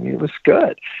 right? I mean, it was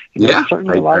good.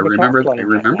 I remember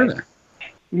that.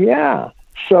 Yeah.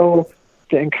 So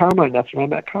and Carmine, that's when I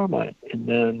met Carmine, and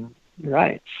then.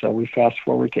 Right. So we fast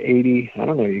forward to 80. I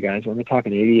don't know, you guys. We're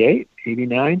talking 88,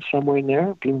 89, somewhere in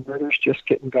there. Blue Murder's just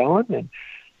getting going, and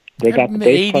they got the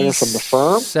bass player from the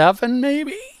firm. 7,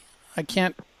 maybe. I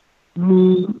can't.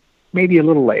 Maybe a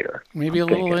little later.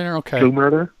 Later. Okay. Blue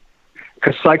Murder,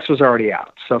 because Sykes was already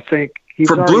out. So think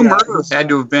for Blue Murder, it had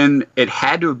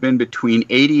to have been between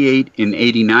 88 and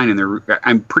 89, and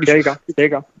I'm pretty sure. There you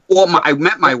go. Well, I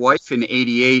met my wife in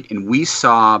 88, and we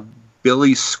saw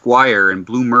Billy Squire and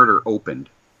Blue Murder opened.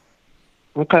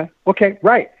 Okay,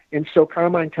 right. And so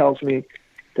Carmine tells me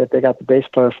that they got the bass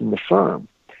player from the firm.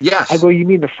 Yes. I go, you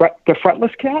mean the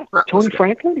fretless cat? Tony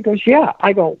Franklin? He goes, yeah.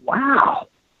 I go, wow.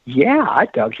 Yeah, I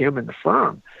dug him in the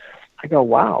firm. I go,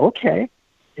 wow, okay.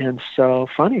 And so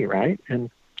funny, right? And,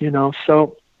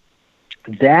 so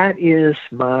that is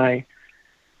my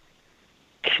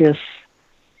Kiss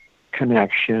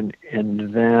connection,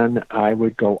 and then I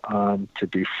would go on to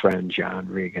befriend John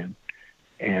Regan,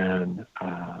 and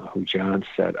who John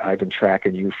said, I've been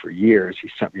tracking you for years. He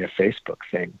sent me a Facebook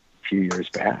thing a few years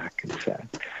back and said,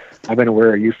 I've been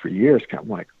aware of you for years. I'm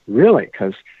like, really?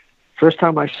 Because first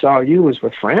time I saw you was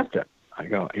with Frampton. I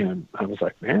go, and I was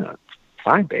like, man,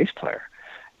 fine bass player.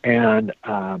 And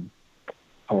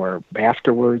or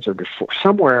afterwards or before,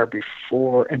 somewhere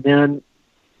before, and then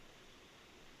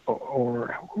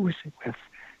or who was he with?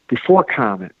 Before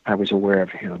Comet, I was aware of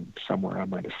him somewhere. I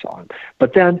might have saw him,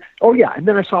 but then, and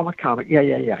then I saw him with Comet. Yeah,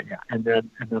 and then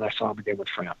I saw him again with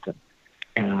Frampton.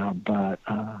 But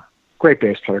great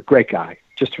bass player, great guy,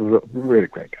 just a really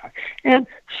great guy. And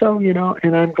so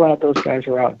and I'm glad those guys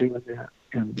are out doing that.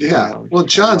 And, well,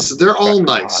 John's, they're all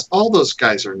nice. All those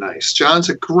guys are nice. John's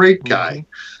a great guy,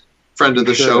 friend of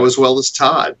the show, as well as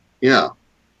Todd. Yeah.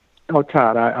 Oh,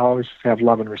 Todd, I always have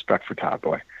love and respect for Todd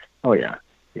Boy. Oh, yeah.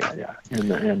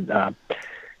 And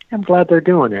I'm glad they're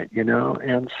doing it,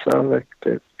 and so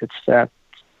it's that,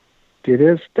 it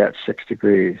is that 6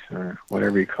 degrees or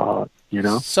whatever you call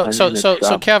it,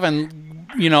 So Kevin,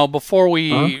 before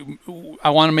we, I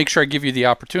want to make sure I give you the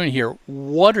opportunity here.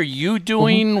 What are you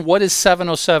doing? Mm-hmm. What is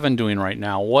 707 doing right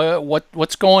now?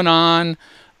 What's going on?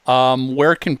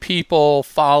 Where can people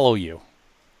follow you?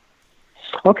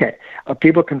 Okay.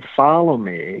 People can follow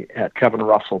me at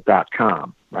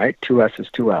kevinrussell.com, right? 2 S's,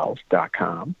 2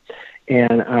 L's.com.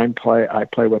 And I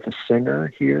play with a singer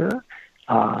here,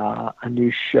 a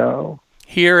new show.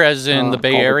 Here as in the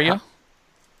Bay Area?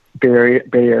 Bay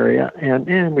Area,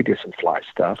 and we do some fly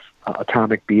stuff.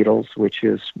 Atomic Beatles, which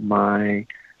is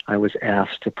I was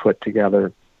asked to put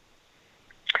together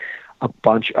a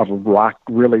bunch of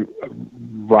really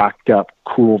rocked up,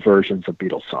 cool versions of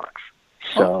Beatles songs.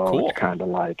 So cool. It's kind of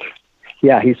like,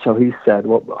 he said,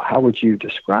 well, how would you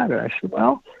describe it? I said,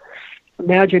 well,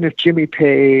 imagine if Jimmy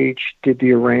Page did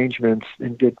the arrangements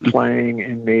and did playing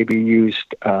and maybe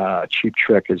used Cheap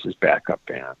Trick as his backup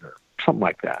band or something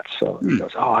like that. So he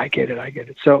goes, oh, I get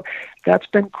it. So that's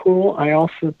been cool. I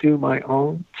also do my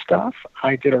own stuff.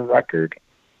 I did a record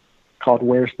called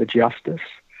Where's the Justice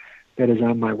that is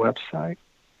on my website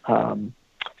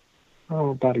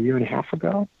about a year and a half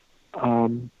ago.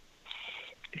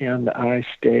 And I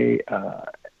still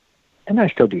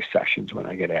do sessions when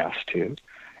I get asked to.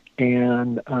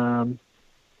 And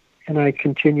I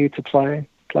continue to play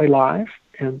live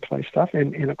and play stuff.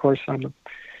 And of course, I'm a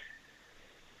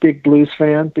big blues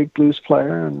fan, big blues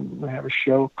player, and I have a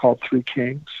show called Three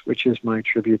Kings, which is my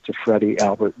tribute to Freddie,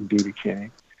 Albert, and B.B.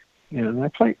 King. And I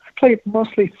play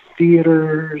mostly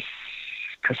theaters,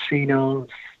 casinos,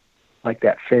 like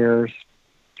that, fairs,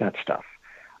 that stuff.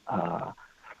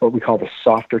 What we call the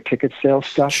softer ticket sales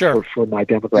stuff for my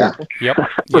demographic. Yep.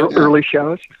 Early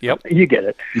shows. Yep. You get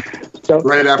it. So,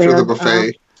 right after the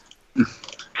buffet.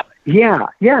 Yeah.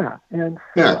 And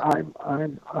so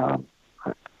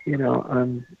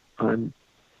I'm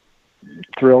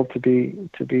thrilled to be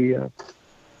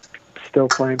still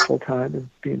playing full time and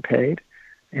being paid.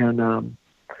 And,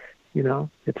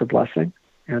 it's a blessing.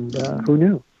 And who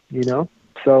knew,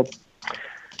 So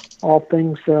all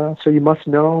things, so you must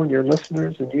know, and your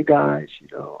listeners and you guys,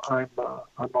 I'm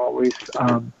always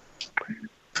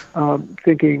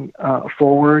thinking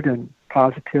forward and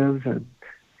positive,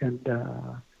 and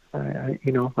I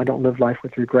don't live life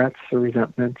with regrets or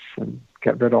resentments, and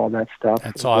get rid of all that stuff.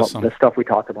 That's awesome. The stuff we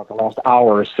talked about the last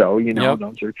hour or so,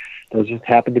 those just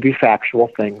happen to be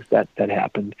factual things that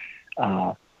happened,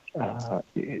 to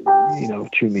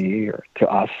me or to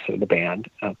us or the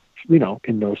band,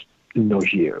 in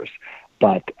those years.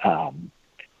 But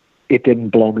it didn't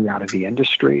blow me out of the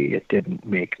industry. It didn't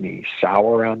make me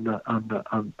sour on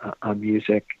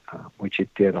music, which it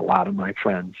did. A lot of my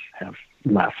friends have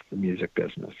left the music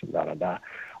business and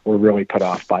were really put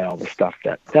off by all the stuff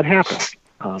that happened,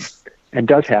 and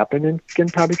does happen, and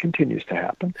probably continues to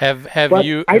happen.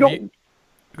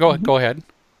 Go ahead.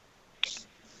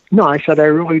 No, I said I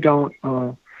really don't.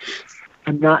 I'm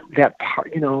not that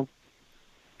part.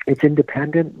 It's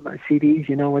independent. My CDs,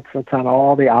 it's on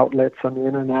all the outlets on the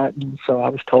internet, and so I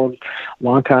was told a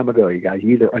long time ago, you guys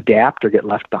either adapt or get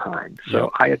left behind.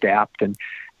 So I adapt, and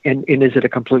is it a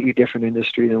completely different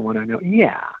industry than what I know?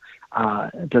 Yeah.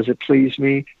 Does it please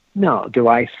me? No. Do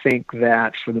I think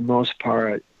that for the most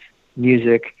part,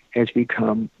 music has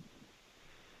become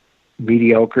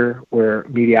mediocre, where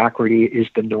mediocrity is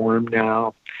the norm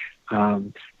now?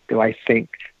 Do I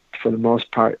think for the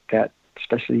most part that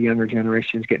especially the younger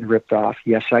generation is getting ripped off?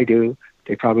 Yes, I do.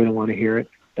 They probably don't want to hear it,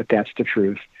 but that's the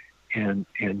truth. And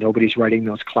nobody's writing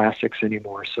those classics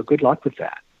anymore. So good luck with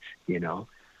that, And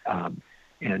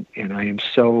I am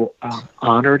so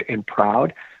honored and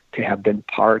proud to have been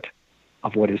part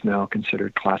of what is now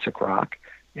considered classic rock.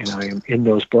 And I am in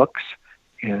those books,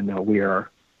 and we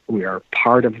are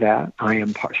part of that.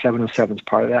 707 is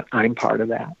part of that. I'm part of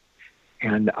that.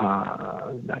 And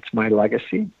that's my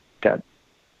legacy.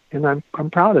 And I'm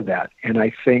proud of that. And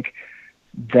I think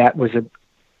that was a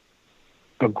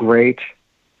great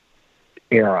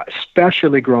era,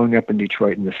 especially growing up in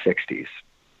Detroit in the 60s,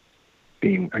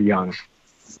 being a young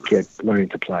kid learning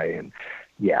to play. And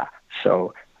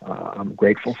so I'm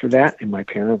grateful for that, and my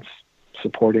parents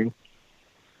supporting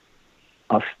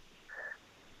us.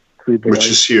 Which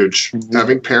is huge.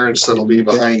 Having parents that'll be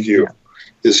behind you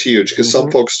is huge, because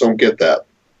some folks don't get that.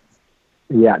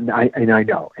 Yeah, I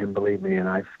know, and believe me, and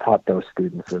I've taught those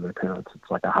students and their parents,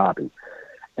 it's like a hobby.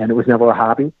 And it was never a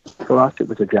hobby for us, it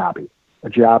was a jobby. A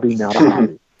jobby, not a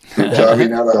hobby. A jobby,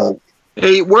 not a hobby.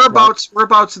 Hey,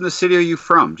 whereabouts in the city are you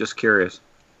from? Just curious.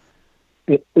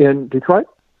 In Detroit?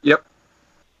 Yep.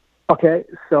 Okay,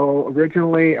 so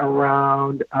originally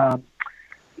around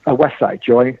West Side,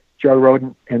 Joy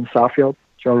Road in Southfield,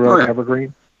 Joy Road,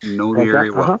 Evergreen. Know the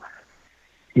area well.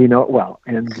 You know it well.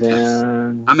 And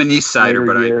then I'm an East Sider,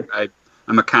 but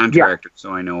I'm a contractor,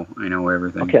 so I know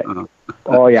everything. Okay.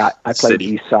 I played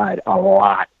East Side a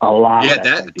lot.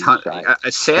 Yeah,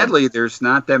 sadly, there's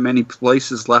not that many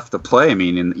places left to play. I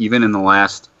mean, even in the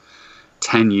last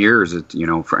 10 years,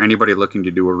 for anybody looking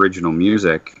to do original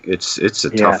music, it's a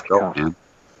tough go, man.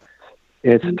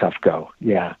 It's a tough go,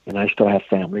 yeah. And I still have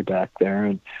family back there,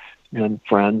 and and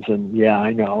friends, and yeah,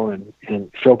 I know,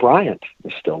 and Phil Bryant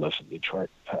still lives in Detroit,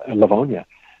 Livonia.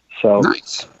 So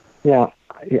Nice. yeah,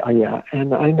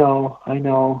 and I know,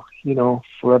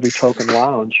 for every Token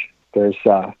lounge, there's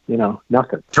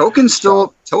nothing. Token's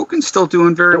still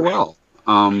doing very well.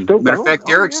 Matter of going? fact,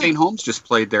 Derek yeah. St. Holmes just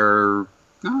played there a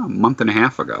month and a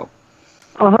half ago.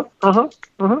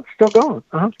 Still going.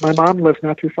 My mom lives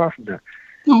not too far from there.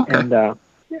 Oh, okay.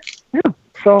 And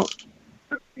so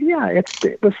yeah,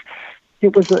 it was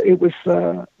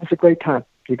a great time,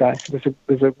 you guys. It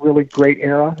was a really great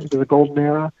era. It was a golden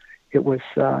era. It was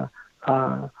in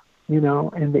the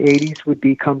 80s would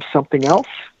become something else.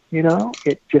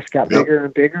 It just got bigger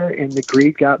and bigger, and the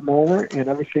greed got more, and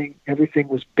everything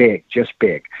was big, just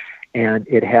big, and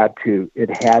it had to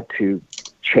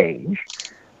change.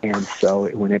 And so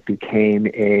when it became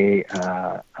a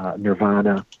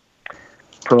Nirvana,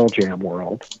 Pearl Jam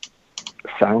world,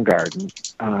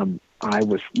 Soundgarden, I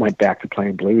went back to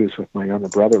playing blues with my younger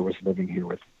brother was living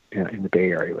here in the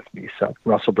Bay Area with me. So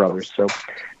Russell Brothers, so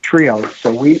trio.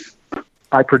 So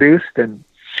I produced and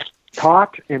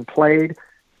taught and played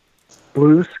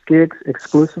blues gigs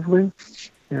exclusively,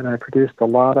 and I produced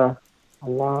about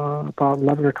 11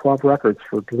 or 12 records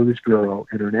for Blues Bureau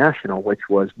International, which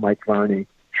was Mike Varney,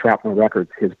 Shrapnel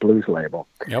Records, his blues label.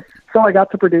 Yep. So I got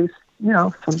to produce,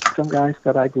 some guys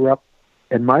that I grew up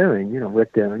admiring,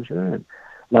 Rick Derringer and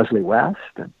Leslie West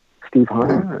and Steve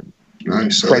Hunter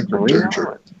and Frank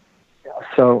Marino.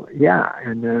 So yeah,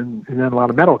 and then a lot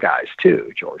of metal guys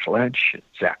too, George Lynch and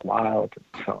Zakk Wylde.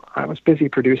 So I was busy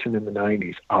producing in the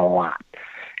 '90s a lot,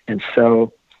 and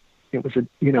so it was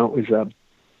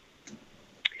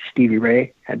Stevie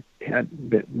Ray had passed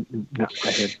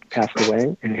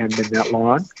away, and it hadn't been that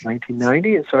long,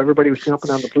 1990, and so everybody was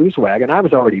jumping on the blues wagon. I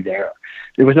was already there.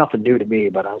 It was nothing new to me,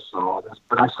 but I saw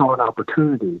an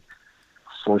opportunity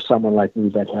for someone like me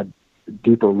that had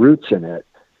deeper roots in it,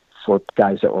 for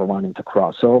guys that were wanting to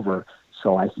cross over.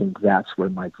 So I think that's where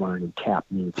Mike Varney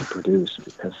tapped me to produce,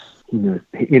 because he knew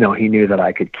that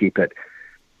I could keep it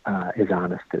as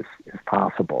honest as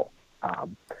possible.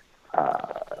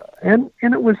 And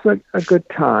it was a good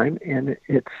time, and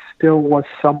it still was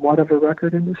somewhat of a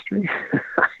record industry.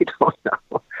 I don't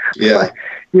know. Yeah.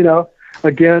 But,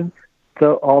 again,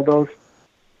 all those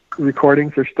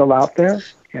recordings are still out there,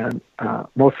 and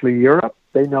mostly Europe.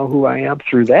 They know who I am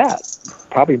through that,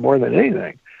 probably more than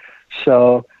anything.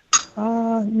 So,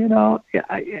 as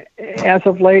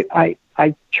of late, I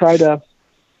try to,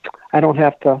 I don't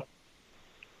have to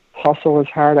hustle as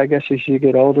hard, I guess. As you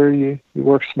get older, you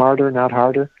work smarter, not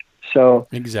harder. So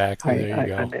exactly, there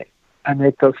you go. I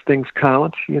make those things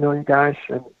count, you guys,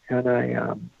 and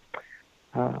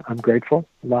I'm grateful,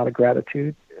 a lot of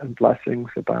gratitude and blessings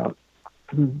about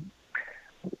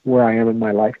where I am in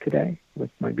my life today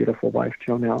with my beautiful wife,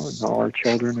 Jonelle, and all our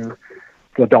children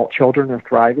the adult children are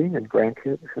thriving, and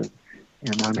grandkids, and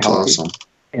I'm healthy. Awesome.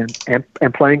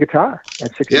 And playing guitar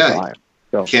at 65. Yeah.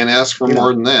 So, can't ask for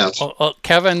more than that. Well,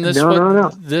 Kevin,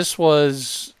 this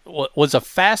was a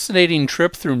fascinating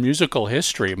trip through musical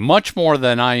history, much more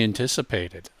than I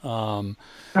anticipated. Thank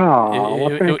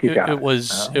you,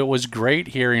 guys. It was great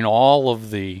hearing all of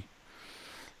the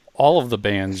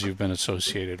bands you've been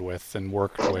associated with and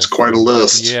worked with. It's quite a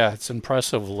list. Yeah, it's an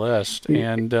impressive list.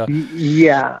 And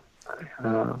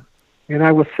and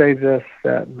I will say this,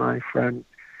 that my friend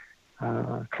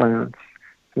Clarence,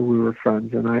 who we were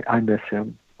friends, and I miss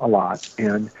him a lot.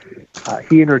 And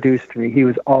he introduced me. He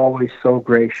was always so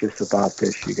gracious about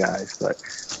this, you guys. But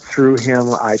through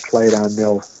him, I played on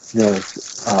Nils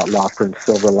Lofgren's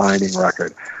Silver Lining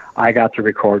record. I got to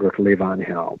record with Levon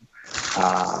Helm.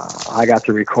 I got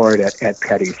to record at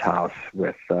Petty's house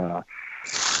with I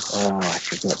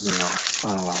forget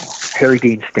now, Harry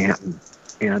Dean Stanton,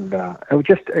 and it was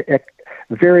just a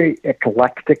very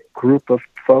eclectic group of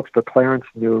folks. But Clarence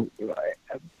knew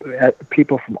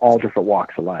people from all different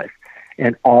walks of life,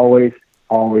 and always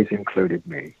included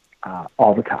me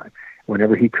all the time.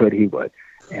 Whenever he could, he would,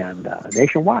 and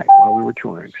nationwide while we were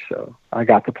touring. So I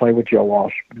got to play with Joe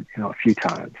Walsh, a few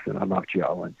times, and I love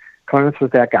Joe. And Clarence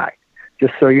was that guy.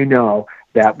 Just so you know,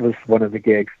 that was one of the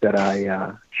gigs that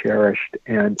I cherished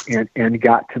and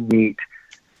got to meet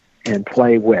and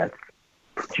play with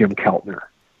Jim Keltner,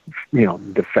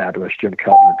 the fabulous Jim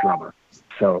Keltner drummer.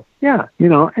 So, yeah,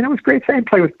 and it was great saying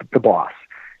play with the boss.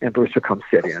 And Bruce would come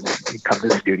sit in, and he'd come to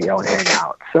the studio and hang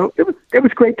out. So it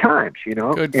was great times,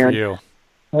 Good for you.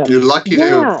 You're lucky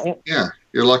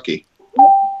you're lucky.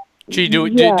 Gee, do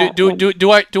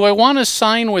I want to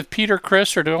sign with Peter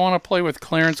Criss, or do I want to play with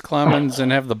Clarence Clemens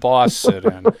and have the boss sit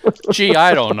in? Gee,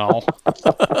 I don't know.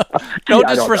 No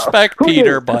disrespect,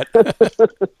 Peter, but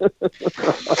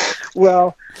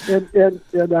Well, and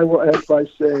I will end by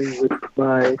saying with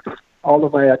all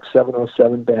of my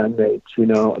ex-707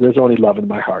 bandmates, there's only love in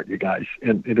my heart, you guys,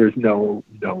 and there's no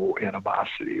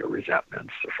animosity or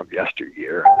resentments from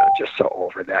yesteryear. And I'm just so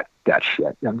over that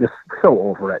shit. I'm just so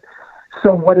over it.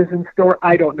 So what is in store?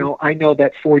 I don't know. I know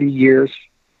that 40 years,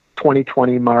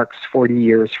 2020 marks 40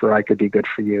 years for I Could Be Good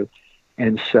For You.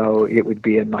 And so it would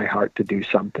be in my heart to do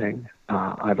something.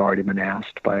 I've already been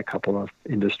asked by a couple of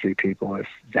industry people if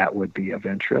that would be of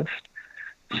interest.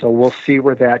 So we'll see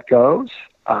where that goes.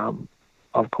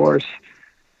 Of course,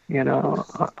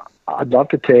 I'd love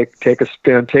to take a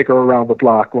spin, take her around the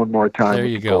block one more time there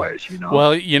with you the go. boys.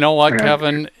 Well, you know what,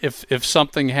 Kevin? If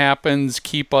something happens,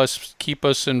 keep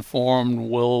us informed.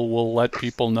 We'll let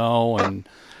people know. And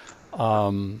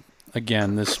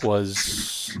again, this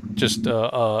was just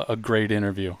a great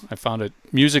interview. I found it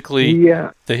musically.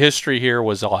 Yeah. The history here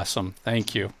was awesome.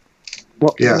 Thank you.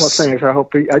 Well, yes. Well, thanks.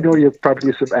 I know you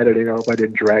probably do some editing. I hope I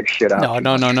didn't drag shit out.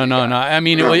 No. I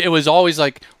mean, it was always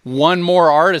like one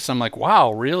more artist. I'm like,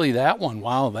 wow, really, that one?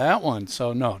 Wow, that one.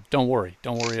 So no, don't worry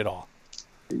at all.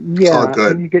 Yeah, oh,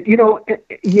 good. And you get,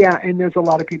 and there's a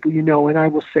lot of people, and I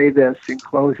will say this in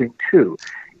closing too,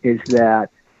 is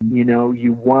that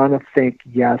you want to think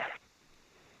yes,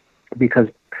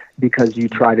 because you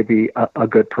try to be a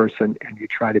good person and you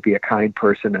try to be a kind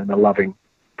person and a loving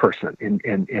person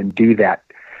and do that,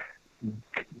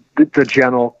 the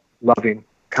gentle, loving,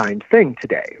 kind thing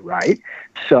today, right?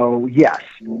 So yes,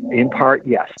 in part,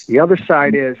 yes. The other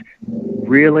side is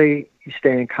really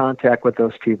stay in contact with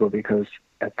those people, because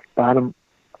at the bottom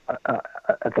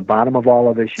of all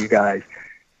of this, you guys,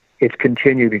 it's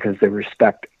continued because the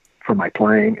respect for my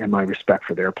playing and my respect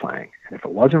for their playing. And if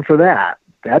it wasn't for that,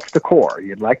 that's the core.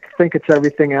 You'd like to think it's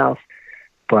everything else,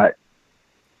 but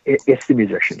it's the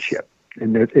musicianship.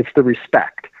 And it's the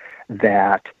respect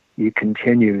that you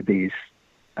continue these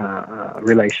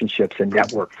relationships and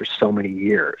network for so many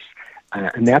years.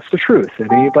 And that's the truth.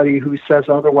 And anybody who says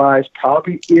otherwise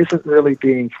probably isn't really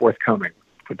being forthcoming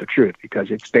with the truth,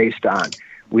 because it's based on,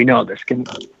 we know this, can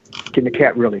the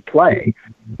cat really play?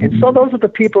 And so those are the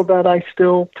people that I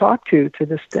still talk to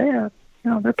this day.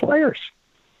 They're players,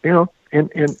 and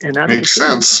that makes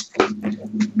sense.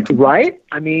 Right?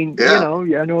 I mean,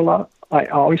 I know a lot. I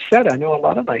always said I know a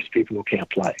lot of nice people who can't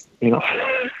play. I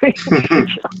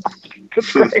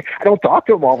don't talk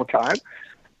to them all the time.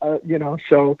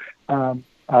 So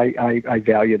I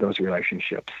value those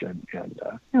relationships, and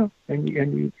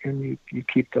you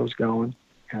keep those going,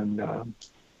 and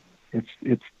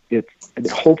it's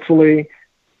hopefully,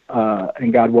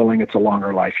 and God willing, it's a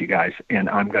longer life, you guys. And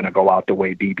I'm going to go out the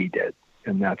way BB did,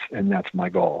 and that's my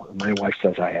goal. And my wife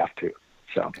says I have to.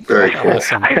 So very cool.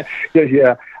 Awesome.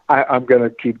 Yeah. I'm going to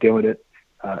keep doing it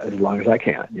as long as I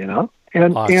can,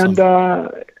 and awesome. And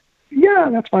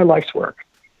that's my life's work,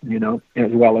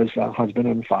 as well as a husband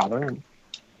and father and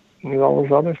all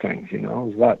those other things,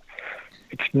 is that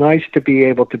it's nice to be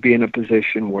able to be in a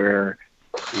position where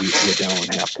you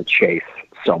don't have to chase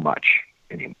so much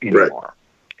anymore.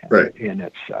 Right. And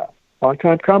it's a long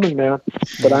time coming, man.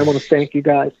 But I want to thank you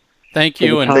guys. Thank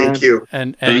you, thank you,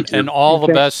 and all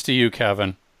the best to you,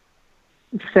 Kevin.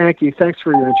 Thank you. Thanks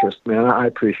for your interest, man. I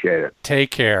appreciate it.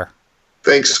 Take care.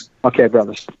 Thanks. Okay,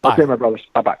 brothers. Bye. Okay, my brothers.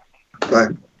 Bye-bye.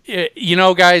 Bye.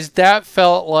 Guys, that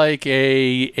felt like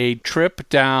a trip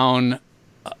down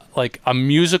like a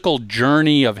musical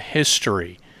journey of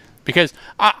history. Because,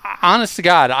 honest to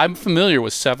God, I'm familiar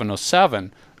with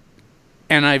 707,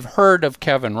 and I've heard of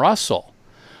Kevin Russell,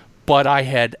 but I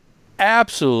had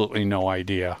absolutely no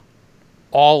idea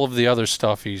all of the other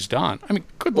stuff he's done. I mean,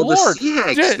 good Lord. The Sea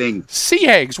Hags thing. Sea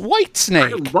Hags,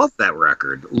 Whitesnake. I love that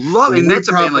record. And that's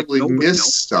a band like nobody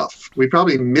missed stuff. We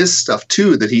probably missed stuff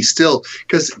too that he still,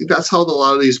 because that's how a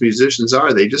lot of these musicians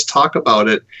are. They just talk about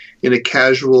it in a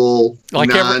casual, like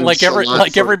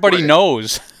everybody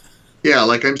knows. Yeah,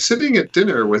 like I'm sitting at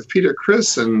dinner with Peter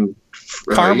Criss and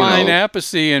Carmine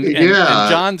Appice and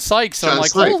John Sykes. And I'm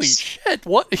like, holy shit,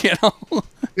 what,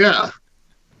 Yeah.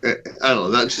 I don't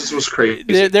know. That just was crazy.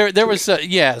 There was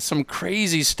some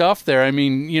crazy stuff there. I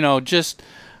mean,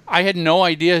 I had no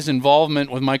idea his involvement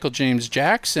with Michael James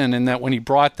Jackson, and that when he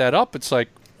brought that up, it's like,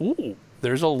 ooh,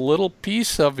 there's a little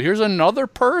piece of, here's another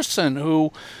person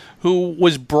who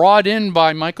was brought in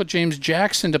by Michael James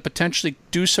Jackson to potentially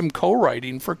do some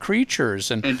co-writing for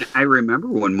Creatures. And I remember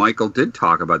when Michael did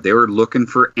talk about, they were looking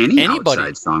for anybody.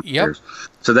 Outside songwriters. Yep.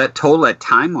 So that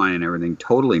timeline and everything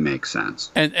totally makes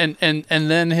sense. And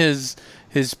then his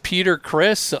Peter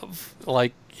Criss of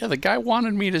like, yeah, the guy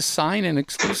wanted me to sign an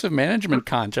exclusive management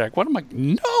contract. What am I?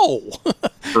 No,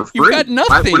 For free. you've got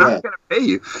nothing. We're not going to pay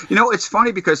you. You know, it's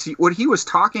funny because what he was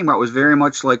talking about was very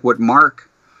much like what Mark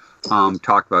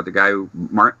talked about. The guy who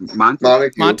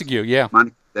Montague, yeah.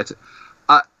 That's it.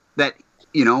 That,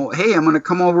 you know, hey, I'm going to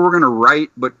come over. We're going to write,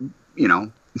 but, you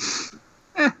know,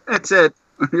 that's it.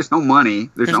 There's no money.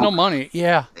 There's no money.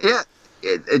 Yeah. Yeah.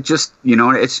 It just, you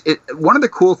know, it's one of the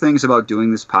cool things about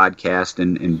doing this podcast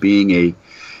and being a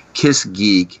Kiss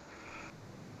geek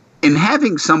and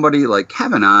having somebody like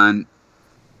Kevin on,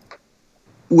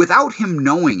 without him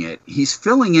knowing it, he's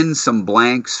filling in some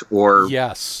blanks or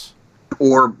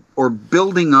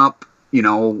building up, you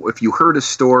know, if you heard a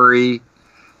story,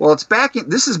 well,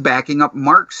 this is backing up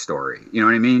Mark's story. You know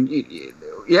what I mean?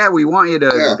 Yeah, we want you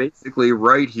to basically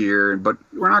write here, but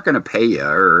we're not going to pay you.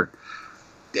 Or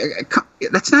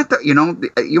that's not the, you know,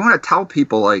 you want to tell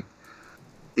people, like,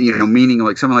 you know, meaning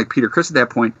like someone like Peter Criss at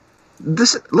that point,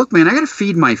 look, man, I got to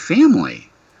feed my family.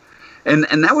 And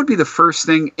that would be the first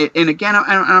thing. And again,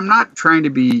 I'm not trying to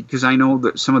be, because I know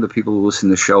that some of the people who listen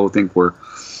to the show think we're,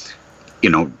 you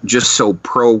know, just so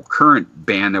pro-current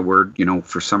band that we're, you know,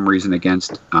 for some reason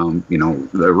against, you know,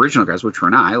 the original guys, which we're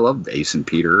not. I love Ace and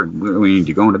Peter, and we need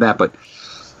to go into that. But,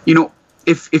 you know,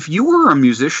 if you were a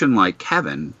musician like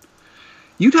Kevin,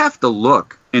 you'd have to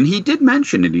look. And he did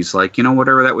mention it. He's like, you know,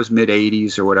 whatever that was,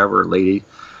 mid-'80s or whatever, late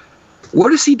 80s.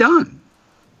 What has he done?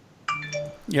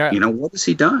 Yeah. You know, what has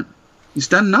he done? He's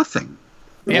done nothing.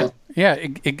 Yeah,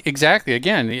 exactly.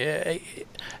 Again,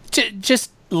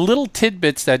 just little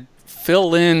tidbits that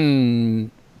fill in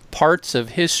parts of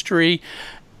history,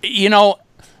 you know,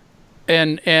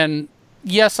 and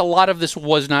yes, a lot of this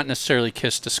was not necessarily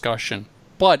Kiss discussion,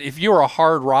 but if you're a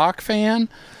hard rock fan,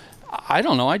 I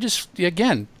don't know, I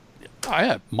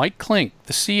have Mike Klink,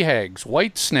 the Sea Hags,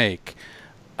 Whitesnake,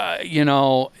 you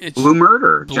know, it's Blue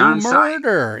Murder, John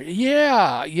Murder,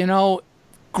 yeah, you know,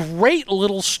 great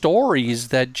little stories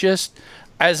that just,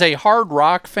 as a hard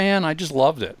rock fan, I just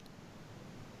loved it.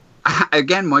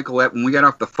 Again, Michael, when we got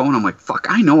off the phone, I'm like, fuck,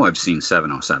 I know I've seen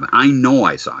 707. I know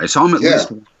I saw him at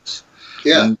least once.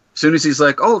 Yeah. And as soon as he's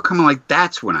like, oh, come on, like,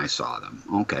 that's when I saw them.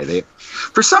 Okay.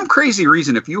 For some crazy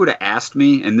reason, if you would have asked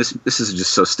me, and this is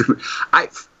just so stupid,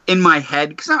 in my head,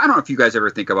 because I don't know if you guys ever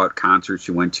think about concerts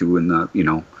you went to, and you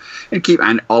know, and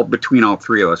between all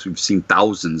three of us, we've seen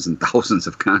thousands and thousands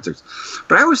of concerts.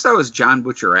 But I always thought it was John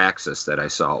Butcher Axis that I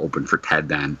saw open for Ted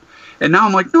then. And now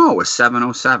I'm like, no, it was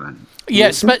 707.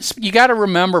 Yes, but you got to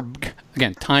remember,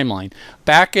 again, timeline.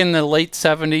 Back in the late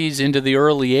 70s into the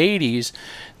early 80s,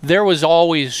 there was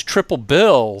always triple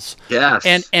bills.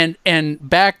 Yes. And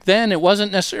back then, it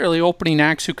wasn't necessarily opening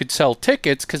acts who could sell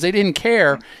tickets because they didn't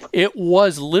care. It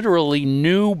was literally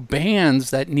new bands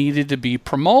that needed to be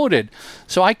promoted.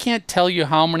 So I can't tell you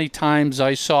how many times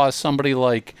I saw somebody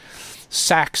like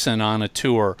Saxon on a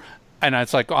tour. And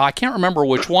it's like, I can't remember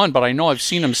which one, but I know I've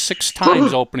seen him 6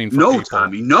 times opening for people. No,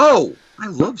 Tommy, no. I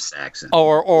love Saxon.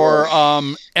 Or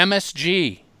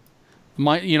MSG, the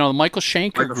Michael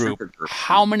Schenker group.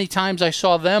 How many times I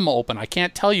saw them open? I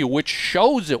can't tell you which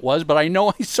shows it was, but I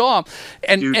know I saw them.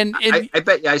 I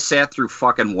bet you I sat through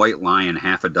fucking White Lion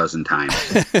half a dozen times.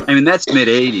 I mean, that's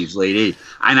mid-'80s, late 80s.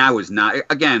 And I was not...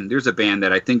 Again, there's a band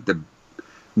that I think the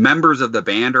members of the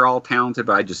band are all talented,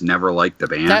 but I just never liked the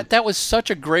band. That was such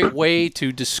a great way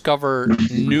to discover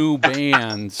new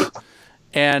bands.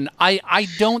 And I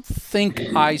don't think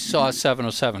I saw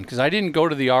 707 because I didn't go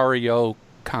to the REO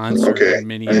concert in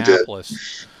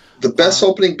Minneapolis. The best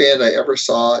opening band I ever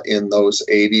saw in those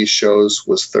 80s shows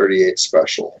was 38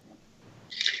 Special.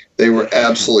 They were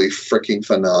absolutely freaking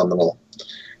phenomenal.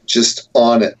 Just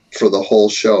on it for the whole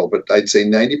show. But I'd say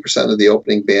 90% of the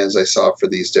opening bands I saw for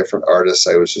these different artists,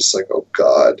 I was just like, oh,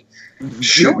 God,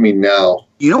 shoot me now.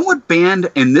 You know what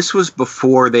band, and this was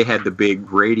before they had the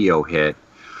big radio hit,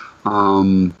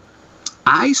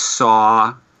 I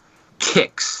saw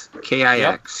Kix,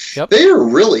 K-I-X. Yep. They are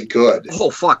really good. Oh,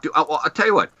 fuck. Dude, I'll tell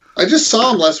you what. I just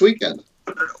saw them last weekend.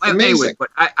 Amazing. Anyway, but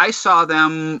I saw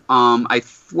them,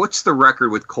 what's the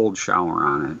record with Cold Shower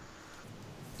on it?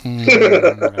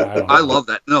 I love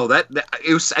that. No, that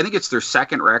it was. I think it's their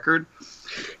second record,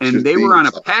 and they were on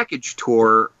a package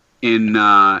tour and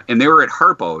they were at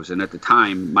Harpo's. And at the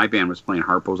time, my band was playing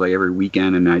Harpo's like every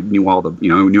weekend, and I knew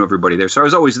knew everybody there, so I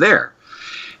was always there.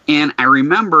 And I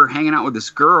remember hanging out with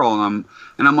this girl, and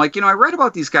I'm like, I read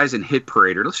about these guys in Hit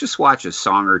Parade. Let's just watch a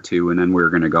song or two, and then we're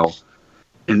gonna go.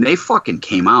 And they fucking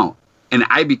came out. And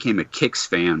I became a Kix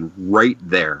fan right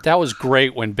there. That was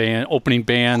great when opening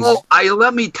bands. Oh,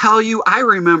 let me tell you, I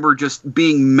remember just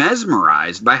being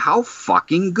mesmerized by how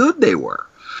fucking good they were.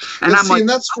 And I'm like, and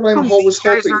that's what I was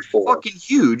hoping for. Fucking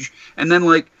huge. And then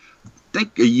like, I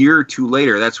think a year or two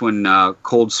later, that's when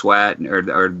Cold Sweat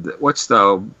or what's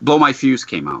the Blow My Fuse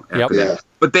came out. Yep. Yeah.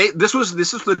 But this was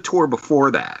the tour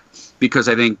before that, because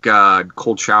I think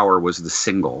Cold Shower was the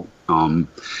single. And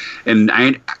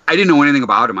I didn't know anything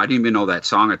about him. I didn't even know that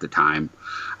song at the time.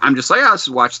 I'm just like, let's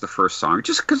watch the first song,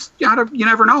 just because you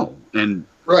never know. And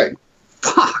right.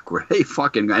 Fuck, were they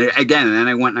fucking again? And then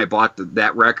I went and I bought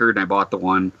that record, and I bought the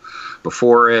one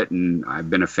before it, and I've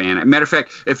been a fan. Matter of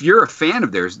fact, if you're a fan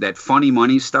of theirs, that Funny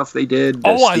Money stuff they did.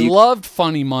 I loved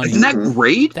Funny Money. Isn't that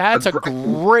great? That's a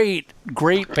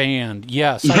great band.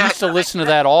 Yes, I used to listen to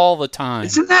that all the time.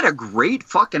 Isn't that a great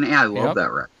fucking? I love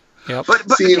that record. Yep. But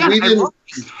See, again, we didn't I love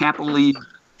happily.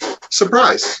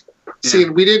 Surprise. Yeah. See,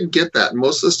 we didn't get that.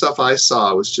 Most of the stuff I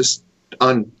saw was just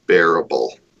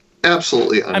unbearable.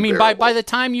 Absolutely unbearable. I mean, by the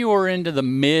time you were into the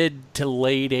mid to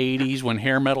late 80s when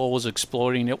hair metal was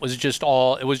exploding, it was just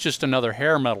another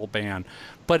hair metal band.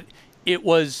 But it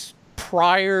was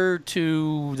prior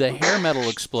to the hair metal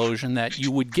explosion that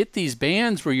you would get these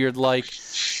bands where you're like,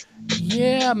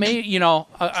 yeah, maybe,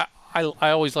 I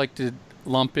always like to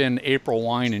lump in April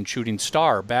Wine and Shooting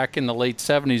Star. Back in the late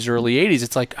 70s, early 80s,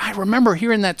 it's like, I remember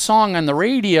hearing that song on the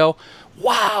radio.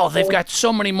 Wow, they've got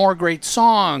so many more great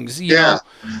songs. You know?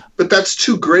 But that's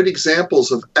two great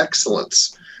examples of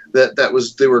excellence.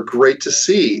 They were great to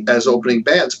see as opening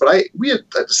bands. But we had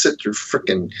to sit through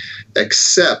frickin'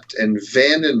 Accept and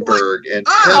Vandenberg and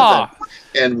Heaven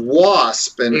and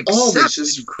Wasp and all this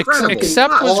just incredible.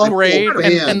 Accept was great.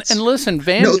 And listen,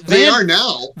 they are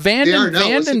now.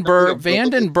 Vandenberg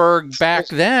back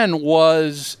then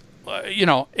was.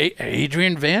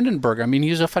 Adrian Vandenberg. I mean,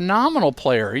 he's a phenomenal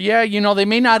player. Yeah, they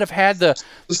may not have had the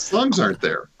songs aren't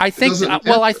there. I think.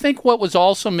 I think what was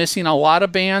also missing a lot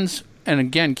of bands, and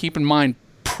again, keep in mind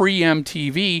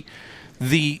pre-MTV,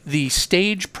 the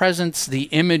stage presence, the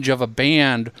image of a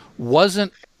band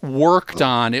wasn't worked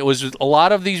on. It was a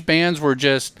lot of these bands were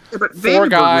just four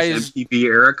guys. Was MTV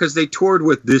era because they toured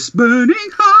with This Burning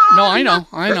Heart. No, I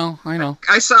know.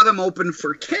 I saw them open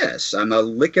for Kiss on the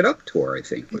Lick It Up tour, I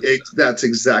think. That's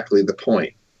exactly the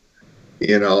point.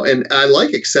 And I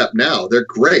like Accept now. They're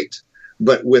great.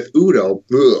 But with Udo,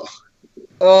 ugh.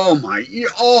 Oh, my.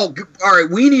 All right,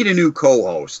 we need a new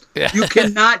co-host. You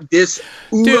cannot diss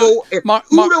Udo. Dude,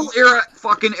 Udo era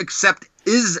fucking Accept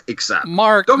is Accept.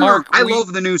 Mark, I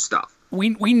love the new stuff.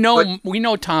 We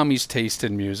know Tommy's taste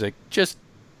in music. Just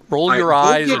roll your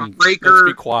eyes and Breaker, let's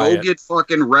be quiet. Go get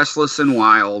fucking Restless and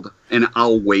Wild, and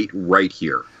I'll wait right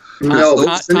here.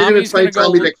 Tommy's going to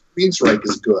go. That Queensryche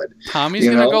is good. Tommy's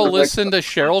going to go listen to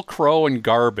Sheryl Crow and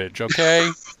Garbage. Okay.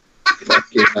 Fuck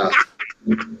yeah.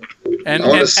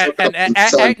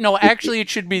 No, actually, it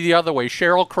should be the other way.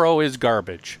 Sheryl Crow is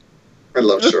garbage. I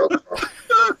love Sheryl Crow.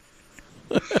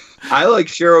 I like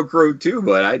Sheryl Crow too,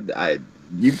 but I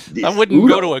wouldn't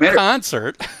go to a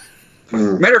concert.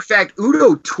 Matter of fact,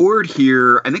 Udo toured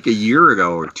here, I think a year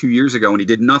ago or 2 years ago, and he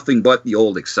did nothing but the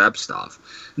old Accept stuff.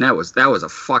 And that was a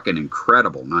fucking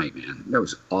incredible night, man. That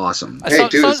was awesome.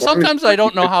 Sometimes I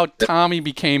don't know how Tommy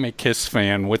became a Kiss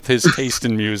fan with his taste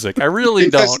in music. I really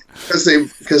don't.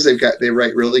 Because they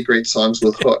write really great songs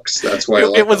with hooks. That's why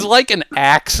it was like an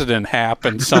accident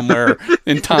happened somewhere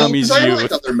in Tommy's youth. I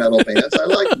like other metal bands. I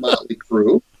like Motley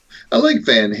Crue. I like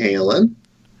Van Halen.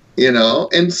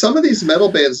 And some of these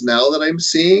metal bands now that I'm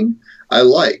seeing, I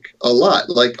like a lot,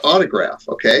 like Autograph,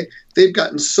 okay? They've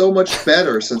gotten so much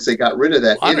better since they got rid of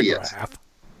that idiot.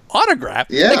 Autograph?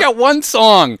 Yeah. They got one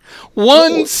song.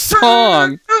 One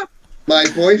song. My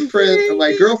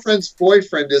girlfriend's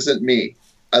boyfriend isn't me.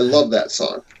 I love that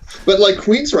song. But like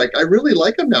Queensryche, I really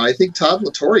like them now. I think Todd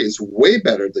LaTorre is way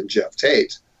better than Jeff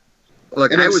Tate.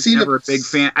 Look, I was never a big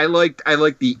fan. I liked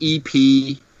the EP.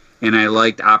 And I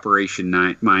liked Operation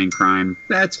Mindcrime.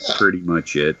 That's pretty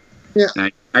much it. Yeah.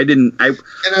 I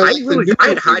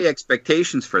had high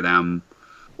expectations for them.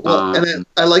 Well, and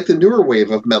I like the newer wave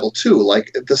of metal too.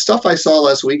 Like the stuff I saw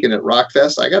last weekend at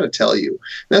Rockfest, I got to tell you,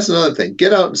 that's another thing.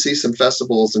 Get out and see some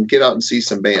festivals and get out and see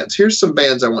some bands. Here's some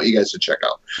bands I want you guys to check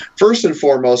out. First and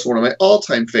foremost, one of my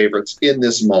all-time favorites in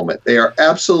this moment. They are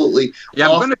absolutely I'm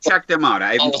going to check them out.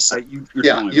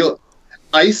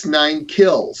 Ice Nine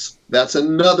Kills. That's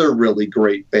another really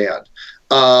great band.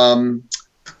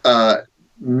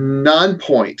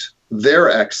 Nonpoint. They're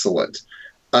excellent.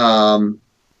 Rob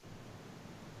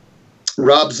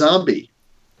Zombie.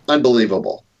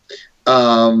 Unbelievable.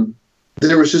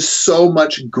 There was just so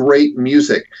much great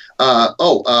music.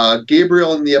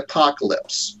 Gabriel and the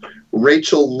Apocalypse.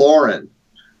 Rachel Lauren.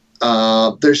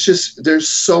 There's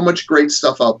so much great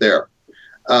stuff out there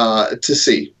to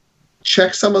see.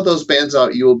 check some of those bands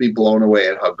out. You will be blown away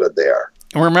at how good they are.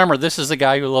 And remember, this is the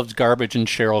guy who loves Garbage and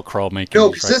Sheryl Crow making No,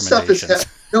 these because this stuff is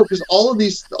because all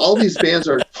these bands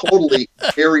are totally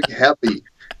very heavy.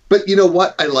 But you know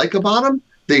what I like about them?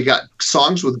 They got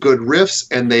songs with good riffs,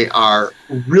 and they are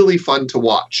really fun to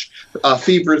watch.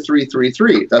 Fever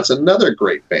 333. That's another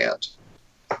great band.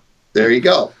 There you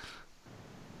go.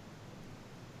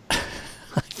 I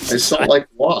just don't like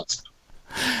Wasp.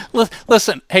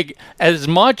 Listen, hey, as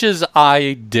much as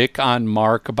I dick on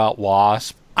Mark about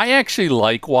Wasp, I actually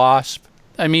like Wasp.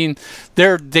 I mean,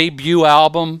 their debut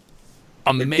album,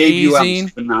 amazing,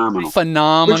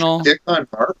 phenomenal. Which dick on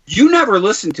Mark? You never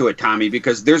listened to it, Tommy,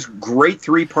 because there's great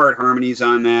 3-part harmonies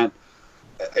on that.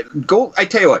 I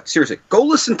tell you what, seriously, go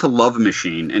listen to Love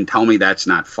Machine and tell me that's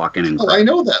not fucking incredible. Oh, I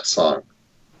know that song.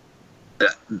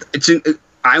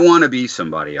 I Want to Be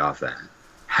Somebody off that.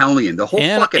 Hellion, the whole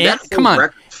fucking that come on,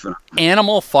 record's phenomenal.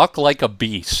 Animal Fuck Like a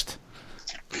Beast.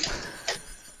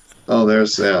 Oh,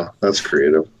 that's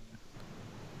creative.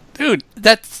 Dude,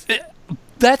 that's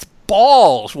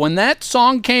balls. When that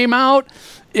song came out,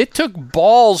 it took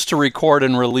balls to record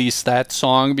and release that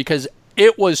song because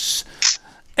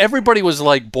everybody was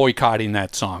like boycotting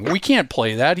that song. We can't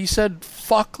play that. He said,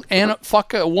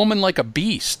 fuck a woman like a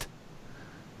beast.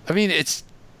 I mean, it's...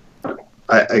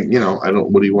 I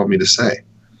don't, what do you want me to say?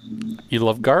 You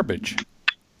love Garbage.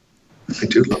 I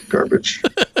do love Garbage.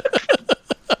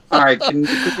 All right,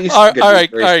 all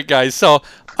right, guys. So,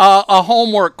 a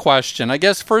homework question. I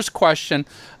guess first question: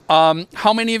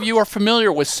 how many of you are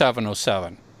familiar with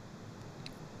 707?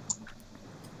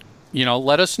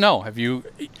 Let us know. Have you?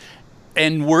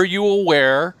 And were you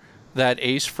aware that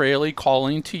Ace Frehley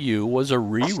Calling to You was a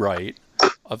rewrite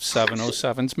of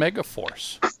 707's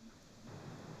Megaforce?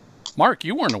 Mark,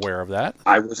 you weren't aware of that.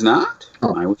 I was not.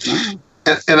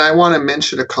 And I want to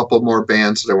mention a couple more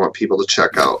bands that I want people to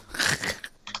check out.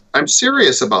 I'm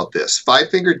serious about this. Five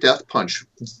Finger Death Punch.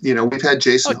 We've had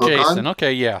Jason Hook on.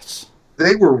 Okay, yes.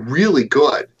 They were really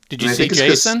good. Did you see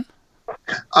Jason?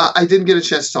 I didn't get a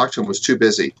chance to talk to him. Was too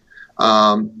busy.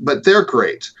 But they're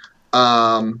great.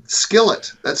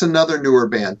 Skillet. That's another newer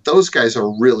band. Those guys are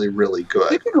really, really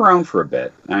good. They've been around for a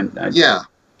bit. Yeah.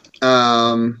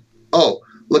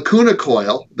 Lacuna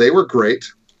Coil. They were great.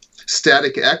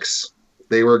 Static X.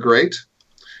 They were great.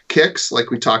 Kicks, like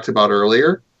we talked about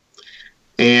earlier.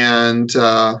 And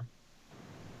Tommy,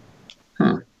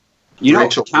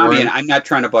 Tommy, and I'm not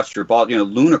trying to bust your ball.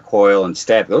 Luna Coil and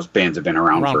Static, those bands have been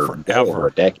around for over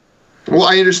a decade. Well,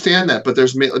 I understand that, but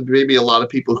there's maybe a lot of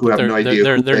people who have no idea who they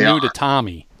are. They're new to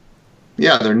Tommy.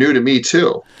 Yeah, they're new to me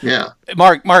too. Yeah.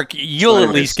 Mark, you'll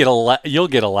at least get a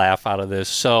laugh out of this.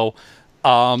 So,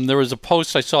 there was a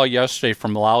post I saw yesterday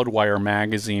from Loudwire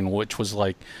magazine, which was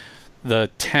like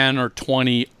the 10 or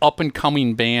 20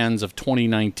 up-and-coming bands of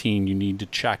 2019 you need to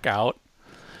check out.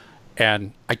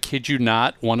 And I kid you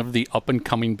not, one of the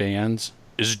up-and-coming bands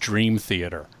is Dream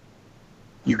Theater.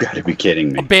 You got to be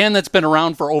kidding me. A band that's been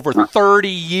around for over 30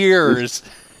 years.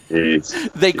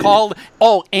 They called...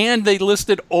 Oh, and they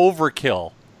listed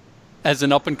Overkill as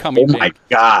an up-and-coming band. Oh, my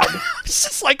God. It's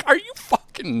just like, are you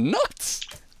fucking nuts?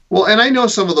 Well, and I know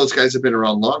some of those guys have been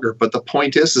around longer, but the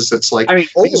point is it's like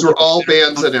these were all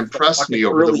bands that impressed me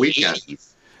over the weekend.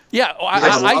 Yeah,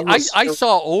 I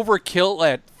saw Overkill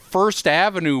at First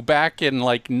Avenue back in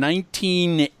like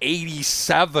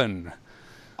 1987.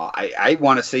 I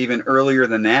want to say even earlier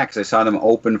than that because I saw them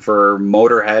open for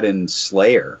Motorhead and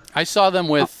Slayer. I saw them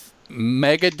with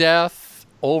Megadeth,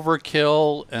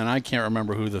 Overkill, and I can't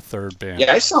remember who the third band.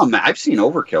 Yeah, I saw them. I've seen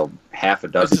Overkill half a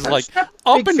dozen times. This is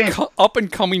like up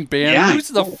and coming band. Yeah, who's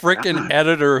the frickin'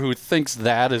 editor who thinks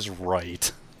that is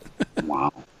right?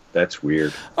 Wow, that's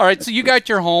weird. All right, so you got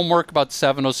your homework about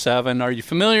 707. Are you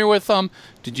familiar with them?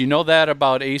 Did you know that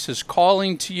about Ace's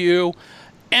Calling to You?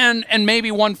 And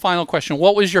maybe one final question: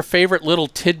 what was your favorite little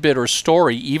tidbit or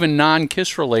story, even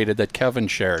non-Kiss related, that Kevin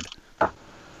shared?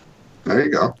 There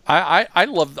you go. I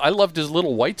loved his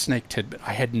little Whitesnake tidbit.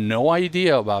 I had no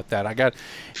idea about that. I got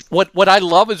what I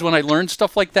love is when I learn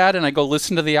stuff like that and I go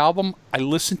listen to the album. I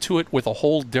listen to it with a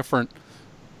whole different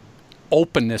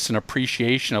openness and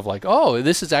appreciation of like, oh,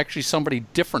 this is actually somebody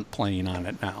different playing on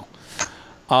it now.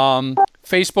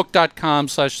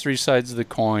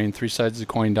 Facebook.com/3sidesofthecoin,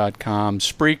 3sidesofthecoin.com,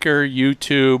 Spreaker,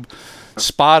 YouTube,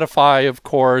 Spotify, of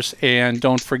course, and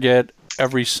don't forget.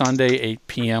 Every Sunday, 8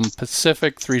 p.m.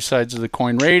 Pacific, 3 Sides of the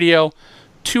Coin Radio,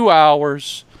 2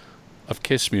 hours of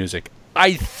Kiss music.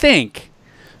 I think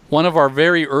one of our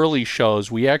very early shows,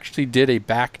 we actually did a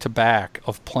back-to-back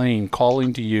of playing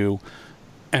Calling to You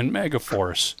and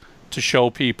Megaforce to show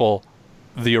people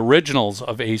the originals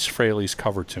of Ace Frehley's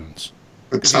cover tunes.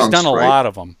 He's done a lot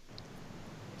of them.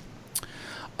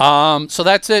 So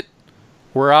that's it.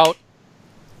 We're out.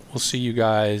 We'll see you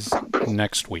guys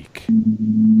next week.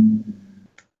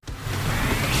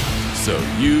 So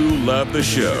you love the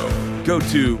show. Go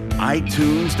to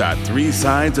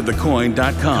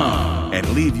itunes.threesidesofthecoin.com and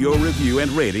leave your review and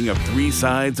rating of 3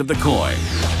 Sides of the Coin.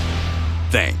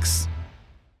 Thanks.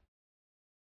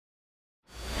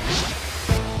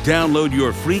 Download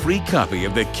your free copy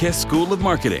of the KISS School of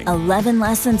Marketing. 11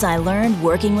 lessons I learned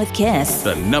working with KISS.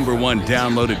 The #1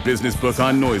 downloaded business book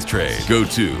on NoiseTrade. Go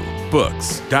to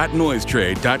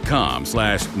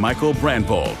books.noisetrade.com/Michael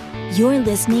Brandvold. You're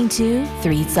listening to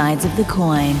 3 Sides of the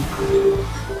Coin.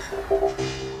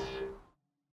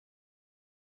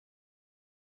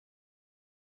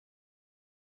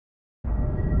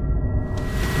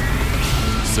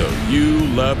 So you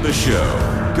love the show.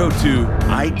 Go to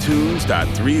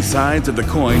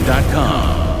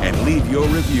itunes.threesidesofthecoin.com and leave your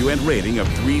review and rating of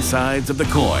 3 Sides of the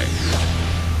Coin.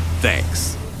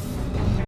 Thanks.